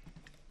 so,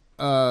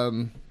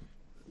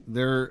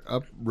 they're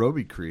up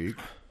Roby Creek.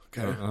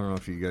 Okay. I don't know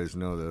if you guys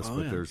know this,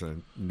 but yeah. there's a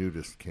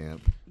nudist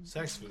camp.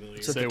 Sex familiar.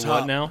 It's at Say the what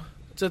top. now?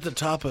 It's at the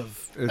top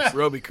of It's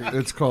Roby Creek.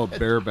 It's called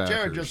Barebackers.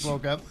 Jared just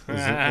woke up.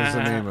 is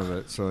the name of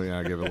it. So yeah,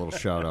 I give a little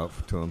shout out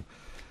to him.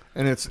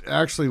 And it's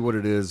actually what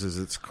it is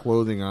it's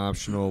clothing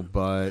optional,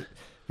 but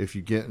if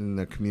you get in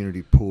the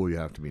community pool, you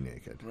have to be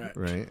naked,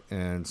 right?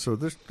 And so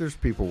there's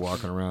people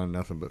walking around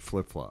nothing but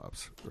flip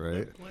flops,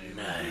 right?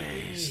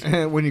 Nice.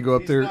 And when you go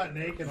up there,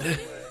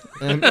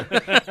 and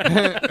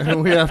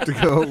we have to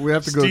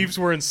go. Steve's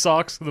wearing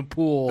socks in the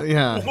pool.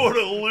 Yeah, What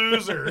a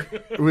loser.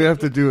 we have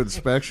to do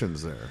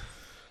inspections there.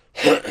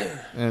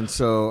 And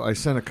so I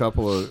sent a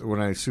couple of,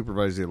 when I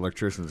supervised the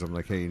electricians, I'm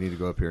like, hey, you need to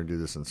go up here and do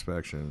this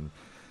inspection.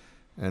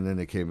 And then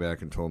they came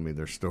back and told me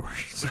their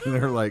stories. And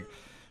they're like,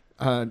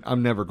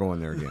 I'm never going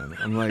there again.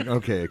 I'm like,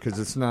 okay, because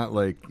it's not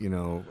like,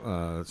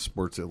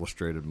 Sports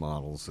Illustrated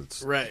models.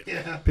 It's Right.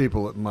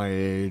 people at my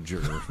age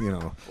or,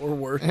 Or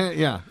worse.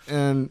 yeah.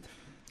 And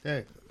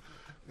Hey,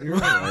 you're all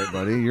right,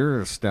 buddy.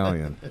 You're a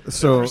stallion.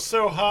 So We're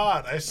so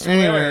hot. I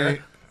swear.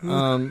 anyway,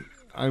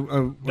 I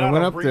Not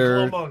went a up wrinkle there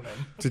among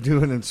them. to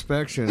do an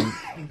inspection,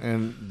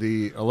 and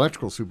the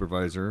electrical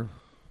supervisor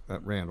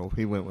at Randall,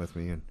 he went with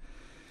me,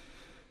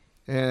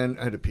 and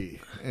I had to pee,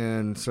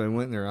 and so I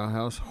went in their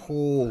outhouse.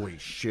 Holy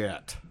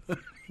shit,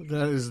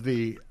 that is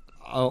the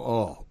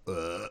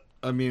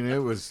I mean, it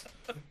was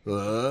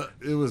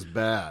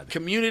bad.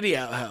 Community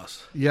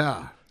outhouse.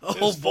 Yeah, Oh,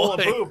 It's full of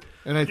boy. poop.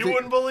 and I You think,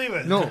 wouldn't believe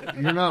it. no,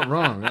 you're not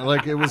wrong.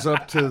 Like it was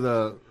up to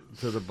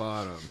the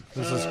bottom.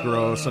 This is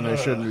gross, and I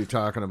shouldn't be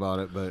talking about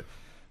it, but.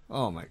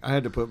 Oh my! I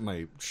had to put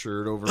my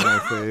shirt over my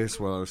face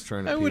while I was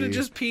trying to I pee. would have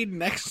just peed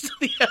next to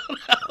the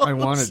outhouse. I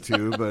wanted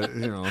to, but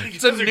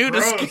It's a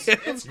nudist gross.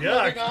 camp.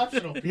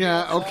 Yuck.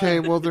 yeah, okay.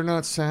 Well, they're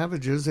not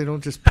savages. They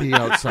don't just pee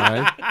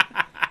outside.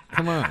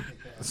 Come on.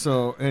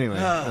 So anyway,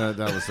 that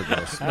was the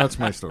gross. That's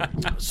my story.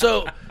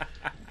 So,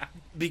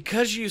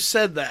 because you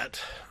said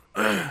that,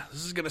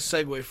 this is going to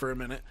segue for a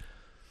minute.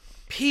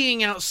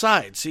 Peeing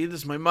outside. See,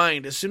 this is my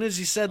mind. As soon as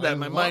he said that,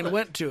 my mind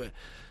went to it.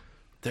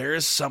 There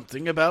is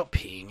something about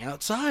peeing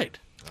outside.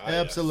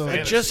 absolutely.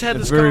 I just had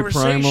It's this very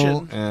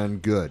conversation. primal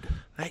and good.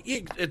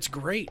 It's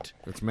great.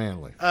 It's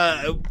manly.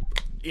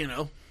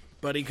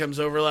 Buddy comes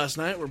over last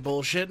night. We're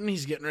bullshitting.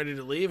 He's getting ready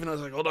to leave, and I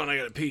was like, "Hold on, I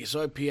gotta pee."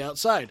 So I pee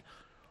outside.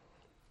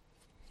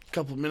 A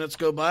couple of minutes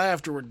go by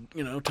after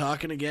we're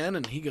talking again,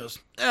 and he goes,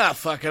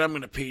 fuck it, I'm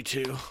gonna pee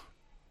too."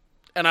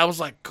 And I was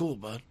like, "Cool,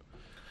 bud.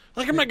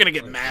 Like I'm not gonna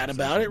get mad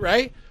about it,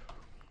 right?"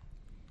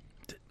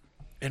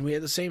 And we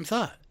had the same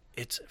thought.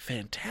 it's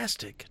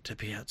fantastic to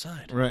be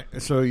outside. Right.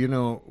 So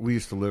we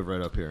used to live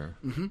right up here,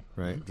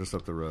 right, just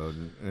up the road,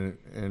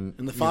 and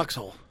In the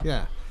foxhole.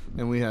 Yeah,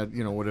 and we had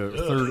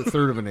a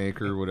third of an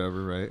acre, or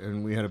whatever, right?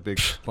 And we had a big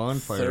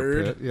bonfire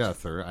Third? pit. Yeah,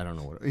 third. I don't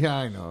know what. Yeah,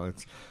 I know.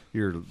 It's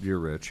you're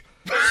rich.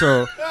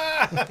 So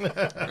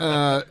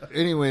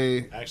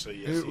anyway, Actually,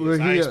 yes.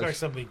 well, I he, expect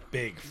something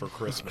big for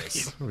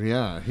Christmas.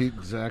 yeah,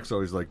 Zach's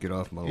always like, get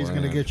off my He's land.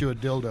 going to get you a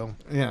dildo.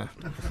 Yeah,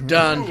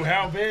 Done. Ooh,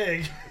 how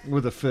big?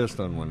 with a fist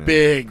on one end.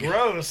 Big.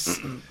 Gross.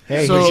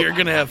 Hey, So- You're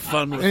going to have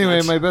fun with Anyway,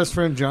 it. my best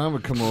friend John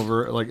would come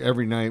over like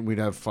every night. We'd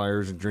have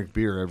fires and drink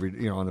beer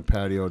on the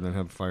patio, and then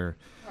have fire.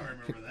 I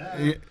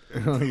remember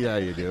that. Yeah,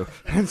 you do.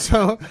 And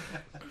so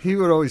he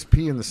would always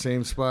pee in the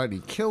same spot. And he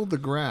killed the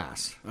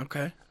grass.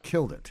 Okay.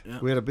 Killed it. Yeah.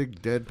 We had a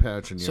big dead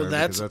patch in the So yard.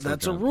 that's because a where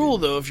John rule,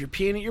 peed. though. If you're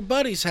peeing at your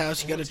buddy's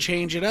house, you got to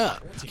change it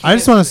up. I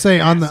just want to say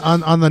on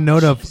the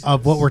note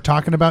of what we're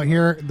talking about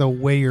here, the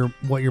way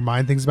what your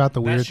mind thinks about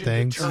the That weird should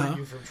things. deter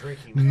you from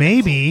drinking.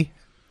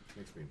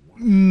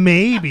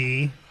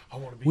 Maybe I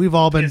wanna be we've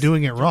all been pissed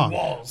doing it through wrong.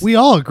 walls. We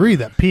all agree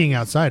that peeing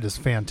outside is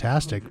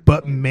fantastic,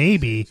 but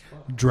maybe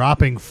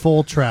dropping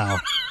full trow,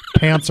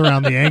 pants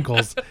around the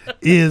ankles,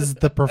 is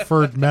the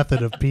preferred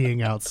method of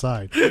peeing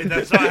outside. Wait,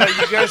 that's not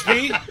how you guys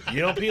pee?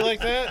 You don't pee like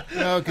that?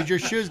 No, because your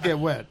shoes get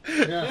wet.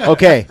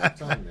 Okay.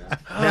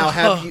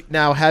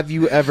 Now have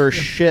you ever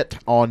shit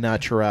au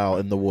natural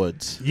in the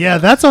woods? Yeah,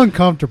 that's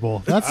uncomfortable.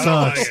 That I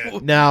don't sucks. like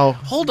it. Now,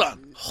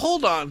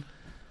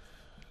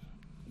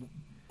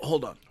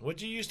 Hold on.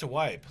 What'd you use to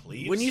wipe?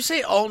 Leaves? When you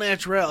say all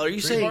natural, are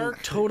you saying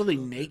bark? totally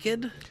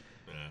naked?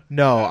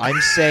 no, I'm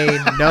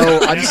saying no.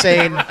 I'm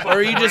saying Or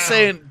are you just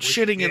saying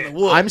shitting in the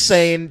woods? I'm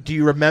saying. Do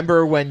you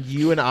remember when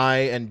you and I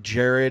and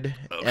Jared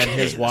and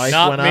his wife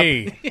Not went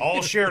me.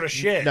 all shared a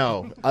shit.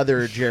 No,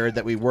 other Jared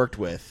that we worked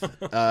with.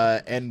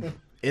 And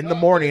in the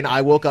morning,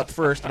 I woke up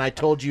first, and I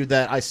told you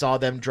that I saw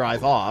them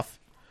drive off.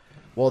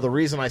 Well, the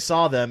reason I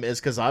saw them is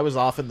because I was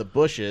off in the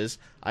bushes.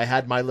 I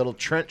had my little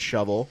trench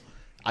shovel.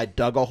 I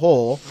dug a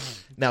hole.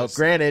 Now,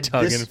 granted,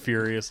 Tugging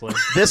furiously.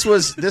 this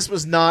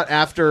was not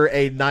after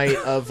a night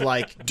of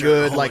like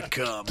good hole like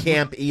and cum.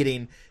 camp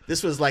eating.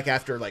 This was like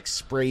after like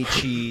spray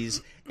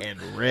cheese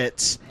and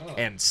Ritz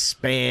and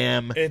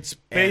Spam. It's and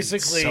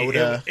basically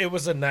soda. it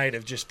was a night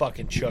of just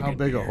fucking chugging. How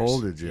big a beers. hole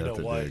did you know have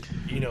to what?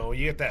 dig? You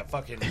get that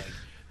fucking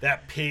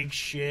that pig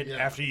shit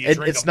after you It-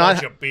 drink it's a not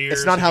bunch of beers.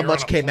 it's not and how you're much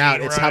on a came out.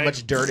 plane It's how ride.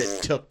 much dirt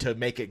it took to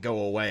make it go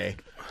away.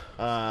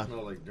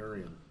 Smelled like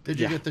durian. Did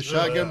you get the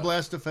shotgun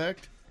blast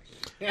effect?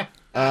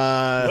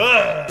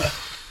 Ugh.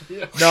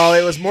 No,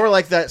 it was more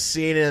like that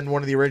scene in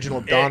one of the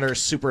original Donner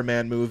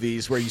Superman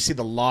movies where you see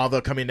the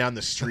lava coming down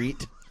the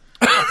street.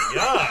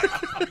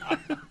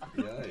 Yuck.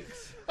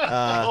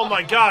 Oh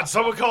my God!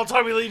 Someone call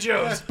Tommy Lee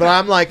Jones. But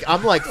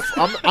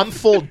I'm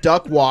full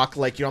duck walk,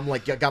 like I'm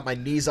like I got my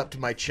knees up to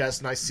my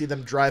chest, and I see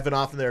them driving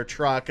off in their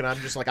truck, and I'm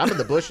just like I'm in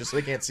the bushes, so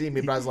they can't see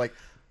me. But I was like,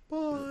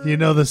 You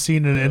know the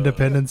scene in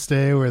Independence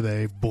Day where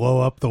they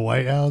blow up the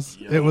White House?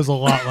 It was a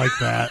lot like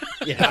that.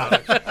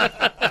 yeah.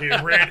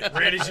 Dude,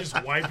 Randy's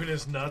just wiping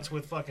his nuts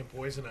with fucking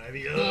poison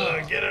ivy.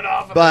 Ugh, get it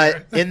off of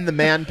But there. in the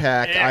man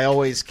pack, I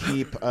always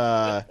keep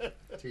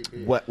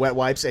wet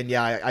wipes, and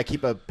yeah, I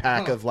keep a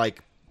pack of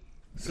like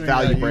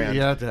value brand.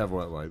 You have to have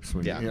wet wipes.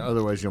 Yeah.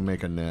 Otherwise, you'll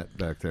make a net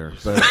back there.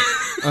 But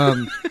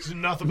It's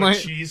nothing my-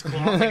 but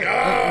cheesecloth. Like,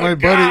 oh, my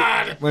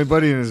God.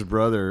 buddy and his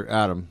brother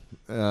Adam,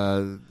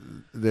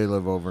 they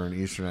live over in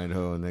eastern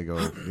Idaho, and they go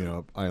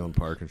up Island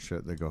Park and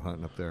shit. They go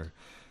hunting up there.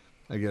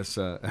 I guess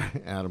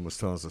Adam was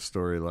telling us a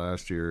story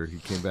last year. He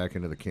came back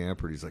into the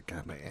camper, and he's like,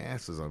 God, my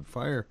ass is on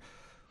fire.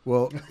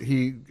 Well,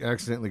 he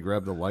accidentally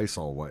grabbed the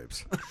Lysol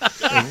wipes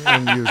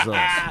and used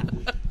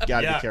those.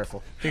 Gotta Yeah. be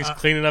careful. I think it's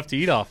clean enough to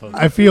eat off of.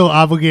 I feel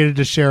obligated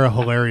to share a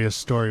hilarious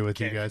story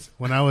with you guys.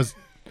 When I was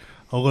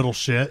a little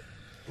shit,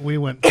 we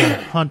went to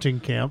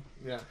hunting camp.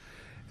 Yeah.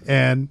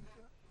 And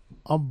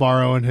I'm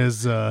borrowing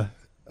his,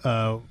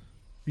 long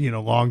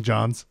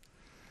johns.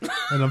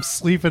 And I'm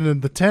sleeping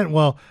in the tent.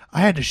 Well,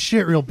 I had to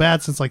shit real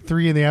bad since like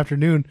 3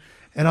 p.m.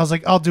 And I was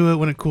like, I'll do it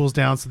when it cools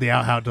down so the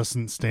outhouse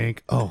doesn't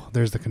stink. Oh,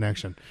 there's the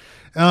connection.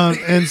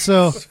 And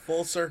so,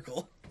 Full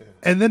circle.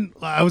 and then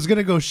I was going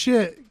to go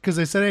shit because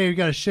they said, hey, you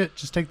got to shit.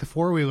 Just take the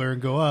 4-wheeler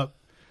and go up.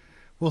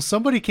 Well,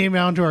 somebody came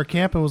down to our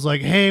camp and was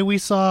like, hey, we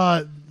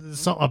saw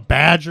a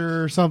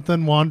badger or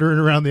something wandering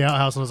around the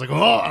outhouse. And I was like,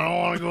 oh, I don't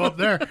want to go up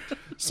there.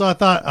 So I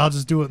thought I'll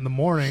just do it in the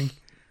morning.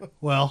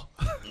 Well,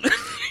 I'm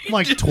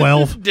like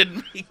 12.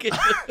 Didn't make it.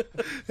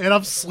 And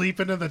I'm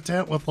sleeping in the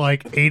tent with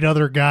like 8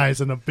 other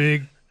guys in a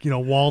big,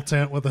 wall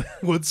tent with a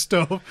wood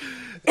stove.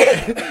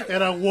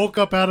 And I woke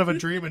up out of a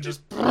dream and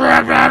just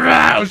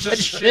I was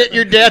just Shit,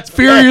 your dad's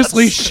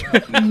furiously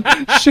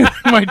pants.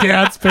 shitting my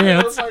dad's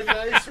pants.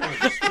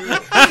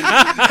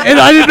 And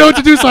I didn't know what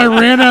to do, so I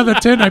ran out of the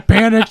tent. I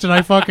panicked and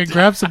I fucking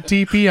grabbed some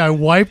TP. I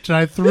wiped and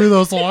I threw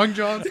those long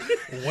johns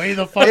way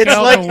the fuck It's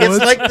out like in the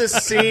woods. it's like the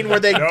scene where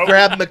they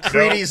grab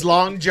McCready's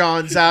long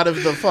johns out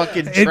of the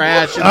fucking And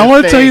trash. in I the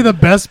want to tell thing. you the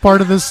best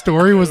part of this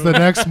story was the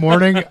next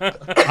morning.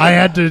 I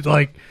had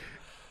to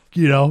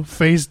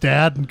face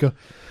Dad and go,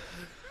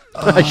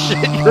 I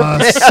shit your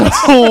pants.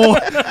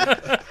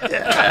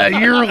 So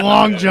your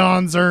long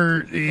johns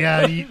are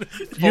you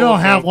don't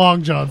have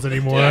long johns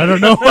anymore. I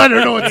don't know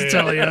what to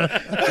tell you.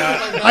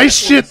 I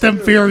shit them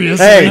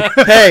furiously.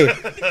 Hey,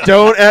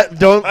 don't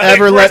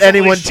ever let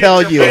anyone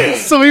tell you.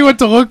 So he went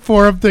to look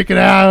for him, thinking,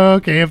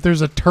 okay, if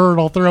there's a turd,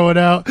 I'll throw it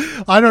out.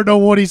 I don't know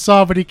what he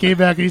saw, but he came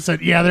back and he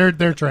said, yeah, they're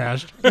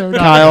trashed. They're not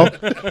Kyle,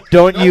 good.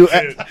 don't you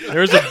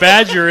There's a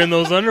badger in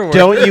those underwear.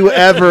 don't you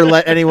ever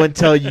let anyone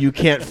tell you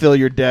can't fill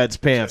your dad's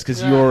pants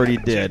because you already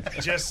did.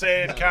 Just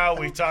saying, Kyle,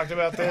 we talked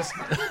about this.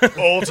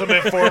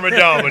 Ultimate form of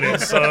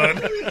dominance, son.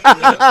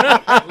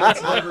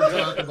 Let's never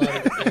talk about it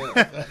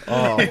again.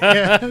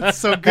 Yeah, it's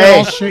so good. Hey.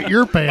 I'll shit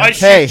your I pants.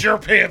 Hey. shit your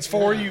pants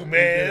for you,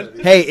 man.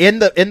 Hey, in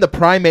the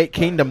primate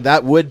kingdom,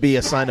 that would be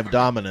a sign of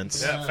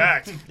dominance. Yeah,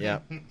 fact. Yeah.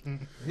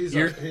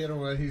 You know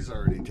what? He's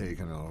already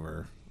taken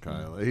over,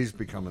 Kyle. He's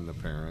becoming the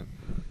parent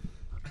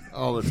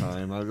all the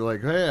time. I'll be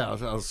like, hey,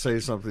 I'll say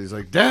something. He's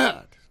like,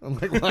 Dad. I'm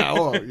like, wow,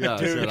 oh, yeah. I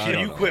Dude, said, I can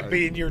don't you know. quit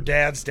being your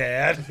dad's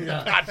dad?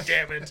 God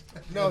damn it.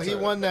 No, he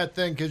won that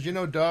thing because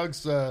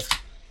dogs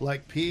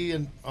like pee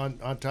and on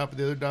top of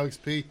the other dog's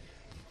pee.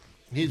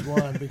 He's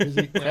won because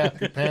he crapped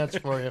your pants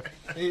for you.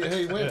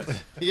 He went.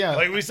 Yeah,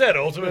 Like we said,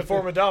 ultimate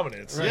form of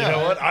dominance. You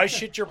know what? I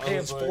shit your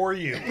pants for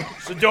you.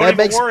 So don't That even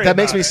makes worry that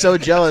makes about me it. so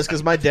jealous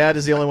because my dad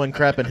is the only one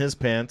crapping his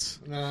pants.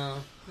 No.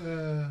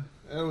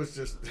 It was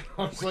just.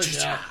 I was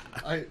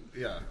like,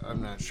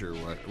 I'm not sure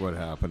what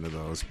happened to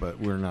those, but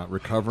we're not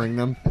recovering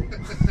them.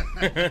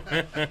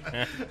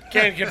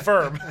 Can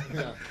confirm.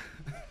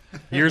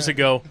 Years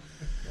ago,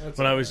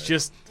 when I was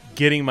just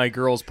getting my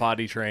girls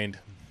potty trained,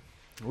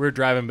 we were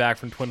driving back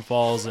from Twin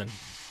Falls, and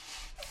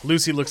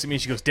Lucy looks at me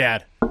and she goes,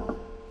 Dad,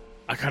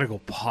 I gotta go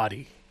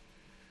potty.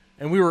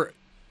 And we were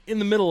in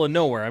the middle of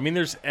nowhere. I mean,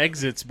 there's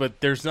exits, but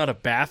there's not a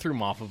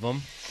bathroom off of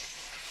them.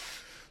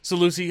 So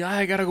Lucy,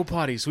 I gotta go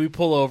potty. So we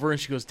pull over, and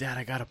she goes, Dad,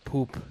 I gotta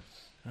poop.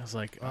 I was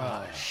like,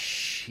 oh,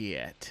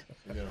 shit.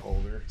 You gotta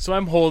hold her. So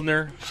I'm holding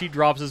her. She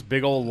drops this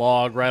big old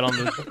log right on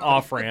the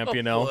off-ramp,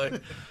 you know.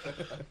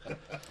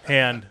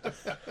 And,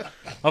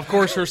 of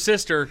course, her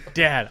sister,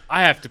 Dad,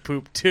 I have to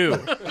poop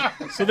too.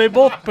 So they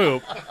both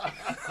poop.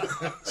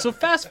 So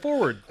fast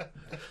forward.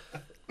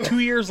 2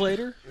 years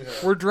later,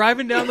 we're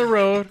driving down the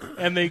road,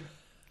 and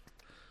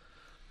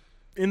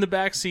in the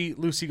back seat,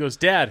 Lucy goes,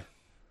 Dad,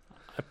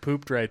 I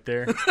pooped right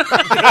there.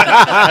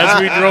 As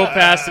we drove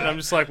past it, I'm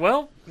just like,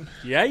 well,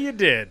 yeah, you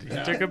did.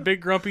 You took a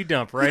big grumpy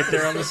dump right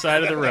there on the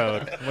side of the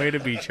road. Way to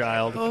be,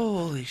 child.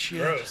 Holy shit.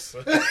 Gross.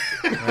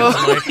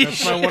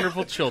 That's my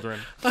wonderful children.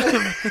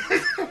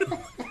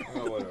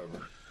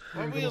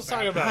 Why are we just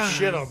talking about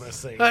shit on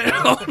this thing? I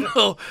don't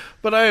know,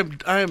 but I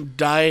am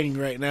dying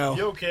right now.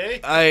 You okay?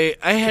 I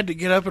had to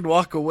get up and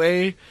walk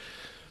away.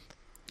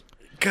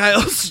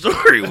 Kyle's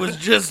story was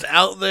just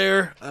out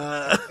there.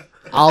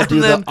 I'll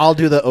do then-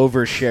 the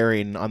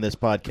oversharing on this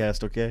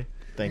podcast. Okay,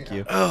 thank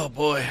you. Oh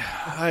boy,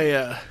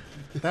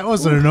 That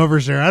wasn't an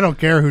overshare. I don't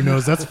care who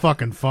knows. That's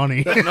fucking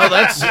funny. no,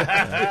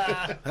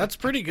 that's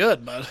pretty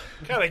good, bud.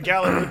 What kind of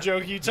Gallagher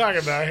joke you talking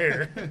about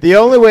here? The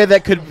only way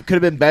that could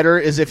have been better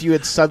is if you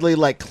had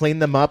suddenly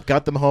cleaned them up,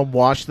 got them home,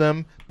 washed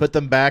them, put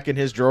them back in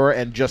his drawer,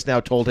 and just now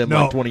told him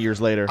No. 20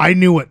 years later. I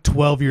knew at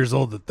 12 years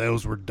old that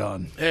those were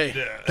done. Hey,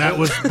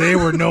 They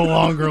were no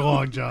longer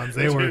long johns.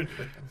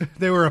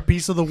 They were a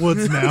piece of the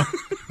woods now.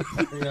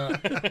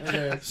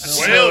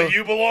 Well,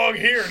 you belong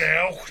here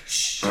now.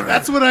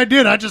 That's what I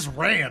did. I just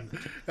ran.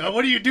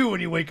 What do you do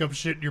when you wake up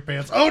shit in your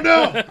pants? Oh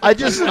no! I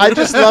just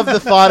love the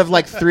thought of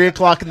 3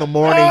 o'clock in the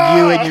morning,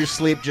 you in your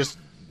sleep just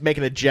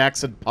making a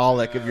Jackson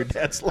Pollock of your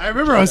dad's life. I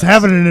remember I was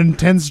having an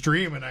intense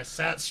dream and I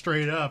sat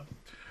straight up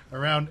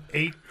around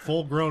 8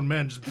 full-grown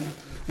men. Just,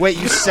 Wait,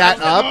 you sat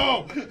up?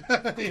 oh!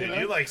 Dude,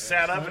 you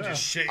sat up and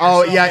just shit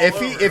Oh yourself yeah, all if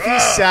over. he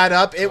sat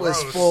up, it was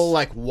gross.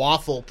 full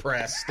waffle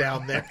press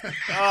down there.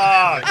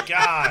 Oh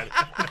God!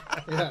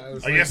 Yeah, it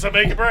was I guess I'm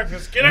making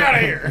breakfast. Get out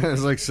of here. It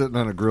was like sitting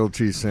on a grilled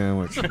cheese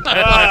sandwich.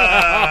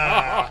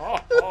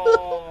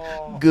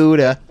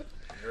 Gouda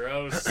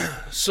Gross.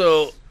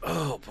 so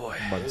oh boy,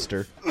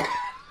 monster.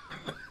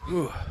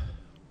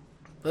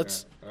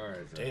 let's.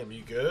 Damn,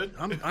 you good?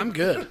 I'm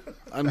good.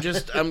 I'm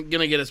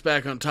gonna get us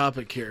back on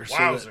topic here. So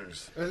that-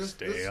 Wowzers!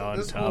 Stay on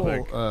this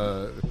topic.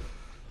 whole,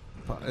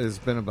 has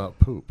been about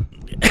poop.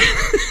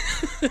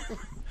 the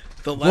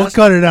We'll last,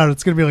 cut it out.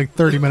 It's going to be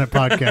 30-minute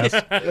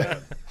podcast.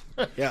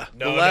 yeah,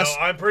 No, the last,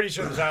 no, I'm pretty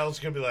sure the title's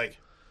gonna be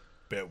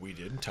bet we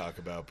didn't talk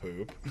about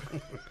poop.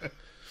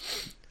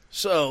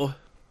 So,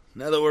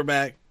 now that we're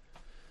back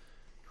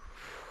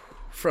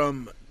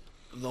from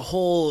the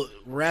whole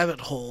rabbit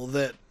hole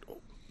that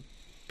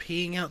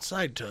peeing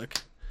outside took,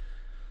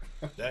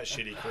 That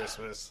shitty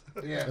Christmas.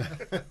 Yeah.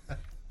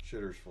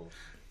 Shitter's full.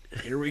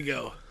 here we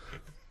go.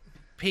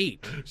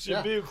 Pete,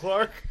 Should be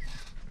Clark.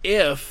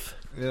 if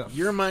Yeah.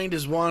 your mind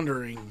is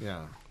wandering,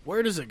 Yeah.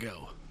 where does it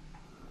go?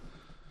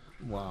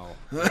 Wow.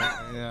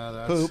 Yeah,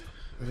 that's Poop.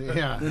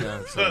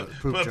 Yeah, so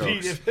poop But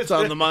Pete, jokes. if It's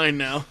on the mind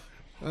now.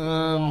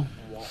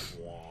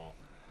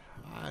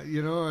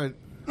 You know,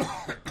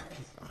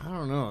 I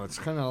don't know. It's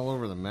kind of all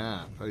over the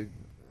map.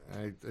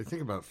 I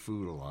think about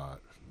food a lot,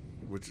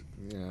 which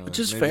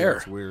is maybe fair.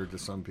 It's weird to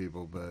some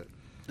people, but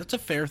That's a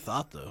fair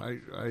thought, though.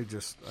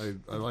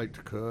 I like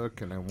to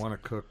cook, and I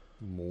want to cook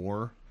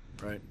more.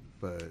 Right.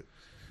 But,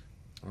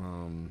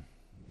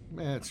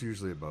 it's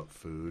usually about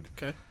food.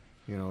 Okay.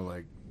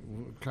 Like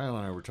Kyle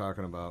and I were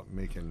talking about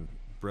making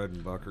bread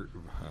and butter.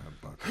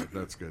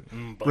 That's good.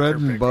 Bread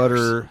and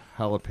butter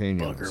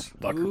jalapenos.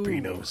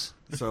 Buckerpinos.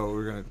 So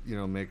we're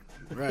gonna, make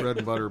bread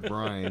and butter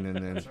brine and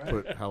then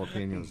put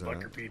jalapenos in it.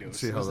 Buckerpinos.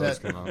 See how Is those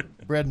that come out.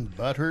 bread and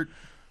butter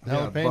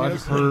Yeah,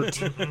 jalapenos? butt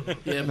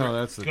hurt. Yeah, No,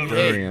 that's the Go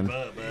durian.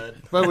 ahead,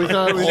 bud. But we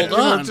thought, Hold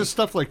on. just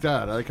stuff like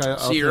that.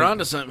 So you're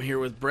onto something here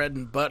with bread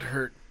and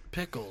butthurt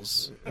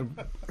pickles.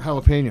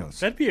 jalapenos.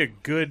 That'd be a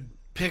good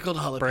Pickled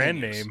jalapenos. brand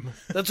name.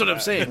 That's what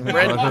I'm saying. Butter-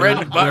 Bread and bread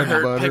and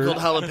butthurt butter. pickled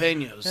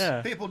jalapenos.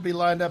 Yeah. People would be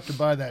lined up to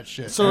buy that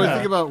shit. So I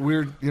think about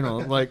weird,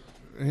 like,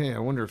 hey, I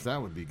wonder if that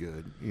would be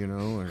good,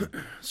 or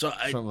So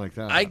something like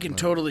that. I can Like,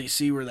 totally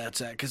see where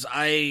that's at because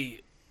I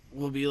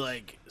will be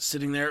like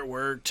sitting there at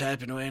work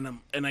typing away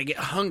and I get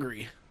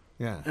hungry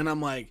Yeah, and I'm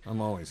like,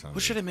 I'm always hungry.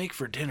 what should I make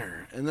for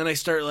dinner? And then I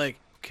start like,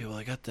 okay, well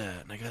I got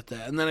that and I got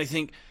that, and then I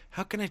think,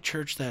 how can I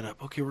church that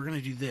up? Okay, we're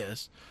gonna do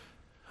this.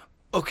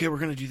 Okay, we're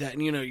gonna do that,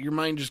 and your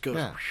mind just goes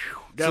Yeah.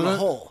 down So the that-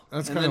 hole,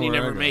 That's and kind then of you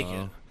where never I make go.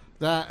 it.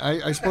 That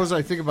I suppose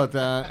I think about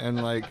that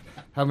and like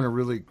having a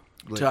really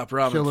Top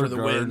ramen killer for the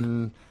win.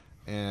 garden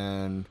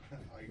and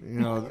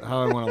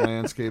how I want to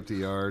landscape the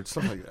yard,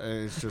 stuff like that.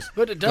 It's just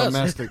But it does.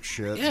 domestic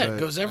shit. Yeah, but it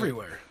goes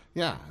everywhere.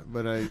 Yeah,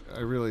 but I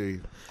really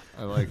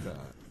like that.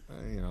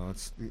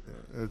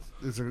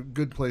 It's a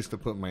good place to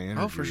put my energy.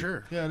 Oh, for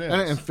sure. yeah, it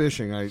And is.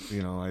 fishing, I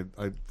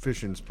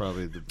fishing's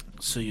probably the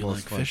So you most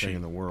like fun fishing? thing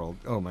in the world.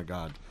 Oh my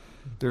god,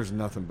 there's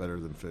nothing better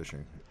than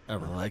fishing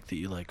ever. I like that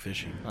you like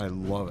fishing. I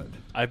love it.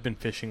 I've been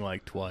fishing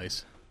like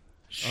twice.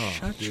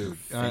 Shut your Dude,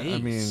 face. I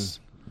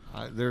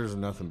mean, there's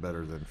nothing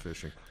better than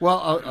fishing.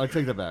 Well, I'll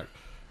take that back.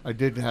 I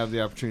did have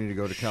the opportunity to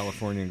go to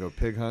California and go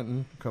pig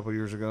hunting a couple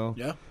years ago.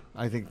 Yeah.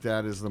 I think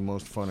that is the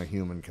most fun a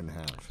human can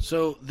have.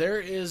 So there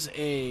is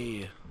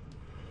a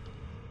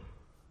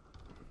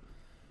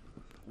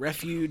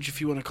refuge,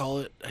 if you want to call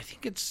it. I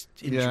think it's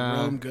in Yeah.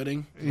 Jerome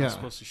Gooding. You're Yeah.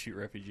 supposed to shoot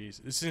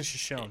refugees. This is in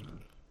Shoshone.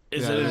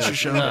 Is yeah, it in yeah,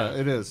 Shoshone? Yeah,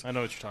 it is. I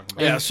know what you're talking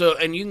about. Yeah. So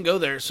and you can go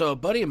there. So a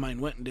buddy of mine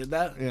went and did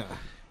that, Yeah.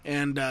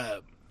 and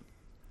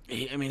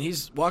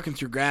he's walking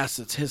through grass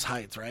that's his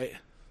height, right?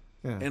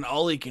 Yeah. And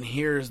all he can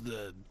hear is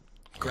the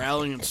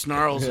growling and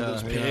snarls of Yeah,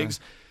 those yeah. pigs.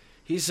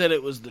 He said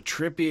it was the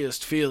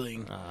trippiest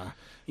feeling,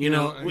 you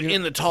know,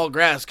 in the tall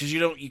grass because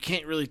you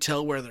can't really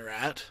tell where they're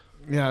at.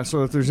 Yeah,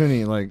 so if there's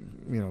any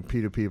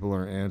PETA people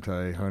or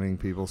anti-hunting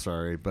people,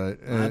 sorry,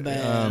 but My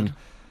bad.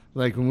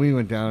 like when we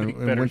went down, Make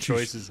and better once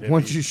choices,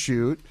 once hippies. you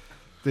shoot,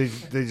 they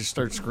just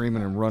start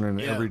screaming and running in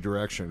Yeah. every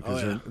direction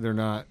because Oh, yeah. they're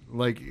not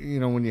like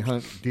when you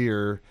hunt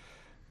deer,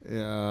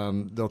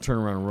 they'll turn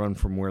around and run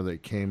from where they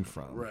came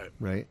from,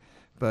 right,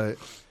 but.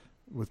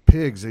 With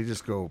pigs, they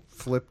just go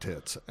flip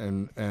tits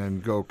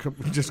and go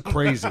just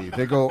crazy.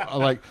 They go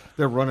like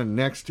they're running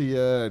next to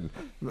you. And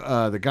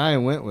the guy I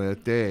went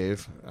with,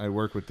 Dave, I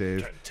work with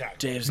Dave.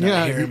 Dave's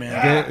not here,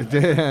 man.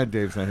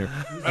 Dave's not here.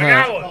 I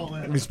got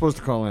one. He's supposed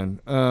to call in.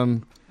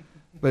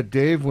 But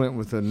Dave went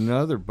with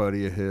another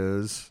buddy of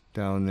his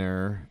down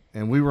there,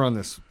 and we were on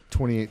this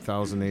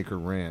 28,000 acre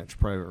ranch,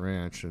 private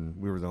ranch, and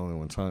we were the only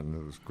ones hunting.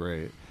 It was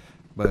great.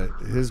 But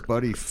his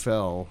buddy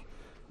fell.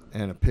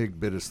 And a pig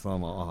bit his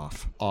thumb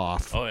off. Oh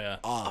yeah.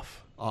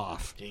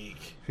 Off. Deek.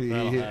 He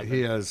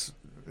has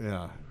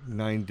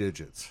 9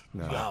 digits.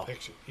 No. Wow.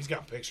 He's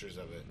got pictures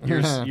of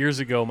it. Years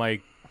ago, my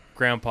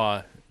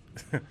grandpa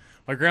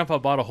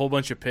bought a whole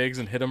bunch of pigs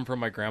and hid them from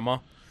my grandma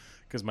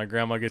because my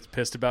grandma gets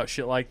pissed about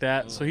shit like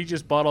that. So he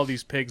just bought all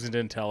these pigs and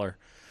didn't tell her.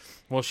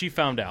 Well, she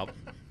found out.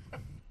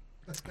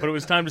 But it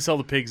was time to sell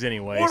the pigs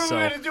anyway. What are so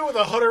we going to do with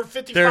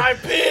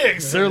 155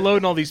 pigs? they're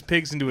loading all these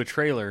pigs into a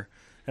trailer.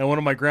 And one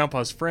of my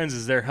grandpa's friends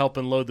is there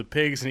helping load the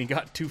pigs, and he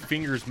got 2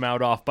 fingers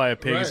mowed off by a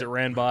pig as Right. it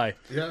ran by.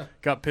 Yeah.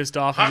 Got pissed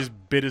off and just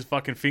bit his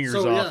fucking fingers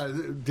So off.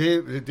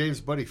 Dave's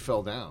buddy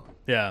fell down.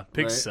 Yeah,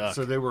 pigs right? suck.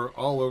 So they were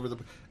all over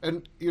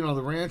and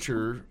the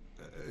rancher,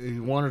 he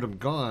wanted them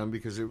gone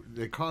because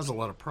they cause a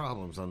lot of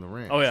problems on the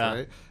ranch. Oh, yeah.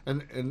 Right?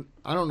 And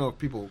I don't know if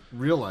people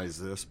realize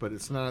this, but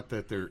it's not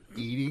that they're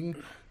eating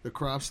the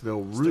crops;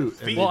 they'll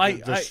root and Well,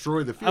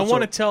 destroy the field. I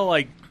want to tell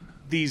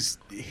these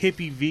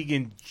hippie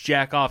vegan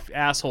jack off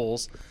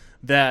assholes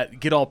that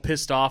get all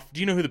pissed off. Do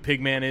you know who the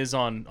pig man is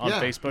on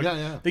Yeah, Facebook?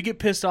 yeah. They get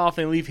pissed off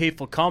and leave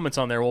hateful comments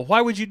on there. Well,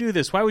 why would you do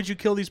this? Why would you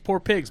kill these poor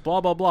pigs?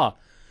 Blah blah blah.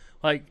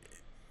 Like,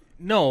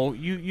 no,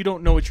 you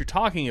don't know what you're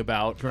talking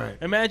about. Right.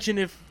 Imagine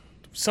if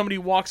somebody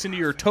walks into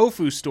your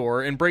tofu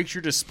store and breaks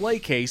your display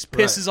case,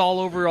 pisses all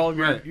over all of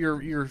Right.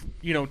 your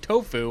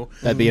tofu.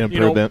 That'd be an you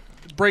know, improvement.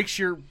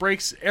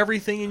 breaks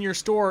everything in your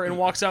store and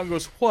walks out and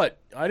goes, "What?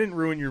 I didn't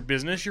ruin your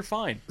business. You're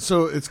fine."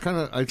 So it's kind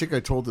of. I think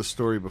I told this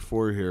story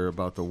before here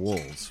about the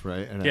wolves,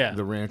 right? And Yeah.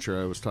 the rancher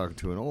I was talking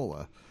to in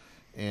Ola,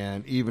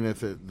 and even if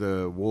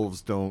the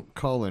wolves don't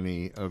cull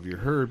any of your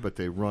herd, but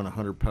they run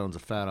 100 pounds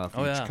of fat off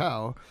Oh, each yeah.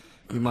 cow,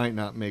 you might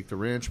not make the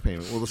ranch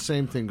payment. Well, the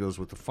same thing goes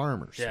with the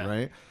farmers, Yeah.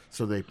 right?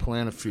 So they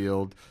plant a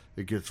field,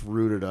 it gets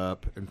rooted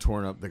up and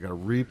torn up. They got to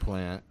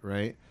replant,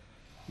 right?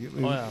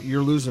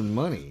 You're losing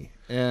money,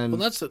 and Well,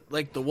 that's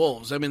like the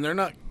wolves. I mean,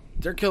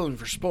 they're killing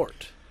for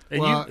sport. And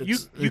well, you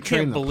they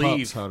train can't the believe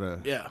pups how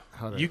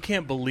to you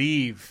can't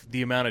believe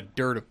the amount of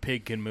dirt a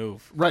pig can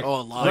move. right. Oh,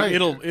 a lot. Like,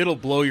 it'll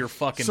blow your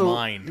fucking So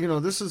mind. you know,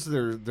 this is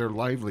their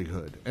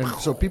livelihood, and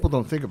so people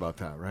don't think about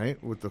that,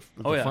 right? With the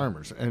yeah.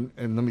 farmers, and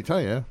let me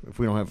tell you, if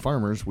we don't have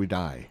farmers, we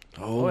die.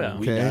 Oh, yeah.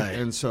 we Okay, die.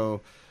 and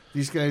so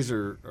these guys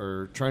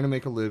are trying to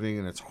make a living,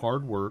 and it's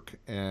hard work,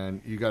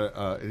 and you got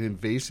an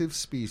invasive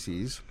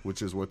species,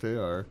 which is what they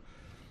are,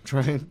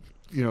 trying,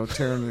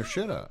 tearing their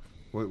shit up.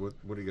 What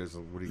are you guys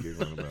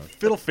on about?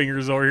 Fiddle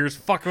fingers over here is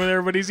fucking with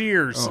everybody's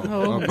ears.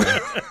 Oh,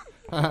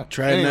 okay.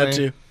 Trying that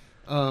too.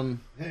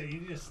 Hey, you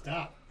need to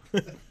stop.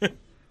 It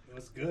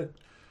was good.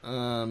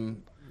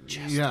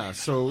 Yeah,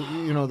 so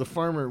the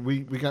farmer, we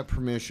got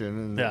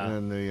permission,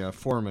 and the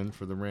foreman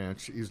for the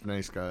ranch, he's a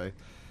nice guy,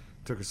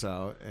 took us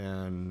out,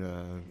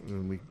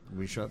 and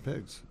we shot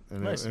pigs,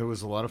 and Nice. it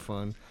was a lot of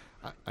fun.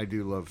 I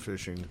do love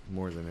fishing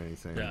more than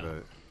anything, Yeah.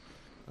 but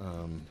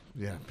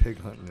pig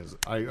hunting is.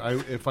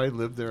 If I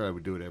lived there, I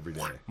would do it every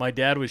day. My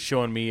dad was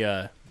showing me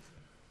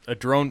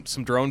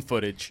some drone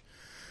footage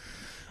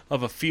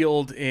of a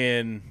field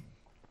in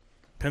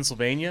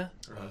Pennsylvania.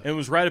 It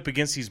was right up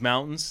against these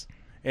mountains,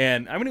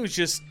 and I mean it was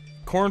just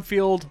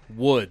cornfield,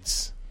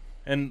 woods,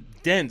 and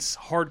dense,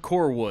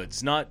 hardcore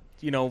woods, not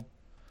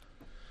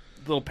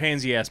little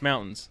pansy ass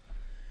mountains,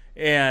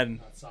 and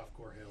Not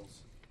softcore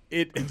hills.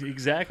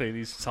 exactly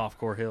these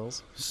softcore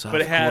hills. Soft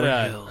But it had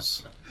core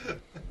hills.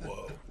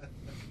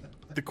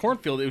 the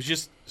cornfield. It was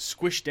just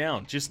squished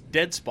down, just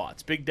dead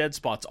spots, big dead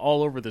spots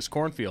all over this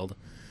cornfield.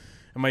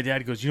 And my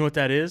dad goes, "You know what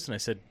that is?" And I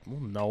said,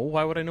 "Well, no.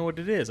 Why would I know what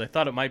it is? I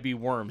thought it might be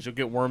worms. You'll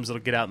get worms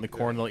that'll get out in the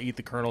corn. They'll eat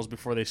the kernels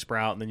before they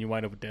sprout, and then you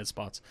wind up with dead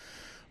spots."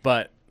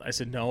 But I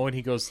said, "No." And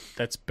he goes,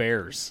 "That's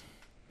bears.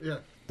 Yeah.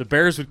 The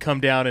bears would come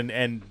down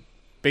and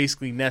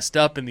basically nest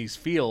up in these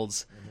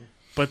fields,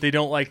 but they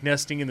don't like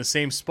nesting in the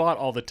same spot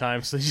all the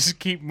time, so they just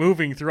keep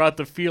moving throughout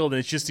the field, and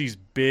it's just these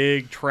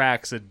big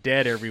tracks of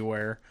dead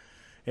everywhere.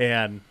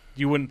 And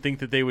you wouldn't think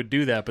that they would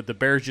do that, but the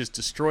bears just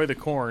destroy the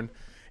corn.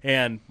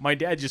 And my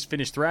dad just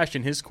finished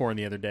thrashing his corn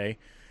the other day,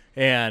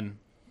 and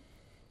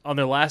on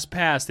their last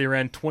pass, they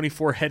ran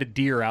 24 headed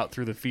deer out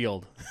through the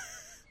field.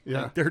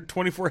 Yeah. There are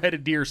 24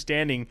 headed deer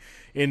standing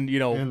in,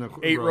 In the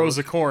 8 rows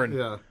of corn.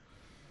 Yeah.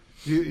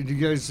 Do you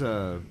guys?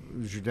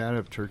 Does your dad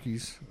have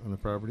turkeys on the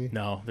property?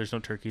 No, there's no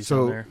turkeys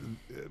So down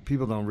there.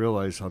 people don't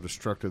realize how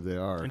destructive they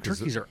are. And 'cause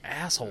turkeys are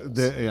assholes.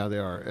 they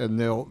are, and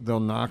they'll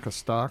knock a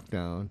stalk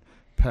down,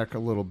 peck a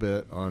little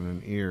bit on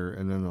an ear,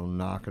 and then they'll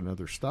knock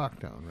another stalk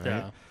down. Right?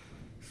 Yeah.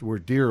 So where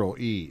deer will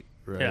eat,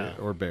 right, Yeah.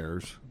 or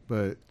bears,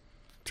 but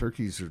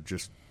turkeys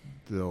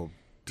they'll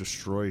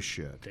destroy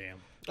shit. Damn.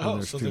 And Oh,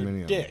 there's so too they're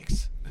many of them.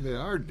 dicks. They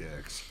are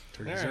dicks,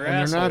 Turkeys They're are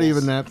and they're not assholes.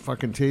 even that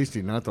fucking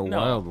tasty. Not the No.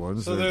 wild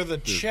ones. So they're the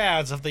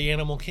Chads of the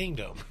animal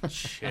kingdom.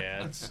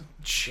 Chads.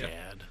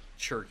 Chad.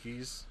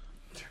 Turkeys.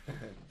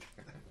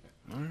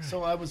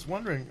 So I was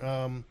wondering,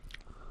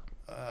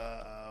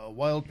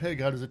 wild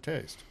pig, how does it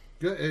taste?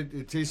 Good.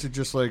 It tasted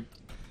just like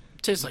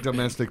Tastes like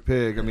domestic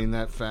pig. I mean,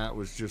 that fat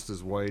was just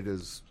as white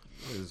as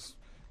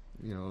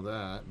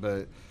that,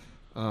 but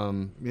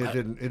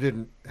it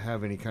didn't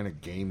have any kind of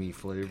gamey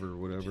flavor or Do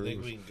whatever. you It think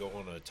was- we can go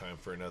on a time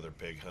for another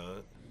pig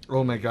hunt?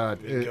 oh my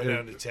god! We can go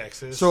down to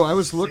Texas. so I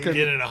was looking-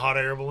 Get in a hot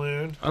air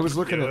balloon. I was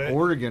looking Do at it.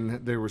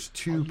 Oregon. There was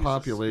 2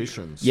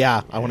 populations.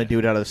 Yeah, I want to do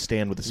it out of the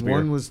stand with a spear.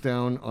 One was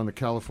down on the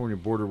California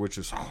border, which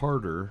is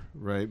harder,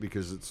 right,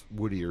 because it's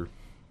woodier,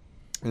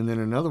 and then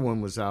another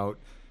one was out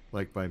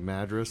like by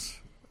Madras,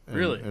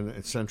 Really? and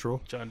it's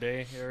central. John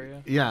Day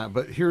area. Yeah,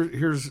 but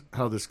here's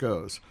how this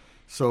goes.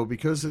 So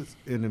because it's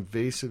an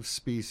invasive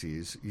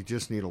species, you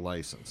just need a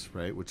license,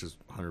 right? Which is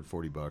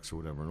 $140 or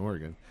whatever in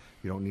Oregon.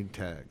 You don't need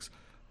tags.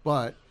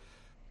 But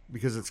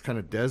because it's kind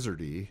of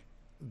deserty,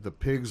 the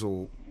pigs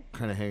will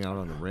kind of hang out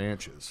on the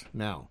ranches.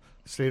 Now,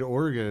 the state of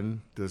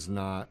Oregon does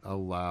not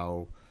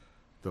allow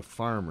the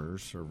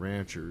farmers or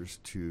ranchers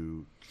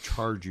to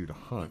charge you to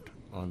hunt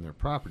on their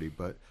property,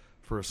 but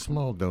for a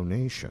small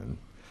donation,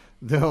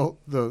 the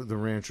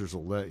ranchers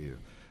will let you.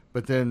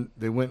 But then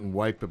they went and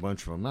wiped a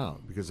bunch of them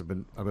out because I've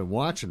been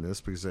watching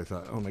this because I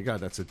thought, oh my god,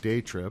 that's a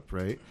day trip,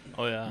 right?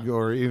 Oh yeah.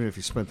 Or even if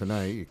you spent the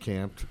night, you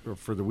camped or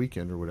for the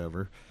weekend or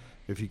whatever.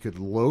 If you could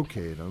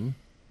locate them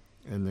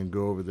and then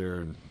go over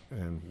there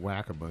and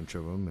whack a bunch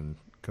of them and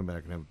come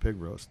back and have a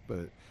pig roast,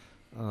 but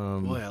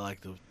Boy, I like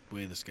the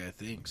way this guy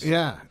thinks.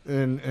 yeah,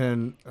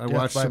 and I Death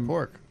watched by some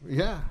pork.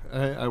 Yeah,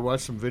 I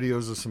watched some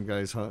videos of some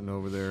guys hunting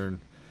over there,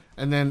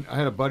 and then I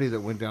had a buddy that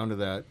went down to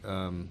that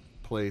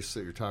place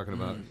that you're talking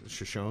about,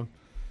 Shoshone,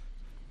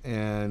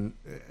 and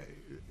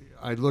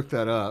I looked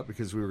that up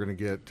because we were going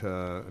to get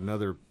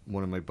another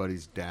one of my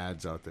buddy's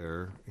dads out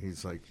there.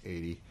 He's like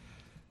 80,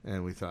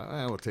 and we thought,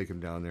 we'll take him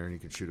down there and he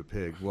can shoot a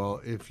pig.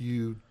 Well, if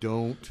you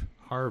don't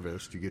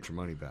harvest, you get your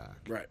money back.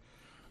 Right.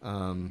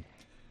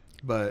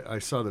 But I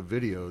saw the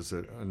videos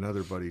that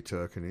another buddy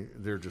took, and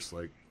they're just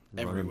like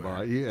running Everywhere.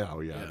 by.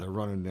 Yeah, they're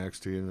running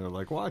next to you, and they're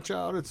like, "Watch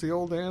out! It's the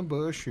old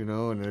ambush," you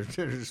know, and they're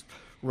just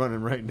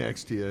running right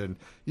next to you. And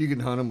you can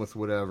hunt them with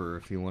whatever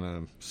if you want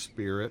to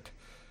spear it,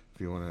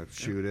 if you want to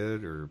shoot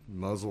it, or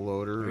muzzle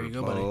loader, There or you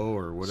go, bow, buddy.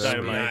 or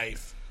whatever.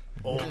 Knife.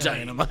 Old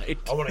Dynamite.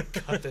 I want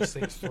to cut this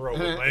thing's throat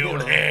with my You own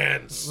know,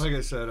 hands. Like I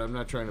said, I'm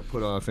not trying to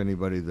put off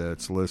anybody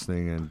that's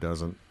listening and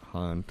doesn't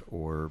hunt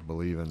or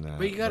believe in that.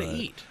 But you got to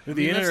eat. The I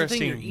mean, that's the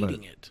thing, you're interesting-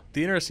 eating it.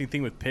 The interesting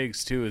thing with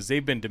pigs too is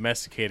they've been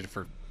domesticated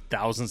for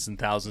thousands and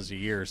thousands of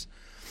years.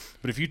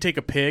 But if you take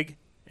a pig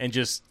and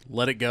just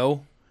let it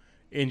go,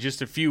 in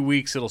just a few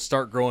weeks it'll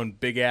start growing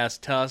big ass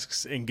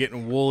tusks and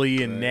getting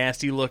woolly and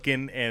nasty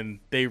looking, and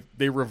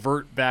they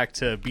revert back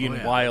to being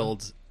yeah.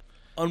 wild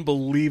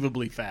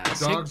unbelievably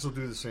fast. Dogs will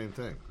do the same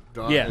thing.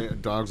 Yeah.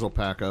 Dogs will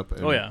pack up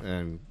and, Oh, yeah.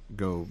 and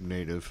go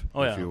native,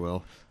 Oh, if yeah. you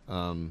will.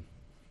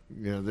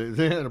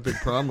 They had a big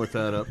problem with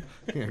that up.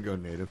 Yeah, go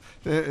native.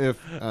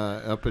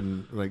 Up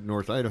in like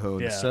North Idaho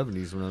in Yeah. the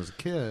 70s when I was a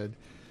kid,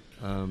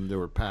 there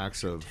were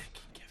packs of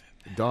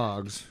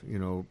dogs,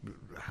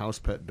 house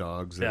pet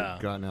dogs that Yeah.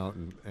 had gotten out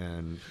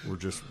and were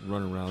just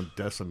running around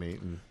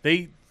decimating.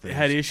 They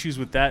had issues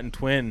with that in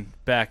Twin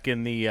back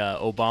in the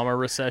Obama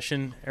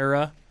recession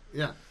era.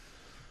 Yeah.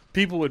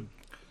 People would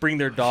bring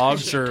their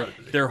dogs or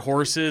their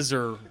horses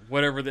or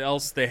whatever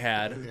else they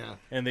had, Yeah.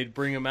 and they'd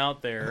bring them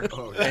out there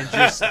Oh, and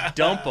just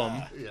dump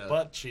them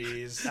Butt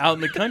cheese. out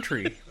in the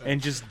country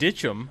and just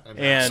ditch them.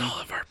 And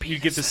you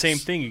get the same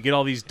thing. You get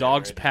all these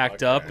dogs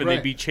packed up, and Right.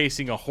 they'd be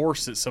chasing a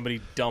horse that somebody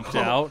dumped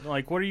out.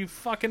 Like, what are you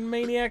fucking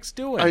maniacs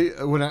doing?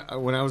 When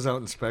I was out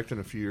inspecting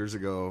a few years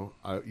ago,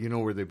 you know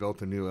where they built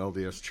the new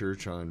LDS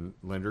church on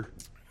Linder,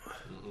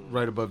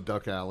 right above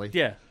Duck Alley.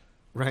 Yeah.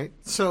 Right.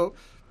 So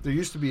there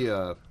used to be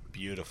a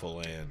Beautiful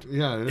land.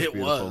 yeah, it is It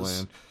beautiful was.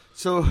 land.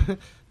 So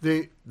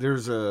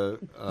there's a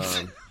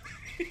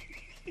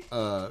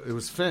it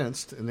was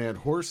fenced, and they had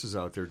horses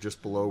out there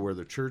just below where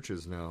the church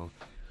is now,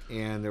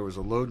 and there was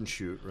a load and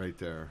shoot right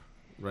there,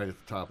 right at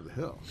the top of the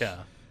hill.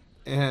 Yeah.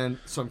 And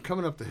so I'm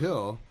coming up the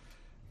hill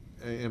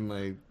in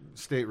my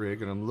state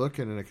rig, and I'm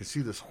looking, and I can see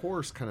this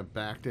horse kind of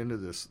backed into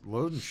this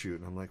load and shoot,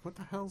 and I'm like, what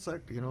the hell's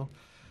that,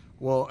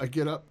 Well, I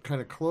get up kind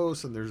of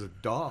close, and there's a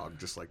dog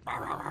just like,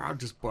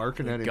 just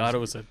barking at him. God, it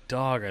was a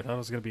dog. I thought it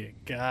was going to be a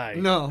guy.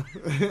 No,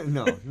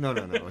 no.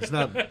 It's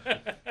not.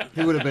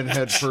 He would have been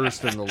head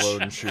first in the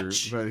load and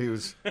shoot, but he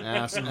was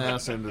ass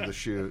into the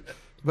shoot.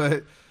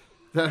 But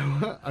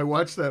I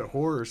watched that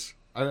horse.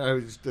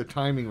 The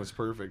timing was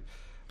perfect.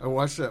 I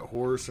watched that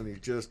horse, and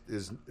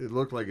it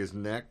looked like his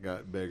neck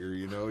got bigger.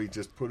 He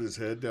just put his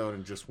head down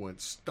and just went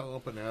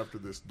stomping after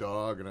this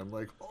dog, and I'm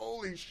like,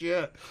 holy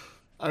shit.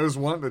 I was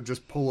wanting to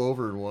just pull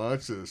over and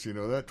watch this.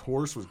 That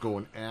horse was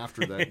going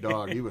after that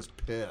dog. He was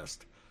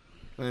pissed.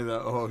 I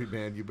thought, oh,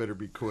 man, you better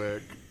be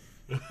quick.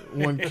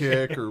 One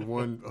kick or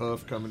one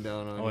hoof coming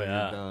down on you,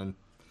 yeah. you're done.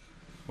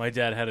 My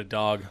dad had a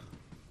dog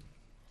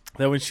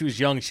that when she was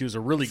young, she was a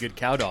really good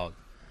cow dog.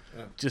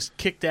 Yeah. Just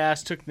kicked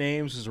ass, took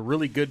names, was a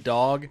really good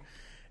dog,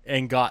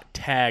 and got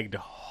tagged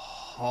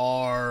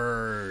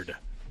hard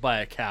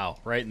by a cow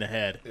right in the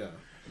head Yeah.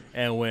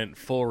 and went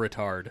full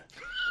retard.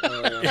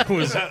 Oh, yeah. It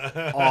was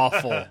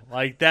awful.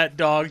 Like, that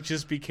dog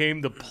just became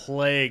the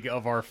plague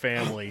of our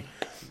family.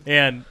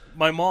 And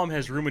my mom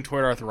has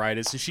rheumatoid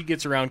arthritis, and she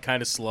gets around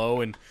kind of slow,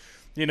 and,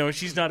 you know,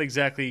 she's not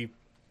exactly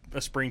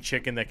a spring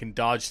chicken that can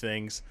dodge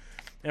things.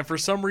 And for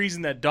some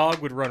reason, that dog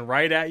would run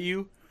right at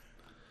you,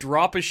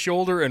 drop his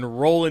shoulder,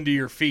 and roll into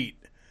your feet.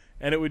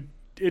 And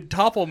it'd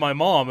topple my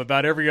mom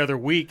about every other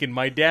week, and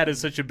my dad is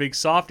such a big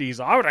softie, he's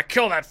like, I would have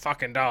killed that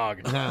fucking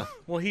dog.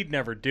 Well, he'd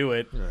never do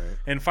it. Right.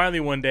 And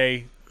finally one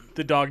day,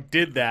 the dog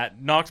did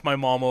that, knocked my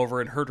mom over,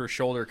 and hurt her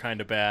shoulder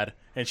kind of bad.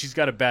 And she's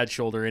got a bad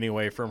shoulder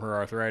anyway from her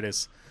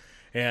arthritis.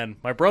 And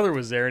my brother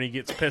was there, and he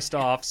gets pissed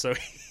off, so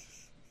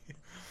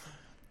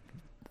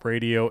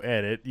radio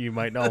edit. You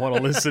might not want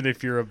to listen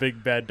if you're a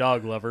big bad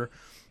dog lover.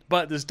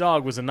 But this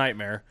dog was a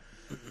nightmare.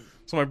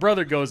 So my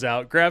brother goes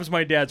out, grabs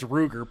my dad's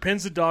Ruger,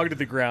 pins the dog to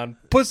the ground,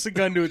 puts the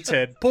gun to its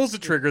head, pulls the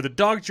trigger, the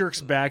dog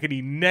jerks back, and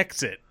he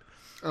necks it.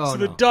 Oh, So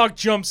no. the dog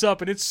jumps up,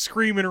 and it's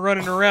screaming and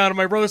running around, and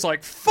my brother's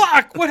like,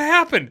 fuck, what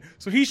happened?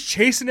 So he's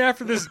chasing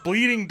after this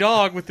bleeding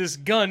dog with this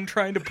gun,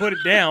 trying to put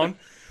it down,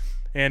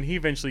 and he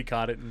eventually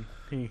caught it, and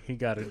he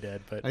got it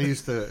dead. But I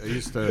used to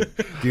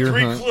deer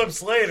 3 hunt.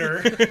 clips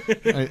later,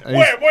 I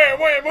wham, wham,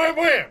 wham, wham,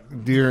 wham.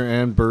 used deer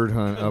and bird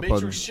hunt up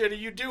Major on, shit are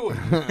you doing?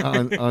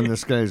 on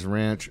this guy's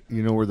ranch.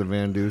 You know where the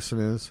Van Dusen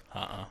is?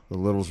 Uh-uh. The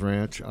Littles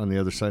Ranch on the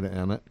other side of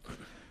Emmett.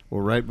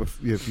 Well, right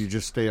if you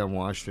just stay on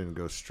Washington and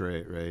go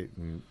straight, right,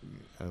 and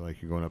like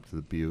you're going up to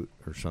the Butte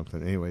or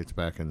something. Anyway, it's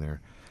back in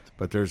there.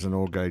 But there's an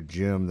old guy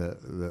Jim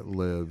that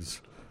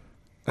lives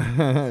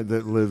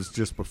that lives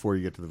just before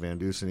you get to the Van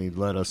Dusen. He'd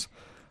let us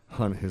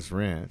hunt his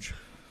ranch,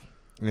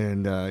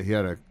 and he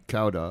had a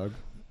cow dog.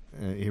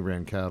 And he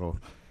ran cattle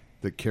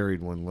that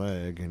carried one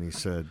leg, and he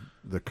said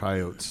the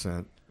coyotes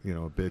sent a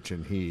bitch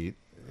in heat,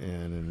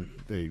 and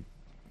they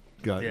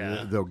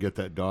they'll get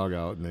that dog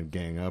out and then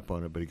gang up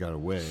on it, but he got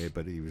away.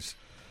 But he was,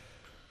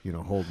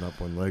 holding up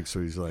one leg,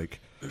 so he's like,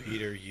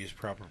 Peter, use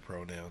proper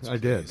pronouns. I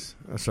did. please.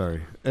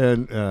 Sorry,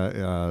 and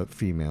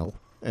female,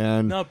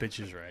 and No, bitch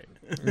is right.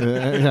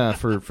 yeah,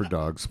 for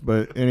dogs.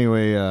 But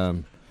anyway,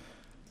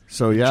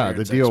 so yeah,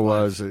 Jared's the deal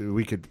ex-wife. was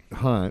we could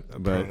hunt,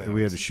 but Pronouns.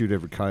 we had to shoot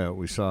every coyote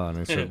we saw. And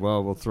I said,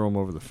 well, we'll throw them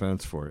over the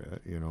fence for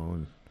you,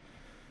 and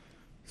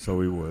so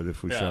we would.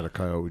 If we Yeah. shot a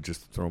coyote, we'd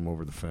just throw him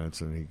over the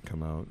fence, and he'd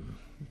come out and,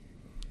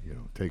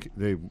 take it.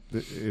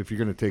 If you're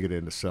going to take it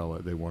in to sell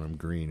it, they want them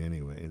green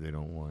anyway. They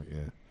don't want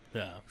you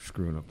Yeah.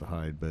 screwing up the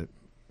hide. But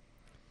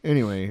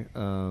anyway,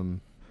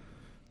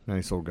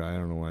 nice old guy. I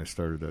don't know why I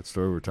started that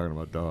story. We were talking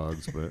about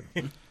dogs, but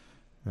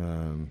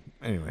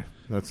anyway,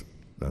 that's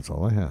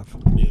all I have.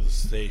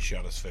 Needless to say, he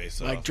shot his face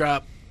Mic off.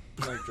 drop.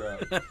 Sorry,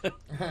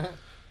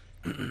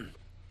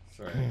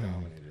 I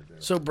dominated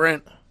there. So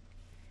Brent,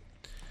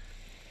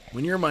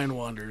 when your mind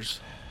wanders,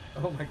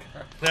 Oh my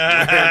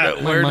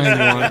god, my mind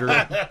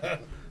wandered.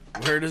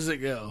 where does it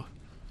go?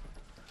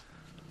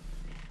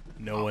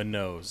 No one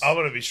knows. I'm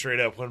going to be straight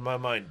up. When my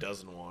mind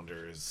doesn't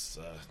wander is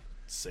a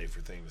safer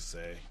thing to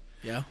say.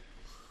 Yeah.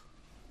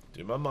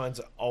 Dude, my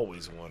mind's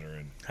always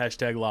wandering.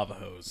 Hashtag lava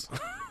hose.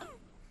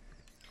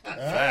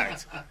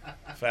 Fact.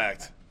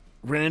 Fact.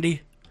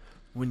 Randy,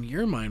 when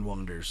your mind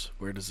wanders,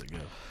 where does it go?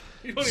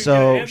 You don't even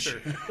So- get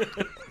an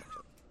answer.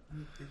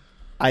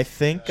 I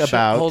think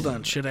about. Hold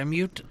on. Should I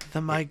mute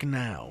the mic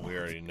now? We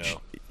already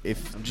know.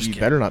 If just you kidding.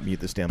 better not mute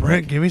this damn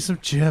Brent, mic. give me some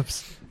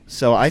chips.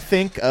 So I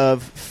think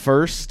of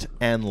first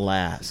and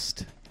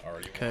last.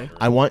 Already Okay.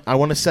 wandering. I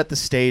want to set the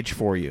stage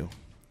for you.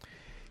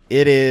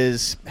 It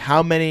is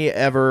how many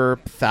ever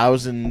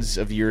thousands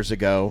of years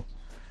ago.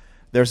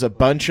 There's a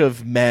bunch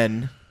of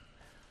men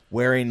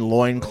wearing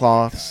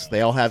loincloths.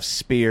 They all have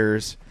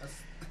spears,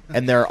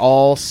 and they're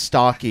all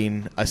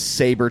stalking a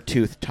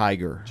saber-toothed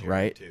tiger.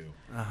 Right? Too.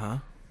 Uh huh.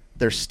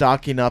 They're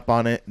stocking up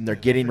on it, and they're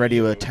getting ready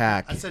to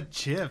attack. I said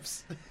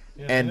chips.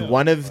 And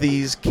one of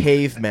these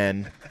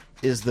cavemen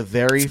is the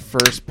very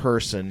first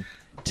person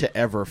to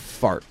ever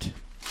fart.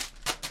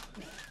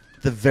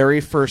 The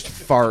very first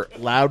fart,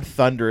 loud,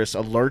 thunderous,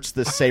 alerts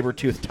the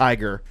saber-toothed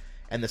tiger,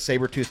 and the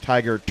saber-toothed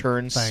tiger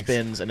turns, Thanks.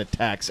 spins, and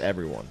attacks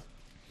everyone.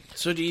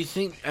 So do you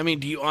think? I mean,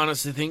 do you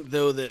honestly think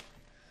though that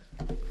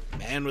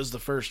man was the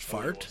first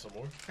fart? Some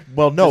more?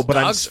 Well, no, Does but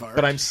dogs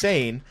fart? I'm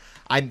saying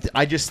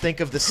I just think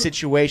of the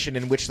situation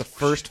in which the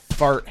first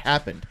fart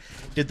happened.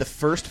 Did the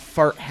first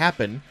fart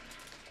happen?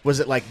 Was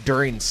it like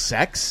during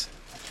sex?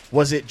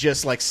 Was it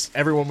just like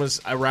everyone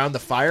was around the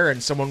fire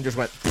and someone just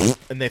went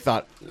and they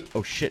thought,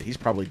 "Oh shit, he's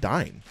probably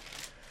dying."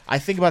 I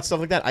think about stuff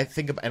like that. I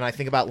think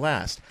about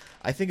last.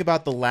 I think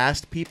about the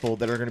last people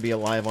that are going to be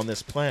alive on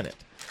this planet.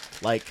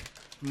 Like,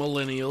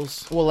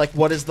 Millennials. well, like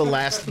what is the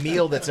last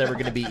meal that's ever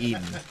going to be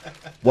eaten?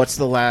 What's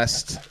the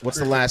last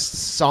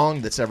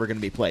song that's ever going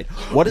to be played?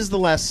 What is the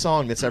last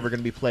song that's ever going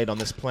to be played on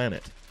this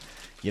planet?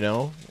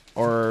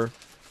 And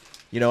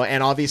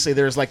obviously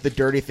there's like the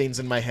dirty things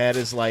in my head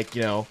is like,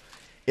 the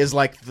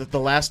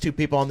last two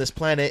people on this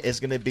planet is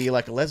going to be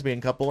like a lesbian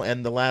couple,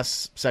 and the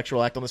last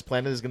sexual act on this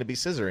planet is going to be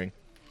scissoring.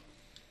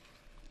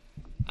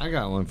 I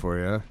got one for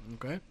you.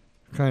 Okay.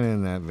 Kind of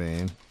in that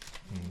vein.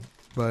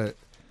 But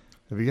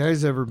have you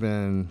guys ever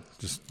been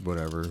just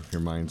whatever,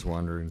 your mind's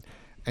wandering,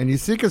 and you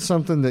think of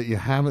something that you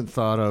haven't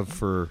thought of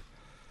for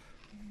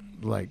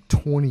like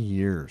 20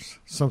 years,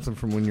 something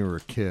from when you were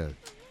a kid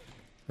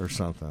or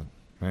something,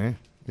 right?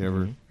 You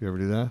ever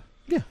do that?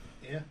 Yeah.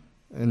 Yeah.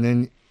 And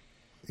then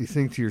you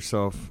think to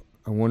yourself,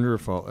 I wonder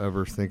if I'll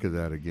ever think of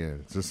that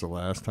again. Is this the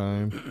last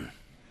time?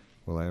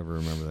 Will I ever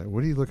remember that?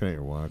 What are you looking at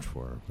your watch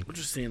for? We're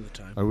just seeing the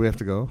time. Oh, we have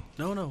to go?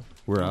 No.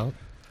 We're out?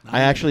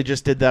 I actually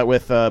just did that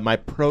with my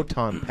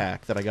Proton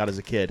pack that I got as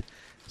a kid.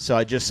 So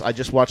I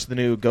just watched the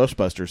new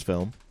Ghostbusters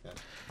film.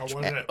 How was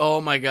it? Oh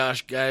my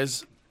gosh,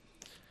 guys!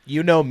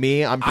 You know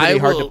me, I'm pretty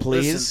hard to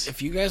please. Listen,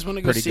 if you guys want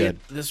to go Pretty see good.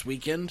 it this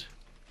weekend,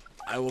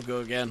 I will go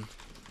again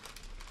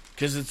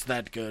because it's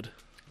that good.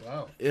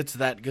 Wow. It's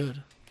that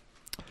good.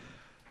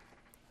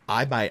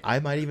 I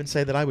might even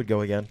say that I would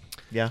go again.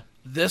 Yeah.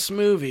 This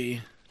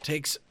movie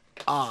takes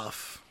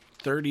off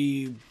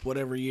 30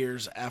 whatever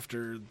years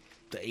after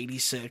the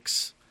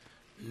 86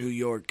 New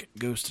York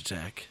ghost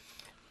attack.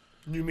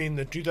 You mean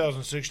the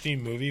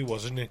 2016 movie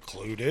wasn't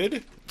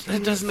included?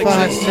 It doesn't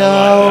exist.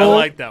 I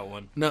like that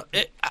one. No,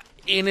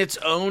 in its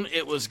own,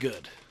 it was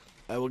good.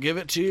 I will give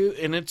it to you.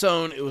 In its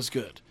own, it was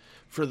good.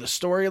 For the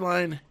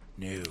storyline,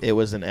 no. It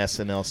was an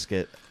SNL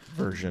skit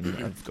version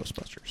of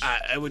Ghostbusters.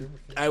 I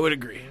would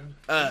agree.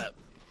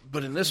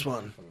 But in this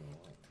one,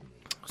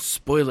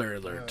 spoiler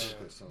alert.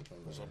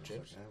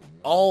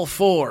 All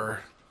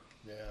four.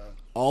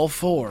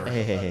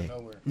 Hey.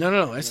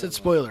 No. I said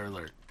spoiler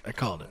alert. I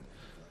called it.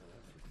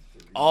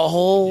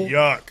 All.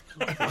 Yuck.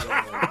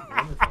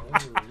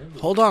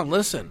 Hold on,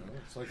 listen.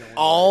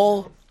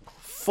 All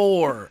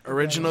four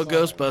original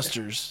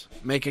Ghostbusters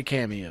make a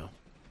cameo.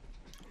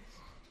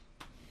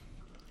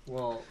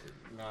 Well,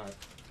 not.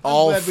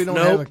 All glad we don't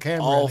nope, have a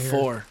camera all in here.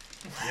 four.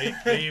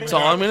 They even That's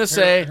all I'm gonna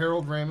say.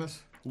 Harold Ramis?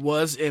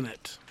 Was in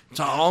it. That's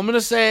all I'm gonna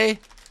say.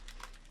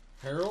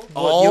 Harold?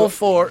 All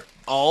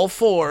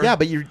four. Yeah,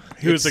 but you.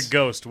 He was a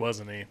ghost,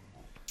 wasn't he?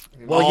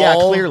 Well, yeah,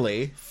 all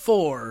clearly.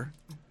 4.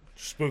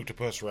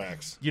 Spooktopus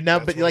Rex. You now,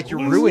 That's but what like it you're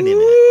was. ruining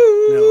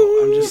it. No,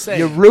 I'm just saying.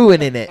 You're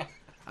ruining it.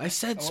 I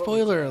said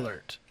spoiler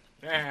alert.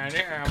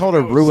 Yeah, Called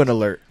a ruin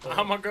alert.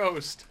 I'm a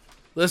ghost.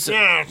 Listen,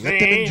 Yeah, Let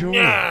them enjoy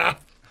it.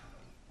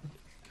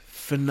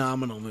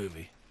 phenomenal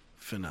movie.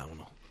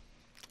 Phenomenal.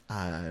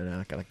 I'm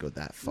not gonna go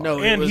that far.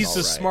 No, it And was he's a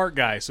alright. smart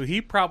guy, so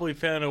he probably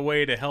found a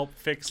way to help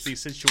fix the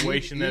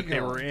situation that they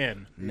were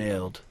in.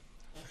 Nailed.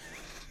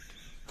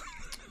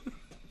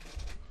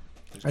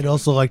 I'd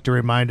also like to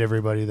remind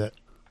everybody that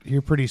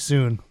here pretty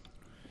soon,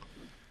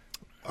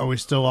 are we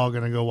still all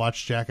going to go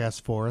watch Jackass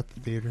 4 at the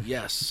theater?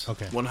 Yes.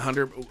 Okay.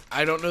 100.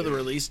 I don't know the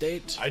release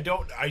date. I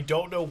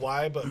don't know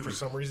why, but for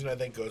some reason I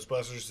think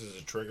Ghostbusters is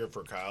a trigger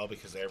for Kyle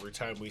because every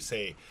time we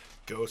say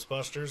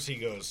Ghostbusters, he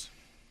goes,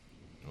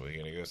 "Are we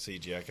gonna go see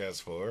Jackass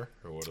 4,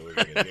 or what are we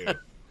gonna do?"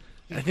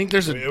 I think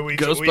there's a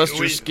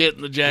Ghostbusters skit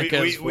in the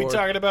Jackass 4. We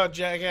talking about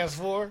Jackass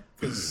 4?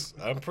 Because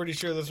I'm pretty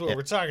sure that's what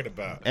we're talking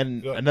about.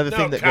 And Go, another no,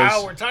 thing that Kyle,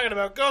 goes- we're talking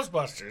about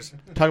Ghostbusters.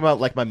 Talking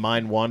about like my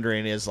mind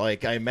wandering is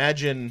like I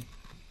imagine,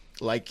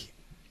 like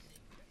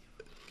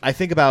I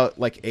think about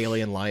like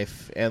alien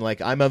life, and like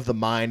I'm of the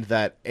mind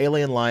that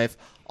alien life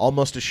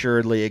almost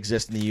assuredly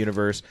exists in the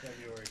universe.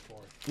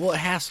 Well, it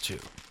has to.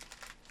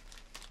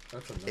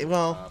 That's another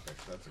Well, topic.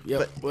 That's a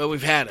Yep. Well,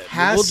 we've had it.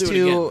 Has we'll do to-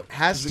 it again.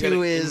 has 'Cause we to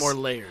gotta get is- more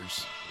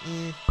layers.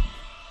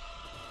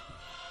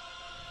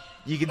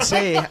 You can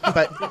say,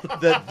 but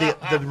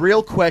the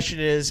real question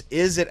is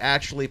it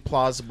actually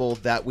plausible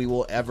that we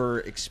will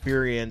ever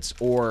experience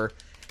or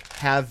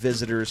have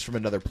visitors from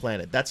another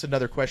planet? That's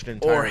another question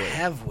Or entirely.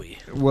 have we?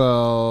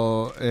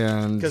 Well,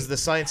 and Because the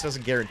science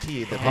doesn't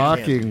guarantee that they can.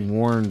 Hawking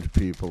warned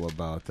people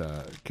about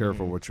that.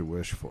 Careful what you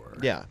wish for.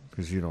 Yeah.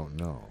 Because you don't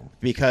know.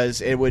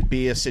 Because it would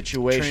be a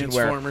situation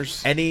where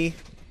Transformers. any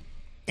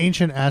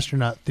Ancient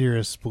astronaut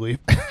theorists believe.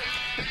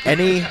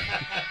 any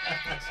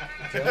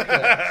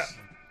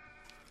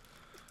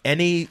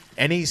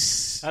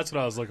That's what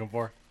I was looking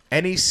for.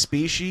 any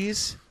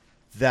species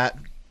that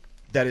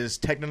is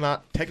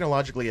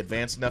technologically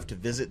advanced enough to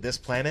visit this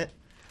planet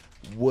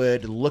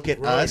would look at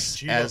Right,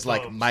 us as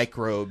like genomes.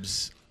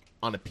 microbes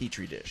on a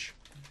petri dish.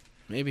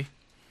 Maybe.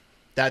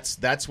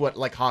 That's what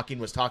like Hawking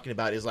was talking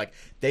about, is like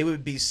they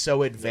would be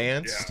so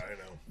advanced Yeah, I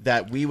know.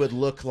 that we would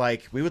look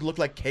like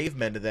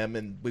cavemen to them,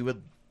 and we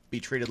would be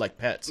treated like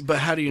pets. But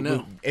how do you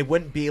know? It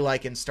wouldn't be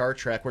like in Star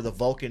Trek where the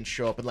Vulcans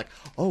show up and like,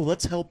 oh,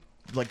 let's help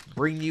like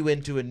bring you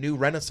into a new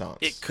renaissance.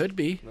 It could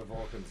be. The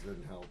Vulcans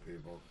didn't help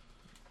people.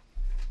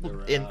 They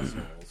were in-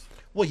 assholes.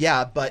 Well,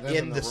 yeah, but Them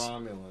in and this, the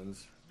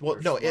Romulans. well,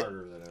 were no,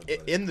 smarter than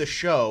everybody. in the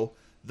show,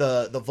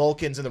 the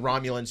Vulcans and the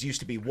Romulans used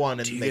to be one,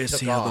 and Do you they guys took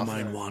see how the off.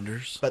 mind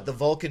wanders? But the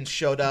Vulcans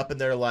showed up, and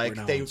they're like,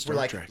 We're now they on were Star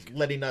like Trek.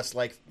 letting us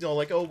like, you know,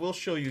 like, oh, we'll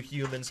show you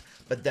humans.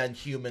 But then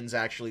humans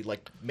actually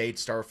like made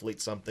Starfleet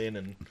something,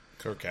 and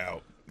Kirk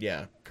out.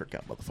 yeah, Kirk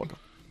out, motherfucker.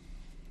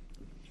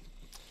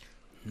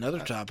 Another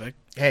topic.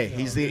 Hey,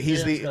 he's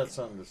Dan's the got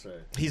something to say.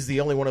 he's the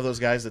only one of those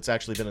guys that's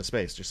actually been in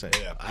space. Just saying.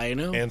 Yeah. I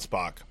know. And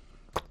Spock.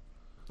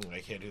 I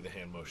can't do the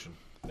hand motion.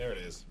 There it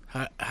is.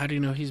 How do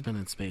you know he's been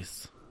in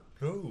space?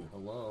 Ooh.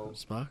 Hello.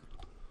 Spock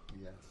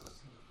Yes.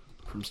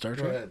 from Star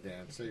Go Trek? ahead,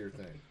 Dan. Say your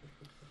thing.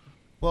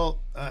 Well,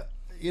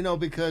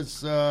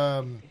 because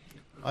I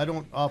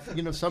don't.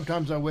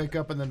 Sometimes I wake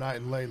up in the night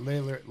and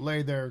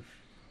lay there.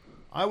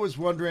 I was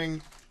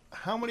wondering,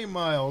 how many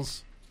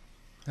miles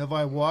have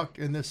I walked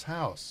in this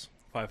house?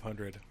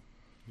 500.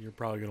 You're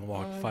probably going to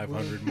walk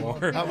 500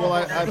 more.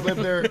 I've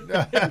lived there.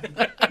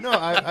 No,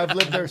 I've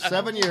lived there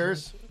 7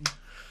 years,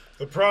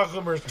 The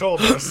proclamers told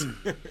us.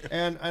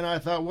 and I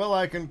thought, well,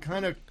 I can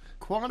kind of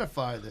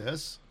quantify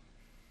this.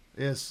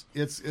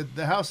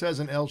 The house has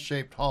an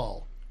L-shaped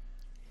hall,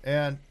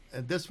 and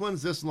this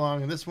one's this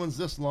long, and this one's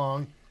this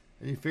long,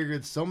 and you figure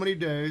it's so many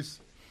days,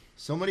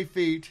 so many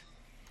feet,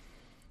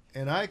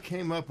 and I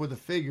came up with a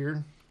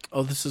figure.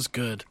 Oh, this is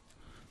good.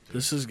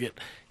 This is good.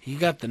 He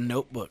got the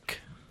notebook.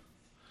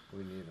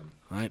 We need them.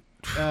 Right?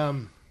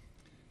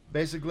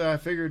 Basically, I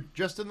figured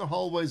just in the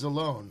hallways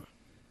alone,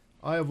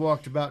 I have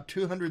walked about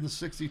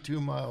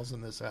 262 miles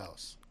in this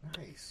house.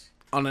 Nice.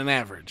 On an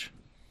average.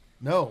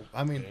 No,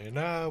 I mean, And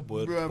I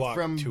would From walk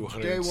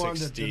day one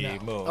to 260 now.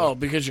 more. Oh,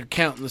 because you're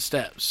counting the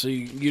steps. So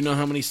you know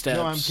how many steps.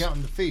 no, I'm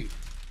counting the feet.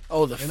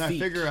 Oh, the And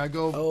feet. I figure I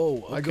go.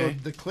 Oh, I go okay.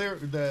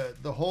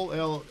 the whole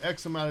L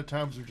X amount of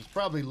times, which is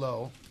probably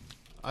low.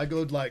 I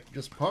go like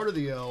just part of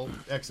the L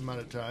X amount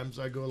of times.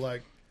 I go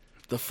like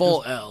The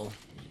full L.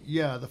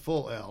 the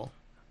full L,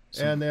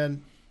 and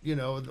then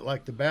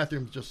like the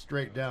bathroom's just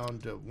straight down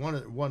to one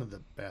of the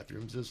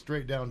bathrooms is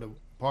straight down to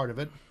part of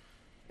it,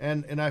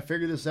 and I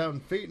figured this out in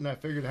feet, and I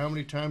figured how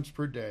many times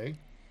per day,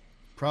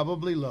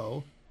 probably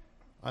low.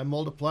 I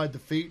multiplied the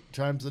feet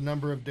times the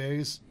number of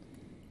days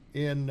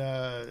in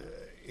a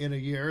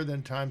year,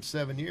 then times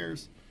 7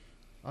 years.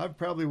 I've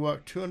probably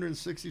walked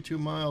 262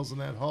 miles in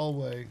that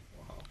hallway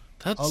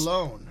That's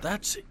alone.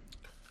 That's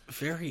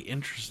Very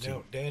interesting.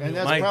 No, Daniel, And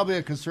that's My- probably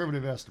a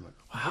conservative estimate.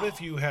 what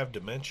if you have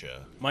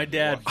dementia? My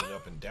dad, Walking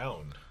up and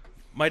down.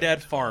 my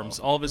dad farms.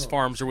 All of his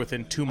farms are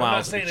within 2 I'm not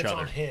miles of saying each it's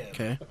other. on him.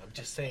 Okay. I'm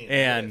just saying.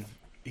 And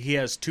he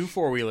has 2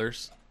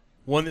 4-wheelers.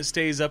 One that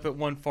stays up at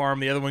one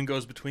farm, the other one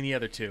goes between the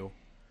other 2.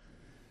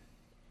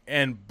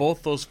 And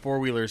both those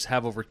 4-wheelers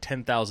have over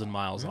 10,000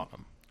 miles on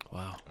them.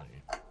 Wow.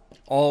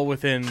 All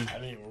within I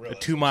didn't even a realize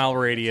 2-mile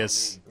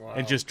radius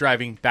and just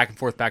driving back and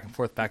forth, back and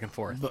forth, back and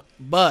forth.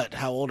 But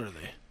how old are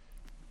they?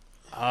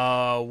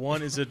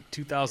 One is a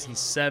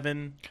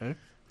 2007. Okay.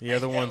 The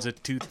other one's a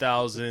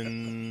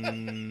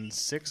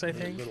 2006, I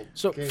think.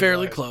 So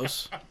fairly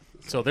close.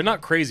 So they're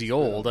not crazy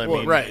old. I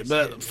mean, Right,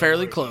 but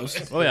fairly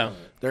close. Oh yeah,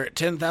 They're at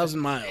 10,000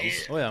 miles.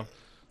 oh yeah,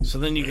 So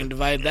then you can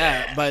divide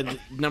that by the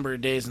number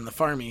of days in the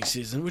farming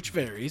season, which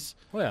varies,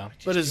 oh yeah.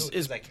 but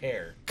is I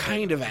care.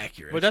 kind of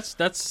accurate. But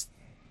that's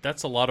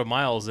a lot of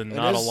miles and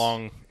not a is.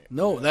 long.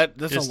 No,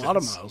 that's a lot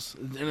of distance.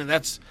 miles, and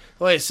that's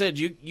like I said.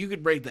 You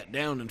could break that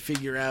down and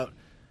figure out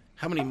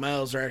how many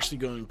miles are actually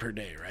going per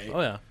day, right?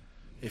 Oh yeah.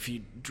 If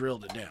you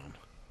drilled it down,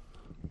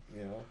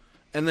 You know?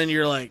 and then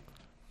you're like,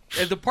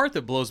 And the part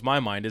that blows my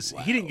mind is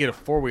he didn't get a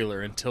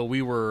 4-wheeler until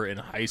we were in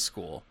high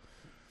school.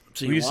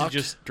 so We you used walked? to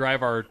just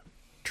drive our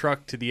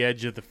truck to the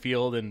edge of the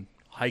field and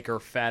hike our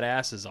fat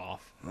asses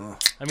off. I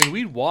mean,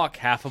 we'd walk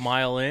half a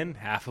mile in,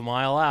 half a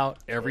mile out,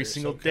 every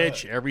single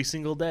ditch, every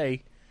single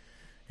day.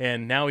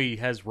 And now he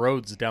has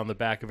roads down the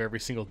back of every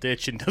single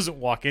ditch and doesn't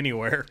walk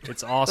anywhere.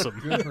 It's awesome.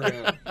 Good for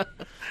him.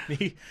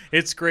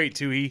 It's great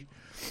too.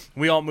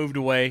 We all moved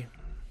away,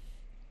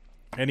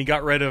 and he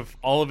got rid of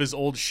all of his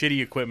old shitty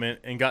equipment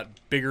and got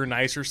bigger,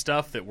 nicer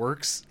stuff that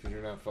works. 'Cause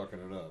you're not fucking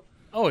it up.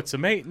 Oh, it's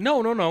amazing!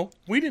 No.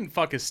 We didn't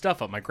fuck his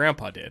stuff up. My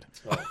grandpa did,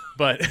 Oh.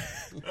 but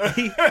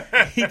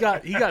he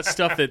got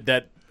stuff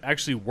that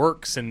actually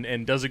works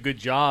and does a good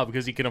job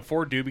because he can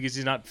afford to because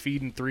he's not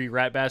feeding 3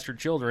 rat bastard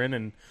children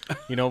and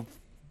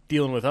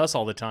dealing with us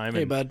all the time.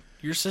 hey, and bud,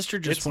 your sister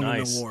just It's won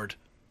nice. an award.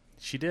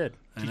 She did.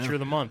 know. Teacher of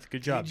the month.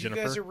 Good job, You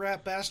Jennifer. guys are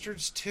rat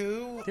bastards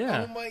too?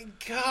 Yeah. Oh my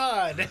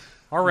god.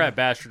 Our rat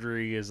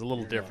bastardry is a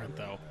little different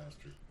though.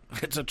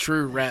 It's a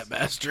true rat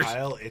bastard.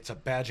 Kyle, it's a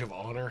badge of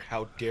honor.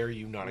 How dare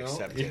you not No,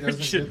 accept he it?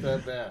 doesn't get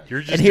that bad. You're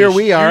just And here a-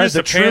 we you're are, just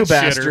the a true pants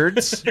shitter.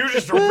 bastards. You're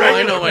just a I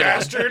regular know my dad.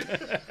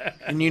 bastard.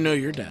 And you know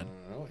your dad.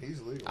 No,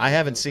 he's legal. I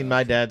haven't seen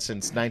my dad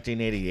since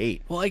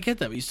 1988. Well, I get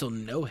that, but you still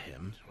know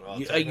him. Well,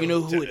 You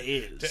know who it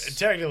is.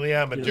 Technically,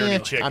 I'm a dirty Yeah,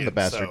 chicken, I'm the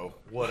bastard. so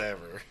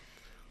whatever.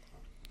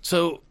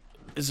 So,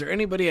 is there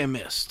anybody I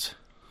missed?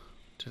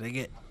 Did I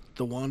get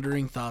the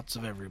wandering thoughts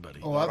of everybody?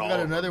 Oh, I've all got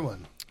of them. another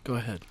one. Go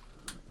ahead.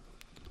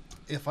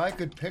 If I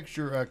could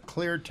picture a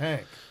clear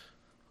tank,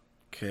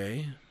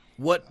 Okay.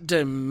 What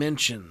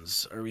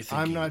dimensions are we thinking?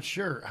 I'm not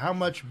sure. How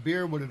much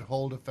beer would it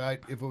hold if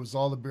it was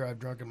all the beer I've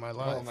drunk in my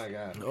life? Oh my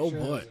god. Oh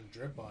boy. Doesn't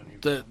drip on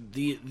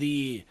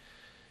you.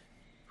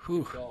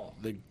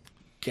 The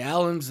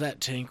gallons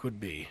that tank would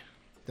be.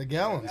 The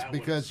gallons,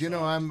 because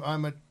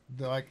I'm at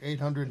like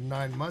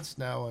 809 months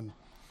now, and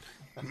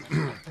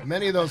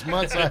many of those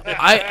months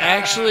I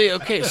actually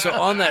okay. So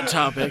on that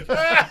topic,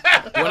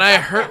 when I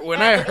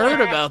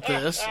heard about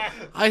this,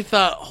 I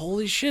thought,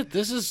 holy shit,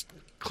 this is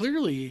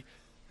clearly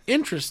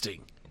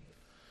interesting.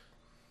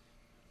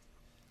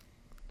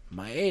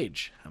 My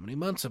age, how many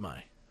months am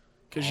I?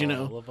 Because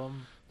All of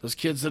them. those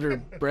kids that are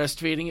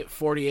breastfeeding at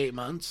 48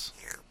 months,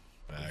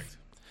 Fact.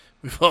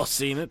 we've all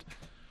seen it.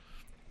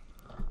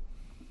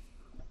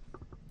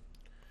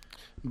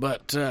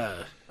 But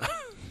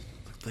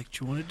looked like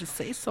you wanted to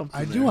say something.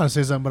 I there. do want to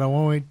say something, but I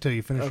won't wait till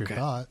you finish Okay. your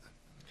thought.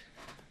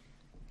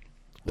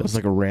 That was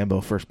like a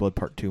Rambo First Blood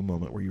Part 2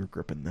 moment where you were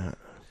gripping that.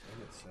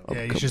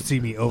 Yeah, you should see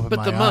me open But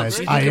my the months,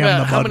 eyes. you I think am about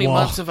the how mud many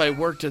wall. months have I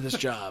worked at this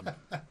job,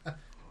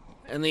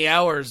 and the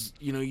hours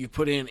you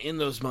put in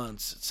those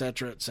months, et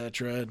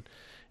cetera, and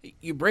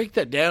you break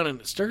that down,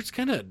 and it starts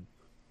kind of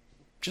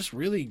just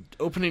really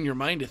opening your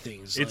mind to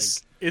things.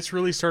 It's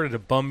really started to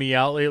bum me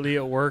out lately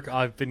at work.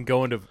 I've been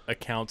going to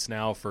accounts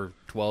now for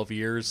 12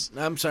 years.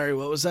 I'm sorry,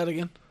 what was that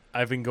again?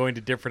 I've been going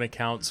to different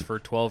accounts for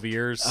 12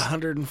 years.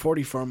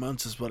 144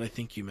 months is what I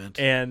think you meant.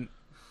 And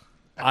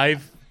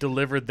I've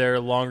delivered there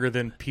longer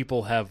than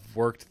people have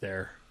worked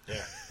there.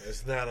 Yeah,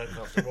 isn't that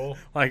uncomfortable?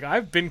 Like,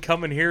 I've been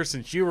coming here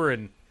since you were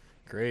in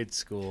grade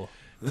school.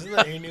 Isn't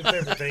that your new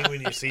favorite thing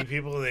when you see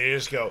people and they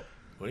just go,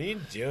 "What are you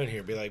doing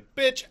here?" Be like,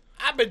 "Bitch,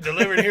 I've been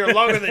delivering here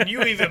longer than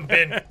you even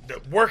been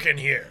working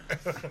here."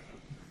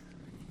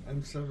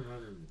 I'm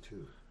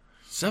 702.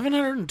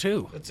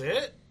 702. That's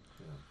it.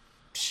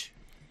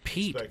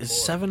 Pete Expect is more.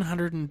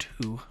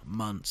 702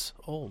 months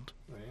old.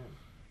 I am.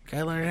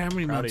 Kyler, how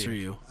many Proud of months you. are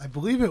you? I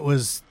believe it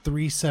was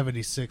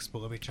 376,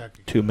 but let me check.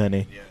 again. Too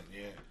many. Yeah.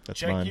 That's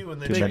Check mine. you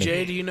and then Too Big check many. J,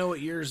 me. do you know what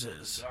yours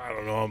is? I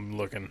don't know. I'm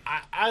looking.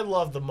 I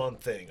love the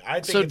month thing. I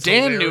think So it's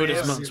Dan knew what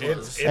hilarious. his month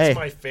was. It's Hey.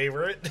 my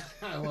favorite.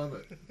 I love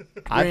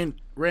it.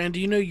 Rand, do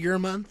you know your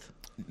month?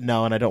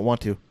 No, and I don't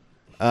want to.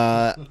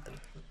 I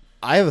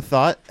have a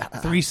thought.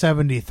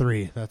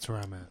 373. That's where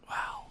I'm at.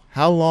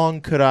 How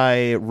long could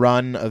I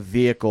run a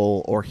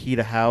vehicle or heat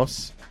a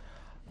house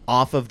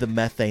off of the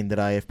methane that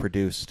I have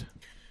produced.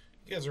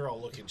 You guys are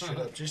all looking shit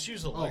up. Just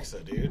use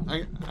Alexa, dude.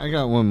 I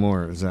got one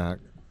more, Zach.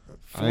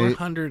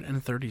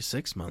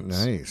 436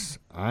 months. Nice.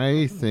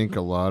 I think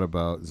a lot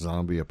about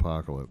zombie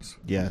apocalypse.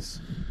 Yes.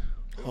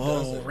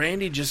 Oh,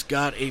 Randy just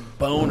got a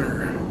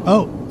boner.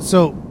 Oh,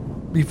 so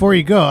before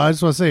you go, I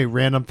just want to say,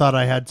 random thought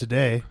I had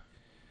today.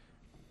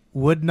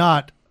 Would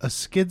not a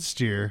skid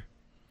steer,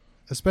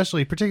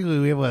 particularly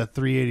we have a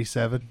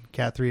 387,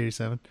 Cat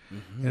 387,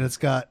 and it's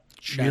got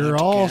Shout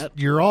out to Cat.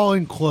 you're all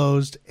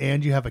enclosed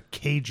and you have a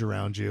cage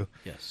around you.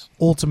 Yes.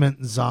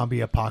 Ultimate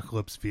zombie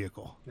apocalypse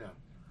vehicle.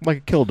 Like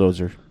a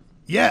killdozer.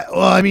 Yeah,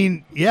 well, I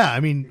mean,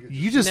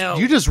 you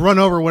just run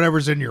over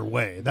whatever's in your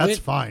way. That's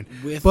fine.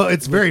 But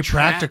it's very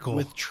practical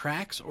with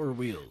tracks or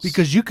wheels.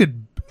 because you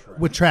could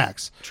with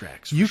tracks.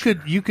 Tracks. You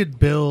could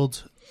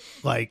build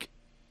like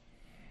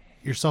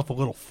yourself a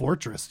little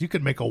fortress. You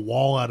could make a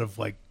wall out of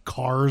like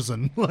cars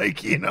and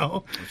like,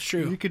 It's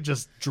true. You could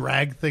just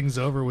drag things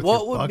over with What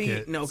your would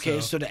bucket.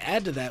 be so to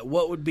add to that,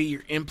 what would be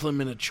your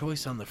implement of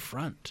choice on the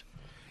front?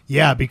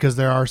 Yeah, because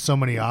there are so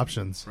many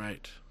options.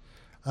 Right.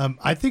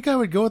 I think I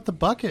would go with the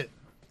bucket.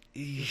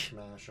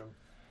 Smash them.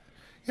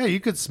 Yeah, you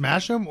could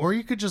smash them, or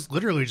you could just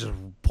literally just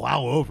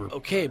plow over.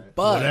 Okay,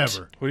 but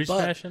Whatever. What are you but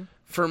smashing?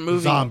 for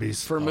moving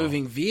Zombies.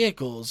 moving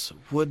vehicles,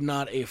 would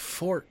not a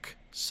fork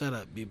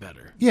setup be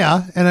better?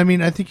 Yeah, and I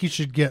mean, I think you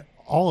should get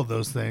all of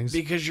those things.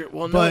 Because you're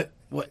But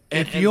what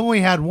if you only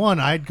had one,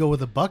 I'd go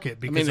with a bucket I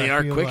because mean, they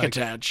are feel quick like,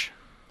 attach,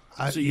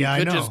 so you yeah, I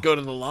could know. just go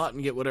to the lot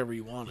and get whatever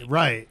you wanted.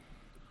 Right,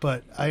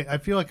 but I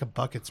feel like a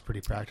bucket's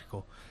pretty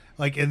practical.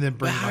 Like, and then But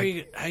bring how are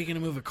like, you going to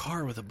move a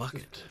car with a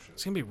bucket?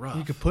 It's going to be rough.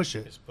 you could push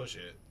it. Just push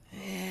it.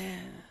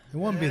 It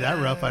wouldn't be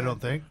that rough, I don't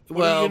think.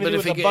 well, you gonna but do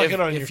if with it, a bucket if,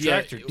 on if your you-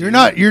 tractor? You're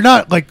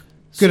not like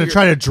gonna you're-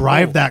 try to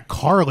drive no. that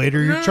car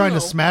later. You're No, trying no.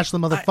 to smash the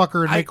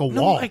motherfucker and make a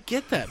no, wall. I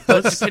get that,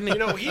 but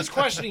depending, He's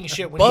questioning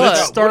shit. When But- he's Let's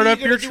out. Start What are up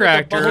you your gonna do with the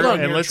tractor bucket on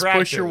and your let's push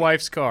tractor? your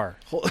wife's car.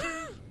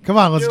 Come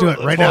on, let's do it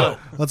right now.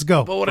 hold Let's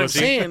go. but what I'm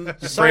saying,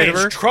 Afraid of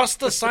her? Trust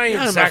the Yeah, science,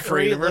 I'm not Zachary.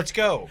 afraid of her. Let's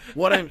go.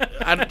 what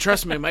I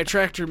trust me, my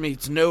tractor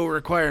meets no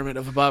requirement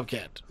of a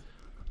bobcat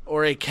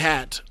or a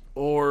cat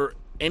or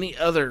any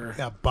other.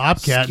 Yeah,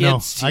 Bobcat. skid No,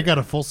 steer. I got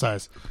a full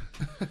size.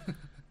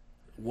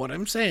 What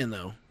I'm saying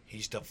though,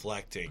 He's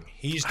deflecting.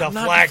 He's I'm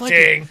not deflecting.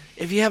 deflecting.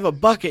 If you have a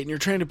bucket and you're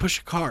trying to push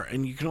a car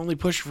and you can only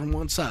push it from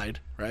one side,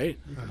 right?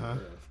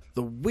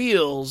 The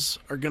wheels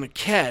are going to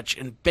catch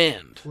and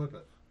bend. Flip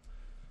it.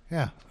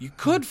 Yeah, You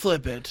could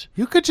flip it.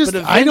 you could just.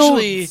 But I don't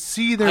eventually,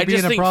 see there I being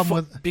just a think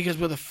problem with. because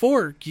with a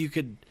fork you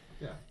could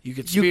You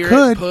spear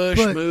could, it, push,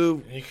 but-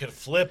 move. You could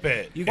flip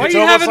it. You It's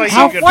could- almost like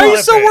you could Why are you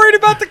flip so it. worried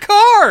about the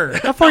car?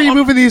 How far are you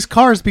moving these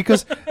cars?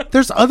 Because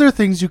there's other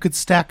things you could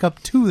stack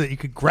up too that you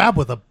could grab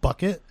with a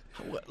bucket.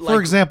 For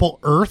example,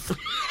 earth.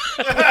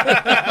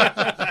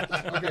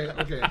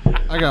 Okay.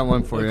 I got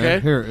one for you. Okay.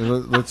 Here,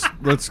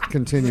 let's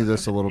continue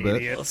this a little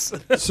bit.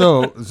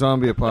 So,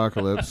 zombie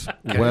apocalypse,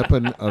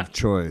 weapon of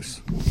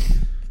choice.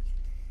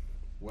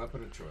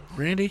 Weapon of choice.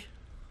 Randy,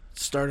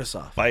 start us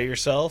off. By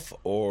yourself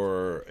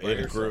or in a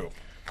yourself. group?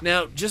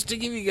 Now, just to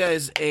give you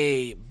guys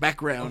a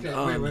background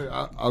on. Wait.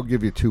 I'll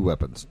give you two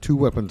weapons. Two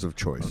weapons of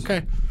choice.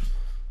 Okay.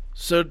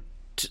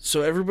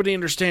 So everybody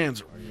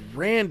understands,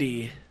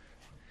 Randy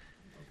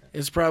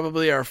is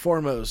probably our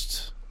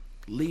foremost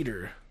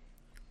leader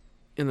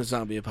in the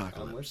zombie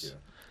apocalypse.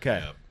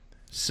 Okay.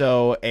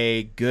 So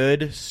a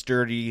good,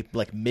 sturdy,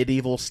 like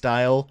medieval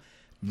style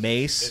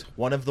mace,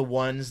 one of the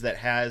ones that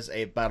has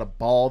about a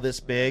ball this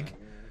big,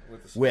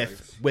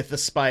 with the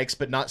spikes,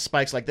 but not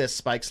spikes like this,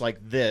 spikes like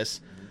this,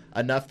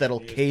 enough that'll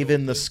cave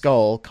in the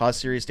skull, cause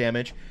serious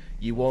damage.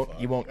 You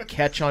won't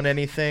catch on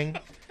anything.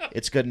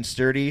 It's good and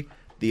sturdy.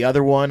 The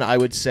other one I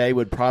would say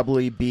would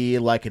probably be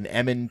like an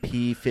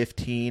M&P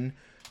 15,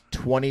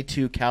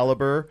 22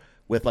 caliber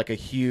with like a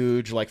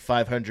huge like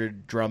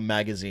 500 drum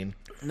magazine.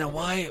 Now,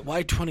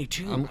 why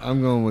 22?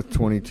 I'm going with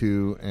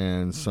 22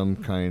 and some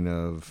kind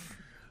of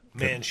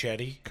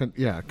Manchetti.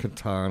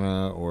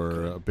 katana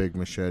or a big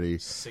machete.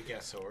 Sick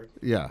ass sword.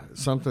 Yeah,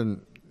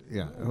 something.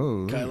 Yeah.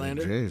 Oh,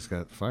 Skylander? Jay's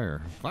got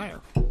fire.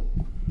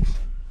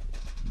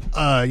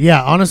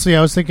 Yeah, honestly,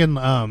 I was thinking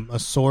a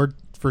sword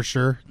for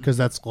sure because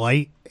that's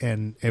light,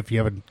 and if you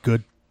have a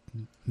good,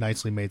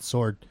 nicely made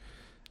sword,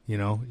 and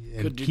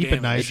Could do keep it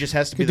damage. nice, It just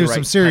has to could be the do right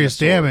some kind serious of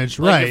sword. damage,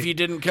 Like right? if you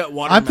didn't cut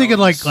water. I'm thinking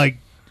like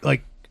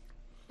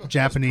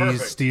Japanese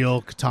perfect.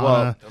 steel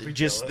katana, Well,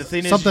 just the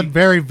thing is, something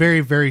very, very,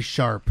 very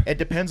sharp. it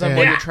depends on Yeah.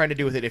 what you're trying to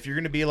do with it. If you're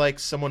going to be like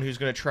someone who's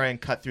going to try and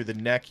cut through the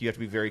neck, you have to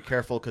be very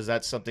careful because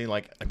that's something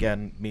like,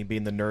 again, me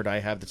being the nerd I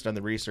have that's done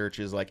the research,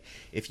 is like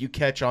if you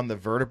catch on the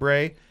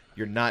vertebrae,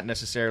 you're not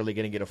necessarily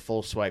going to get a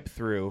full swipe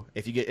through.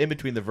 If you get in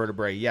between the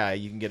vertebrae, yeah,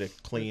 you can get a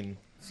clean.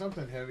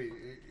 Something heavy,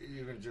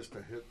 even just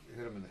to hit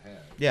him in the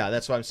head. Yeah,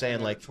 that's what I'm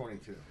saying. Like,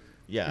 22.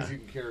 yeah, Because you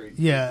can carry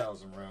Yeah,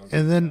 3,000 rounds.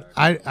 and then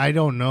I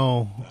don't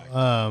know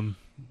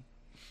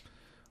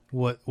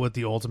what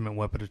the ultimate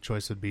weapon of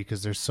choice would be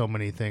because there's so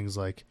many things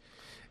like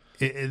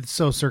it's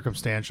so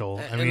circumstantial.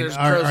 I And mean, there's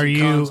pros are and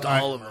you? cons to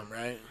all of them,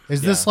 right?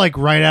 Is this like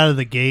right out of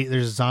the gate?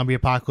 There's a zombie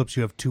apocalypse.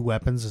 You have 2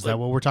 weapons. Is that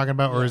what we're talking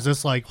about, or is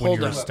this like when Hold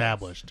you're on.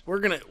 established? We're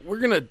gonna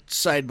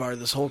sidebar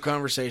this whole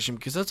conversation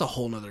because that's a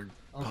whole nother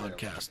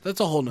podcast. That's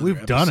a whole nother.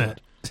 We've done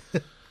episode.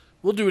 it.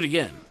 We'll do it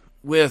again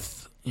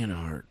with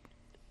our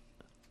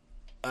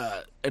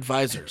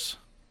advisors.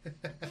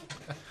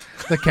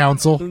 The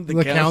council. The the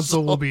council.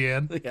 council will be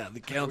in. Yeah, the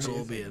council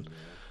will be in.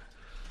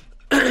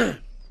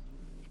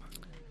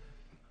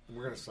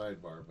 We're gonna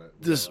sidebar, but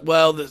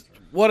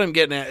What I'm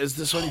getting at is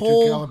this 22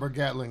 whole. caliber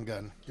Gatling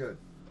gun. good.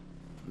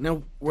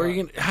 Now, how are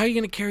you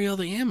gonna carry all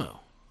the ammo?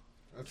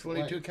 That's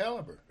 22 light.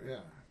 caliber. Yeah,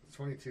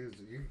 22s.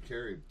 You can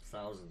carry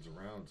thousands of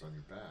rounds on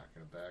your back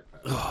in a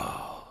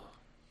backpack.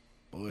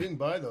 You can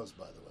buy those,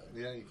 by the way.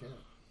 Yeah, you can.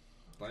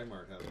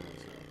 Weimar has them on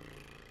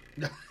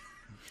sale.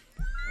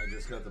 I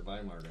just got the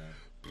Weimar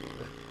app.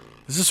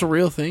 Is this a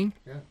real thing?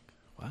 Yeah.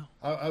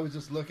 I was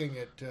just looking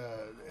at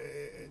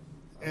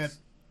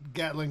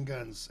Gatling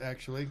guns,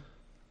 actually.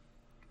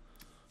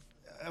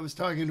 I was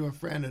talking to a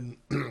friend,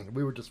 and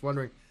we were just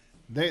wondering.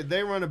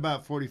 They run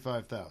about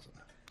 45,000.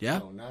 Yeah.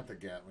 No, not the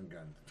Gatling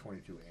gun. The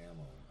 22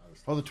 ammo.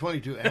 Oh, the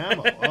 22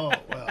 ammo. Oh,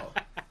 well.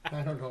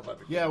 I don't know about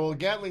the. Yeah, well,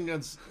 Gatling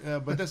guns,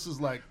 but this is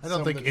like. I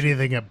don't think something-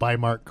 anything at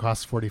Bimart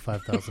costs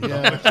 $45,000.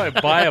 Yeah. I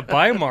buy a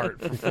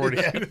Bimart for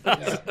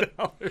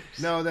 $40,000.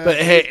 No, that But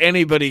hey,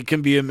 anybody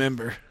can be a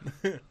member.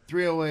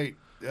 308.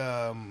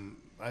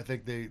 I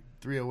think they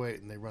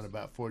 308, and they run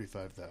about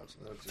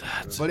 45,000.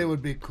 But it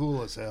would be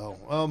cool as hell.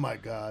 Oh my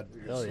God.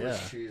 Hell yeah.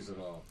 Cheese at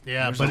all.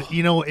 Yeah, but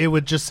it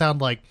would just sound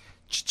like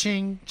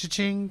cha-ching,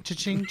 cha-ching,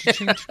 cha-ching,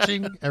 cha-ching,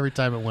 cha-ching every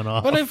time it went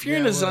off. But if you're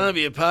in Yeah, a well-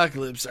 zombie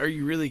apocalypse, are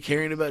you really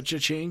caring about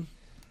cha-ching?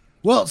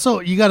 Well, so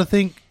you got to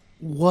think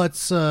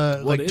what's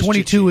like is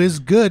 22 cha-ching? is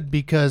good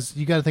because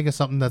you got to think of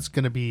something that's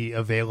going to be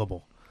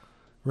available,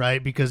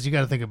 right? Because you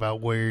got to think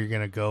about where you're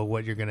going to go,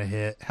 what you're going to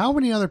hit, how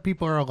many other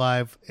people are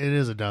alive. It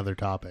is another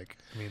topic.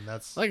 I mean,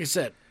 that's Like I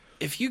said,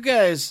 if you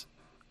guys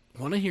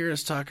want to hear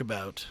us talk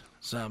about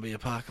zombie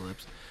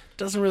apocalypse,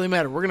 doesn't really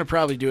matter. We're going to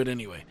probably do it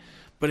anyway.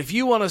 But if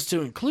you want us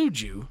to include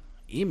you,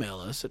 email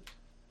us at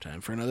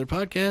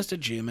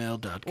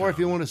timeforanotherpodcast@gmail.com. Or if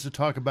you want us to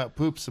talk about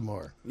poop some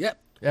more. Yep.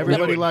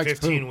 Everybody In likes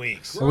 15 poop.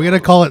 weeks. are we going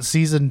to call it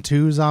season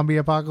 2 zombie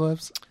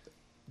apocalypse?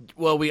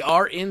 Well, we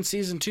are in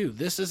season 2.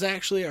 This is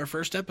actually our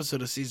first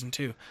episode of season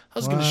 2. I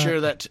was going to What?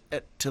 share that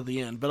till the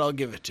end, but I'll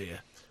give it to you.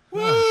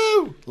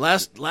 Woo!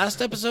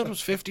 Last episode was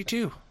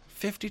 52.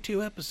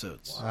 52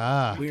 episodes.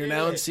 Ah, We are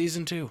now in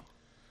season 2.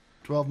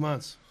 12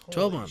 months.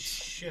 12 Holy months.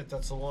 Shit,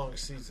 that's a long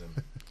season.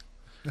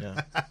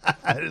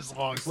 that is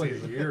long Wait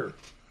a year.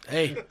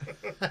 Hey,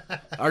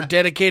 our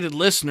dedicated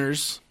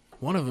listeners,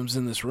 one of them's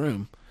in this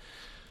room.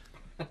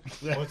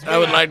 I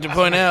would like to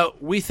point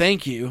out, we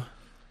thank you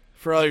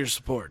for all your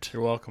support.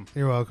 You're welcome.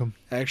 You're welcome.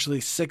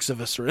 Actually, 6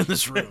 of us are in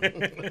this room.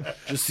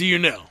 Just so you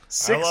know.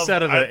 6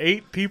 out of the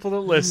 8 people that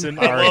listen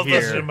I are love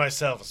listening to here.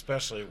 myself,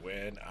 especially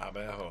when I'm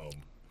at home.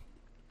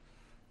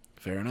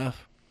 Fair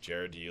enough.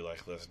 Jared, do you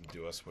like listening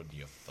to us when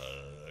you fuck?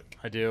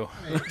 I do.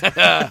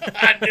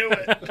 I knew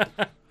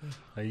it.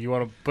 You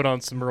want to put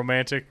on some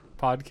romantic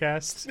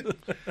podcast?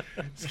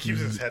 He keeps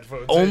his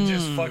headphones in,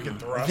 just fucking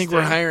thrust. I think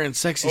we're hiring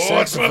Sexy Oh, it's my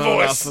Saxophone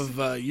voice. off of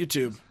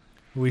YouTube.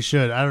 We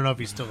should. I don't know if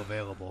he's still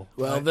available.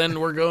 Well, then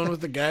we're going with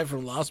the guy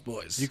from Lost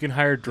Boys. You can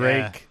hire Drake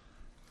Yeah.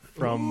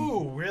 from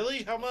Ooh,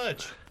 really? How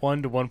much?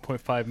 $1 to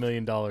 $1.5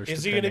 million.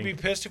 Is he going to be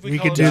pissed if we We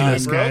call could him do John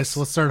this, Brooks? guys.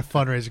 Let's start a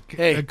fundraiser.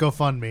 Hey.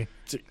 GoFundMe.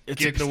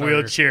 it's Get in the Kickstarter.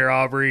 wheelchair,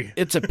 Aubrey.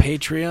 It's a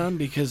Patreon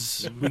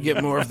because we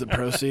get more of the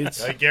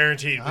proceeds. I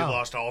guaranteed we Wow.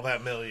 lost all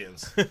that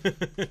millions.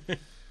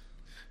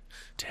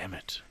 Damn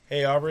it.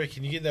 Hey, Aubrey,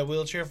 can you get that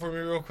wheelchair for me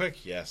real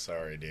quick? Yeah,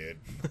 sorry, dude.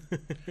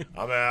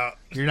 I'm out.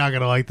 You're not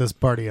going to like this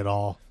party at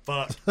all.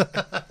 Fuck.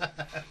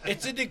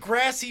 It's a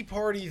Degrassi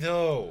party,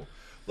 though.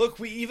 Look,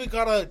 we even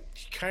got a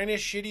kind of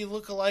shitty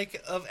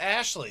look-alike of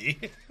Ashley.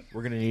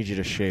 We're gonna need you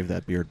to shave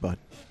that beard, bud.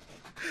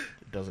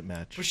 It doesn't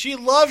match. But she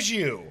loves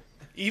you,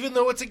 even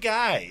though it's a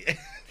guy.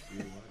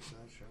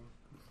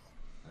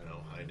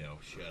 I know.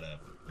 Shut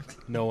up.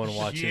 No one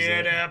watches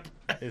Shut it. up.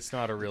 It's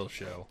not a real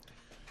show.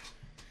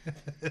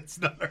 It's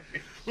not.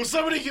 Will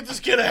somebody get this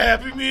kid a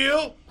Happy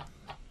Meal?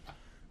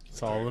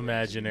 It's all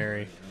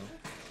imaginary.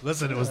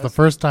 Listen, it was the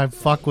first time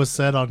fuck was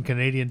said on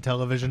Canadian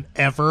television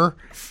ever.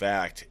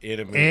 Fact. In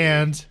a movie.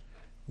 And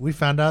we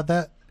found out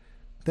that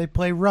they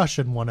play Rush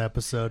in one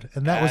episode.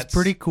 And that was That's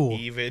pretty cool.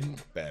 Even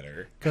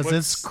better. Because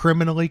it's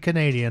criminally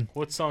Canadian.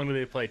 What song do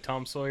they play?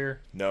 Tom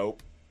Sawyer?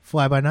 Nope.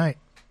 Fly by night.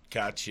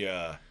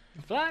 Gotcha.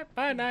 Fly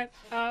by night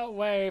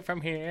away from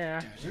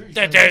here.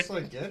 Just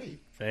like Getty.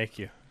 Thank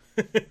you.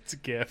 It's a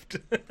gift.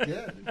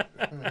 Yeah.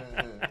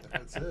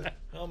 That's it.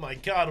 Oh my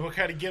god, what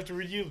kind of gift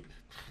were you?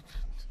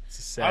 It's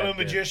a sad I'm a gift.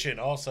 magician,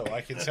 also.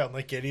 I can sound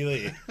like Geddy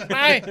Lee.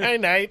 Hi,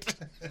 Night.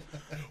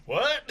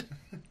 What?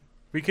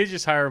 We could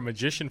just hire a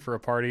magician for a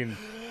party and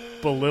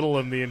belittle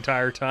him the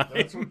entire time.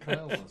 That's what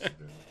Kyle wants to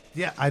do.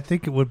 Yeah, I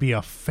think it would be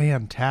a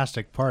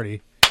fantastic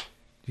party.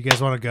 You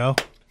guys want to go?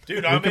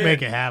 Dude, We I'm can in.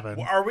 make it happen.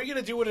 Are we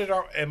gonna do it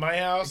at my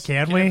house?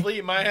 Can we?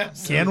 Please, my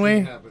house? Can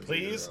we?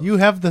 Please? You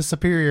have the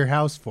superior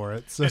house for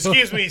it. So.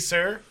 Excuse me,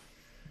 sir.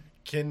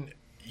 Can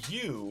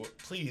you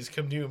please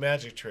come do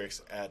magic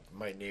tricks at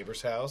my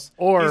neighbor's house?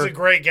 Or- he's a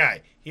great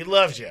guy. He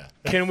loves you.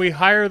 Can we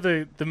hire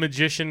the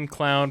magician,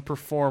 clown,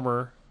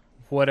 performer,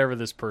 whatever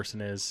this person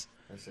is,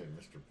 I say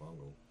Mr.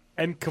 Bungle.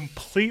 and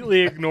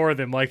completely ignore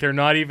them like they're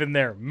not even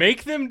there?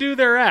 Make them do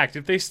their act.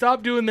 If they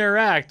stop doing their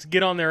act,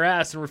 get on their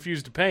ass and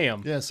refuse to pay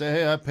them. Yeah, say,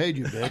 hey, I paid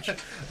you, bitch.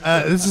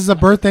 This is a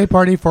birthday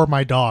party for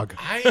my dog.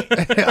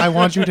 I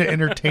want you to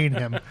entertain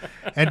him.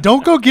 And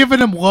don't go giving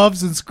him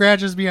loves and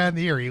scratches behind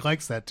the ear. He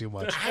likes that too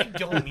much. I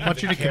don't even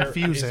want you to care.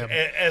 confuse him.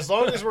 As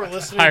long as we're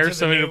listening Hire to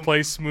somebody the to new...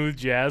 play smooth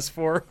jazz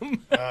for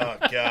them. Oh,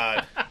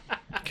 God.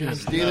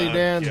 Steely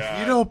Dan.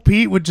 You know,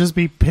 Pete would just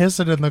be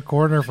pissing in the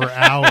corner for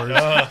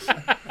hours.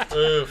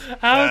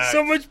 How did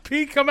so much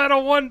pee come out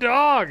of one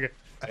dog?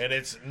 And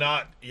it's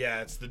not...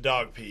 Yeah, it's the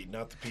dog Pete,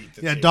 not the Pete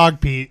that's Yeah, here. dog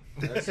Pete.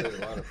 I say a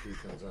lot of pee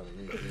comes out of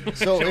me. Too.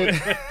 So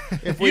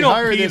if we You don't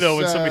hire pee, this, though,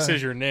 when somebody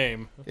says your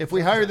name. if we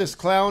hire this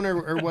clown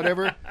or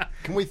whatever,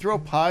 can we throw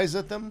pies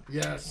at them?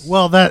 Yes.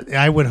 Well, that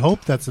I would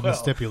hope that's in the Well,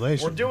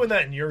 stipulation. We're doing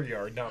that in your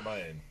yard, not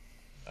mine.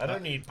 I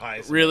don't need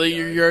pies. in Really, my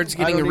your yard. yard's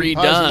getting I don't need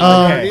redone.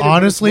 pies. Okay.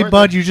 Honestly, Worth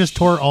Bud, it. you just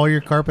tore all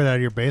your carpet out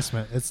of your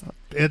basement.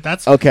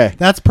 That's Okay.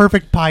 That's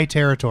perfect pie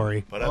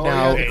territory. But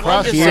Now, okay,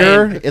 cross- just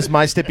here saying. is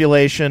my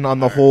stipulation on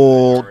the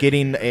whole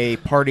getting a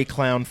party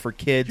clown for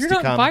kids You're to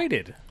not come.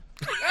 invited.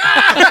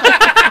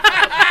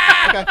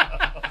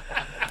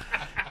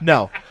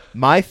 No,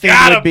 my thing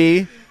Got would him.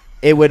 be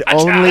it would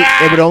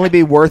only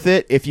be worth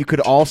it if you could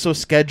also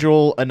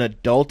schedule an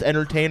adult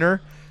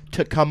entertainer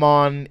to come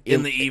on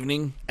in the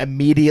evening.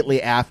 immediately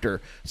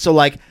after. So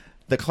like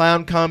the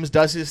clown comes,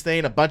 does his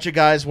thing, a bunch of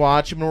guys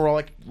watch him, and we're all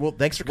like, "Well,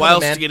 thanks for coming,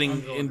 Whilst man."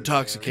 getting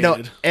intoxicated.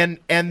 No,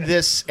 and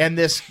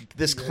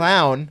this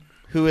clown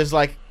who is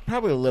like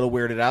probably a little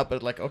weirded out,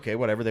 but like okay,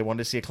 whatever. They wanted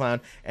to see a clown,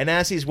 and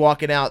as he's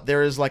walking out,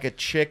 there is like a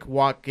chick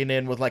walking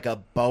in with like a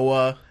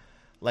boa,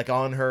 like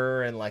on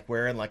her, and like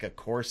wearing like a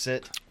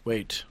corset.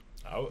 Wait.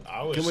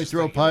 I was Can we just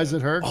throw thinking pies that.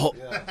 at her? Oh,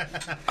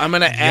 I'm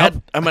gonna add.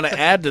 I'm gonna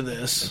add to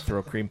this.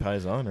 Throw cream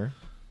pies on her.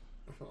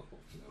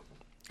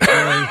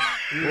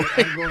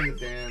 I'm going to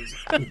Dan's.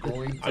 I'm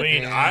going to I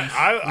mean, Dan's.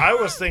 I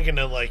was thinking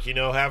of like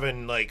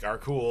having like our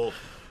cool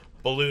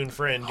balloon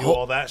friend do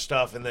all that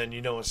stuff, and then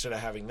instead of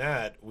having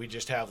that, we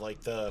just have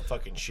like the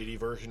fucking shitty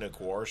version of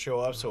Quar show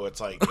up. So it's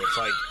like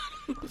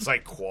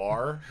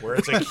Quar, where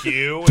it's a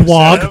Q.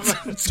 Dwog,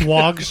 instead of-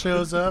 Dwog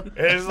shows up.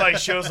 It just like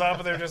shows up,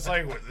 and they're just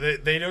like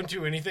they don't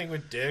do anything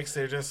with dicks.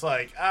 They're just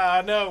like,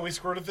 no, we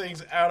squirted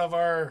things out of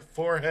our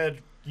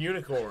forehead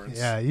unicorns.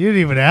 Yeah, you didn't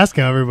even ask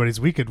how everybody's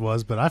weekend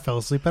was, but I fell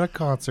asleep at a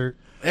concert.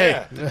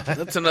 Hey, Yeah.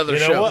 that's another You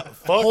know show. what?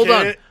 Fuck Hold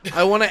it. on.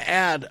 I want to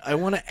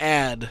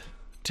add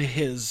to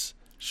his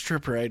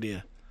stripper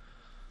idea.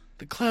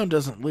 The clown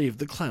doesn't leave.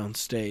 The clown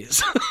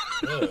stays.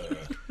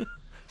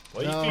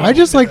 Well, you I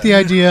just like the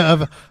idea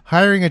of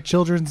hiring a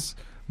children's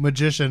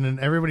magician and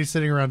everybody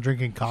sitting around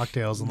drinking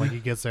cocktails, and like he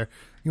gets there,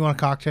 you want a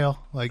cocktail?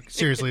 Like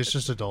seriously, it's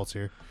just adults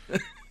here,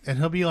 and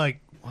he'll be like,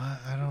 "What?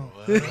 I don't."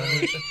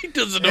 he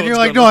doesn't know. And you're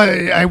what's like, "No,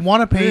 going on. I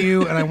want to pay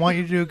you, and I want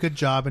you to do a good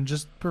job, and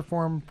just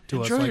perform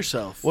to Enjoy us, like,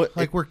 yourself. What?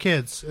 like we're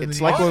kids." And It's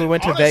then like you- when we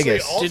went to Honestly,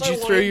 Vegas. all Did I you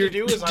wanted throw to your-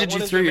 do is I did you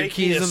wanted throw to your make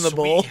keys me a in the sweet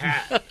bowl?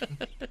 hat.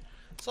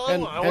 So I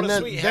And- want and a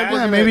then- sweet then hat. we're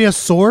yeah, gonna- maybe a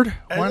sword.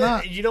 And Why then,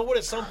 not? You know what?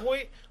 At some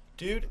point,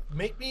 dude,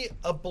 make me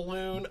a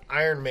balloon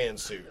Iron Man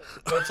suit.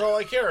 That's all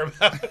I care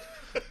about.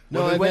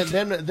 No, and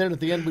then at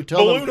the end we tell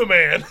Balloon them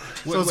Man.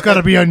 So it's got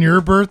to be on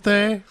your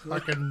birthday,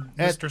 fucking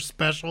Mr.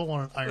 Special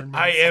on Iron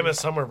Man. I am a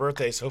summer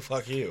birthday, so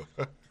fuck you.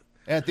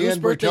 at the Whose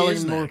end we're birthday telling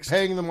is them we're next?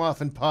 paying them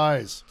off in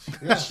pies.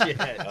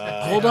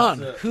 Hold on.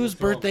 Whose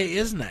birthday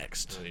is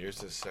next?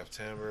 Yours is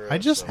September. I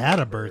just had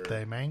a September.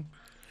 birthday, man.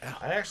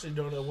 I actually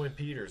don't know when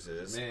Peter's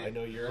is. May. I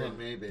know you're I'm a in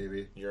May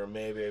baby. You're a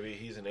May baby.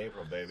 He's an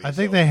April baby. I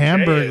think so the Jay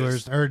Hamburglers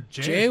is- or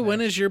Jay,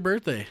 when is your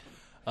birthday?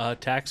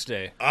 Tax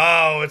day.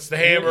 Oh, it's the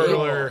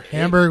Hamburglar.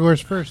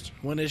 Hamburglers first.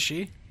 When is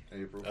she?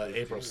 April.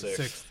 April 6th.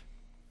 6th.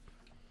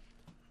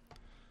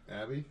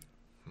 Abby.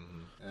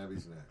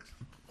 Abby's next.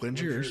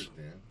 When's yours?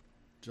 Dan?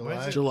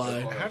 July,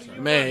 July. How do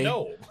you May. not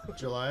know?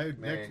 July,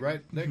 May.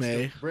 right next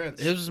May. to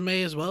Brent's. It was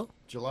May as well.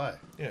 July.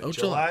 Yeah, Oh,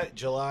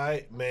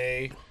 July,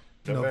 May,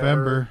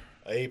 November.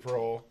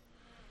 April.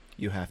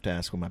 You have to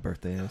ask when my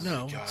birthday is.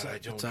 No, God, it's, I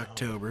it's don't know.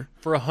 October.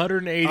 For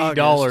 $180,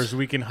 August.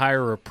 we can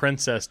hire a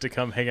princess to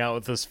come hang out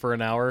with us for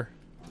an hour.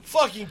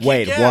 Fucking kick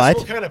Wait, ass. what?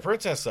 What kind of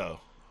princess though?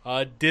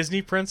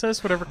 Disney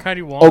princess, whatever kind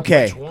you want.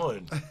 Okay, Which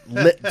one?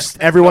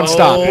 everyone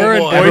stop. We're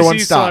in Everyone Boise,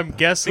 so stop. I'm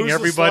guessing Who's the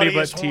everybody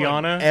but sluttiest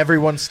one? Tiana.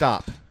 Everyone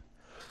stop.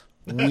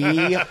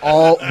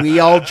 We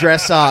all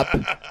dress up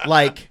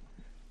like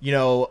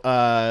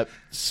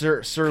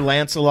Sir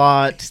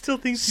Lancelot, Still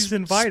thinks he's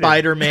invited.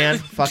 Spider-Man.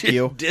 Fuck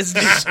you,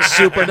 Disney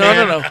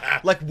Superman. No.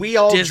 Like we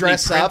all Disney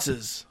dress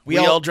princes. We We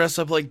all- all dress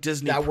up like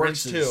Disney up. That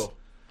works princes. too.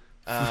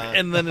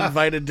 And then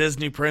invite a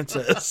Disney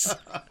princess.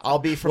 I'll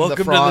be from Welcome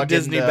the to the frog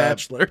Disney and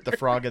Bachelor. the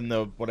frog and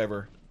the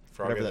whatever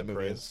Frog whatever and that the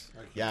movie Prince. is.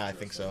 I Yeah, I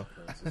think so.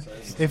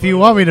 If you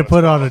want me to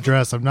put on a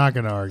dress, I'm not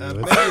going to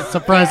argue. It's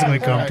surprisingly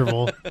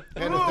comfortable.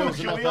 And if there was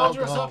Can enough we all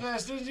dress alcohol, up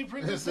as Disney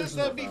princesses?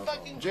 That'd be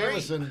fucking great.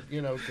 Jameson,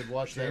 could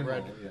watch that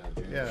right.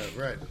 Yeah,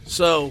 right.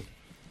 So,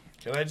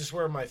 Can I just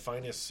wear my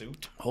finest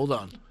suit? hold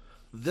on.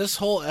 This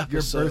whole Your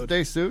episode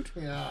birthday suit?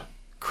 Yeah.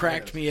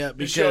 cracked me up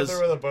Just show up because,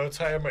 there with a bow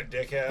tie and my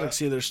dick out. look,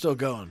 see, they're still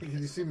going. Can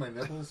you see my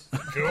nipples?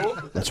 Cool.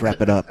 Let's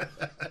wrap it up.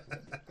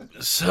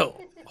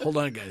 So, hold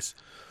on, guys.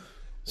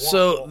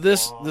 So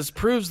this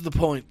proves the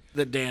point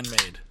that Dan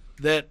made,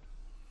 that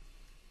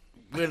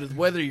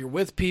whether you're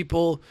with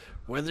people,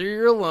 whether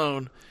you're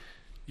alone,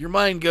 your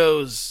mind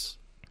goes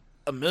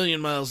a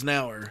million miles an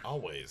hour,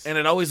 Always. and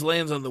it always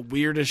lands on the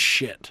weirdest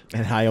shit.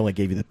 And I only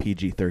gave you the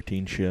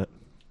PG-13 shit.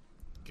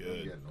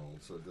 Good. Getting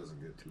old, so it doesn't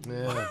get too.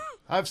 Yeah.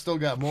 I've still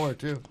got more,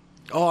 too.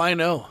 Oh, I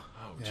know.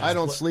 I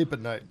don't sleep at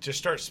night. Just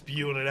start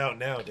spewing it out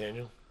now,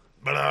 Daniel.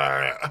 No,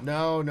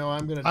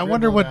 I'm going to I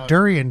wonder what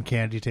durian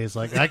candy tastes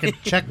like. I can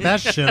check that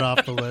shit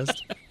off the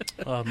list.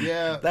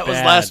 Yeah, That was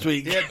Bad. last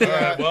week. All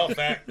right, well,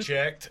 fact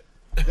checked.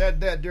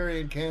 that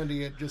durian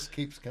candy, it just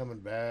keeps coming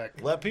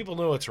back. Let people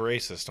know it's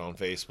racist on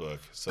Facebook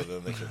so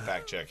then they can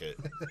fact check it.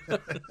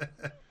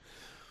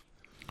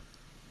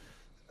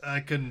 I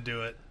couldn't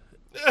do it.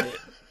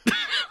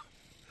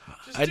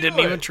 I didn't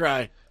even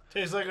try.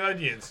 Tastes like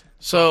onions.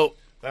 So,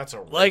 That's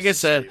a like I racist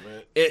said,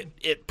 statement.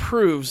 it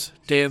proves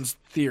Dan's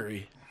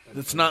theory.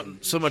 It's not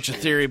so much a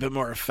theory, but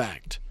more a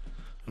fact.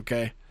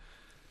 Okay?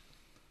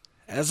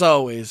 As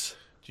always,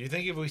 Do you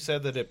think if we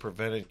said that it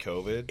prevented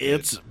COVID,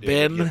 It's it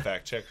been- would get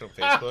fact checked on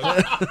Facebook?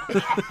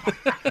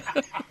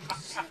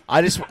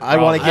 I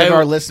want to give I-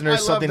 our listeners I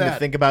love something to that.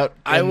 think about.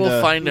 I in will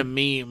the- find a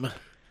meme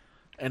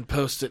and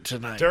post it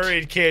tonight.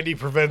 Durian candy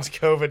prevents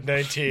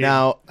COVID-19.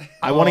 Now,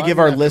 I Oh, want to I'm give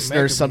gonna our have to make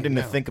listeners a something to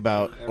meme now. think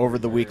about over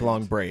the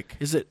week-long break.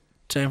 Is it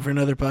time for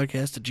another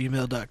podcast at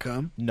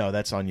gmail.com? No,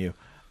 that's on you.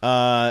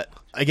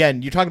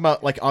 Again, you're talking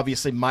about, like,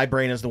 obviously my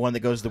brain is the one that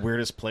goes to the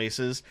weirdest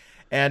places.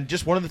 And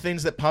just one of the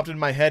things that popped in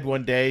my head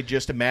one day,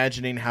 just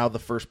imagining how the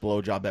first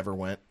blowjob ever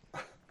went.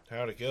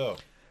 How'd it go?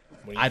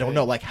 What do you I don't think?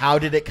 know. Like, how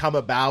did it come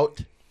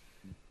about?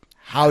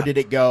 How did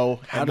it go?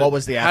 And what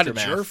was the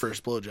aftermath? How did your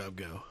first blowjob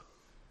go?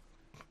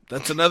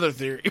 That's another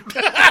theory.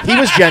 He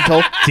was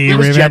gentle. Do He you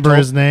was remember gentle.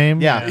 his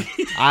name? Yeah.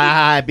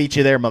 I beat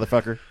you there,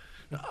 motherfucker.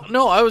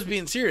 No, I was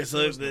being serious.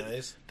 That was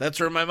nice. That's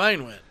where my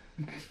mind went.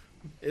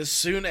 As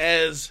soon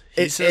as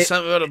he It- says it-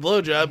 something about a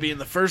blowjob being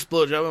the first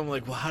blowjob, I'm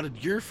like, well, how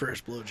did your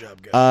first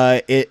blowjob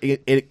go?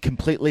 It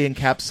completely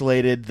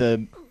encapsulated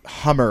the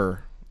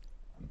Hummer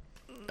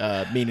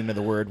meaning of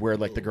the word, where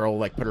like the girl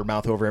like put her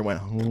mouth over it and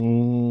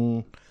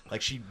went,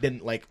 like she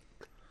didn't like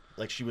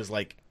she was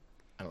like,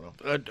 I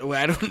don't know.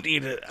 I don't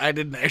need it. I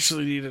didn't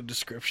actually need a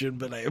description,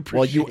 but I Well,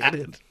 appreciate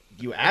it.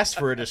 you asked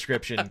for a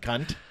description,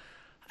 cunt.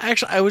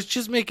 Actually, I was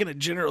just making a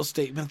general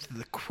statement to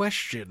the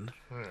question.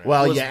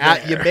 Well, Was you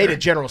there. made a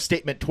general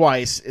statement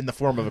twice in the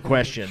form of a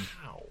question.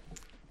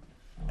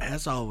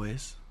 As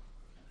always,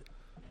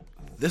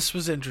 this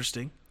was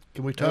interesting.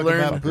 Can we talk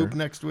learned- about poop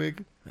next week?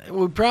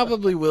 We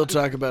probably will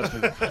talk about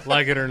it.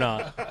 Like it or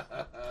not.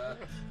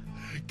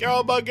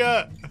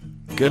 Cowabunga!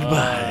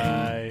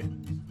 Goodbye.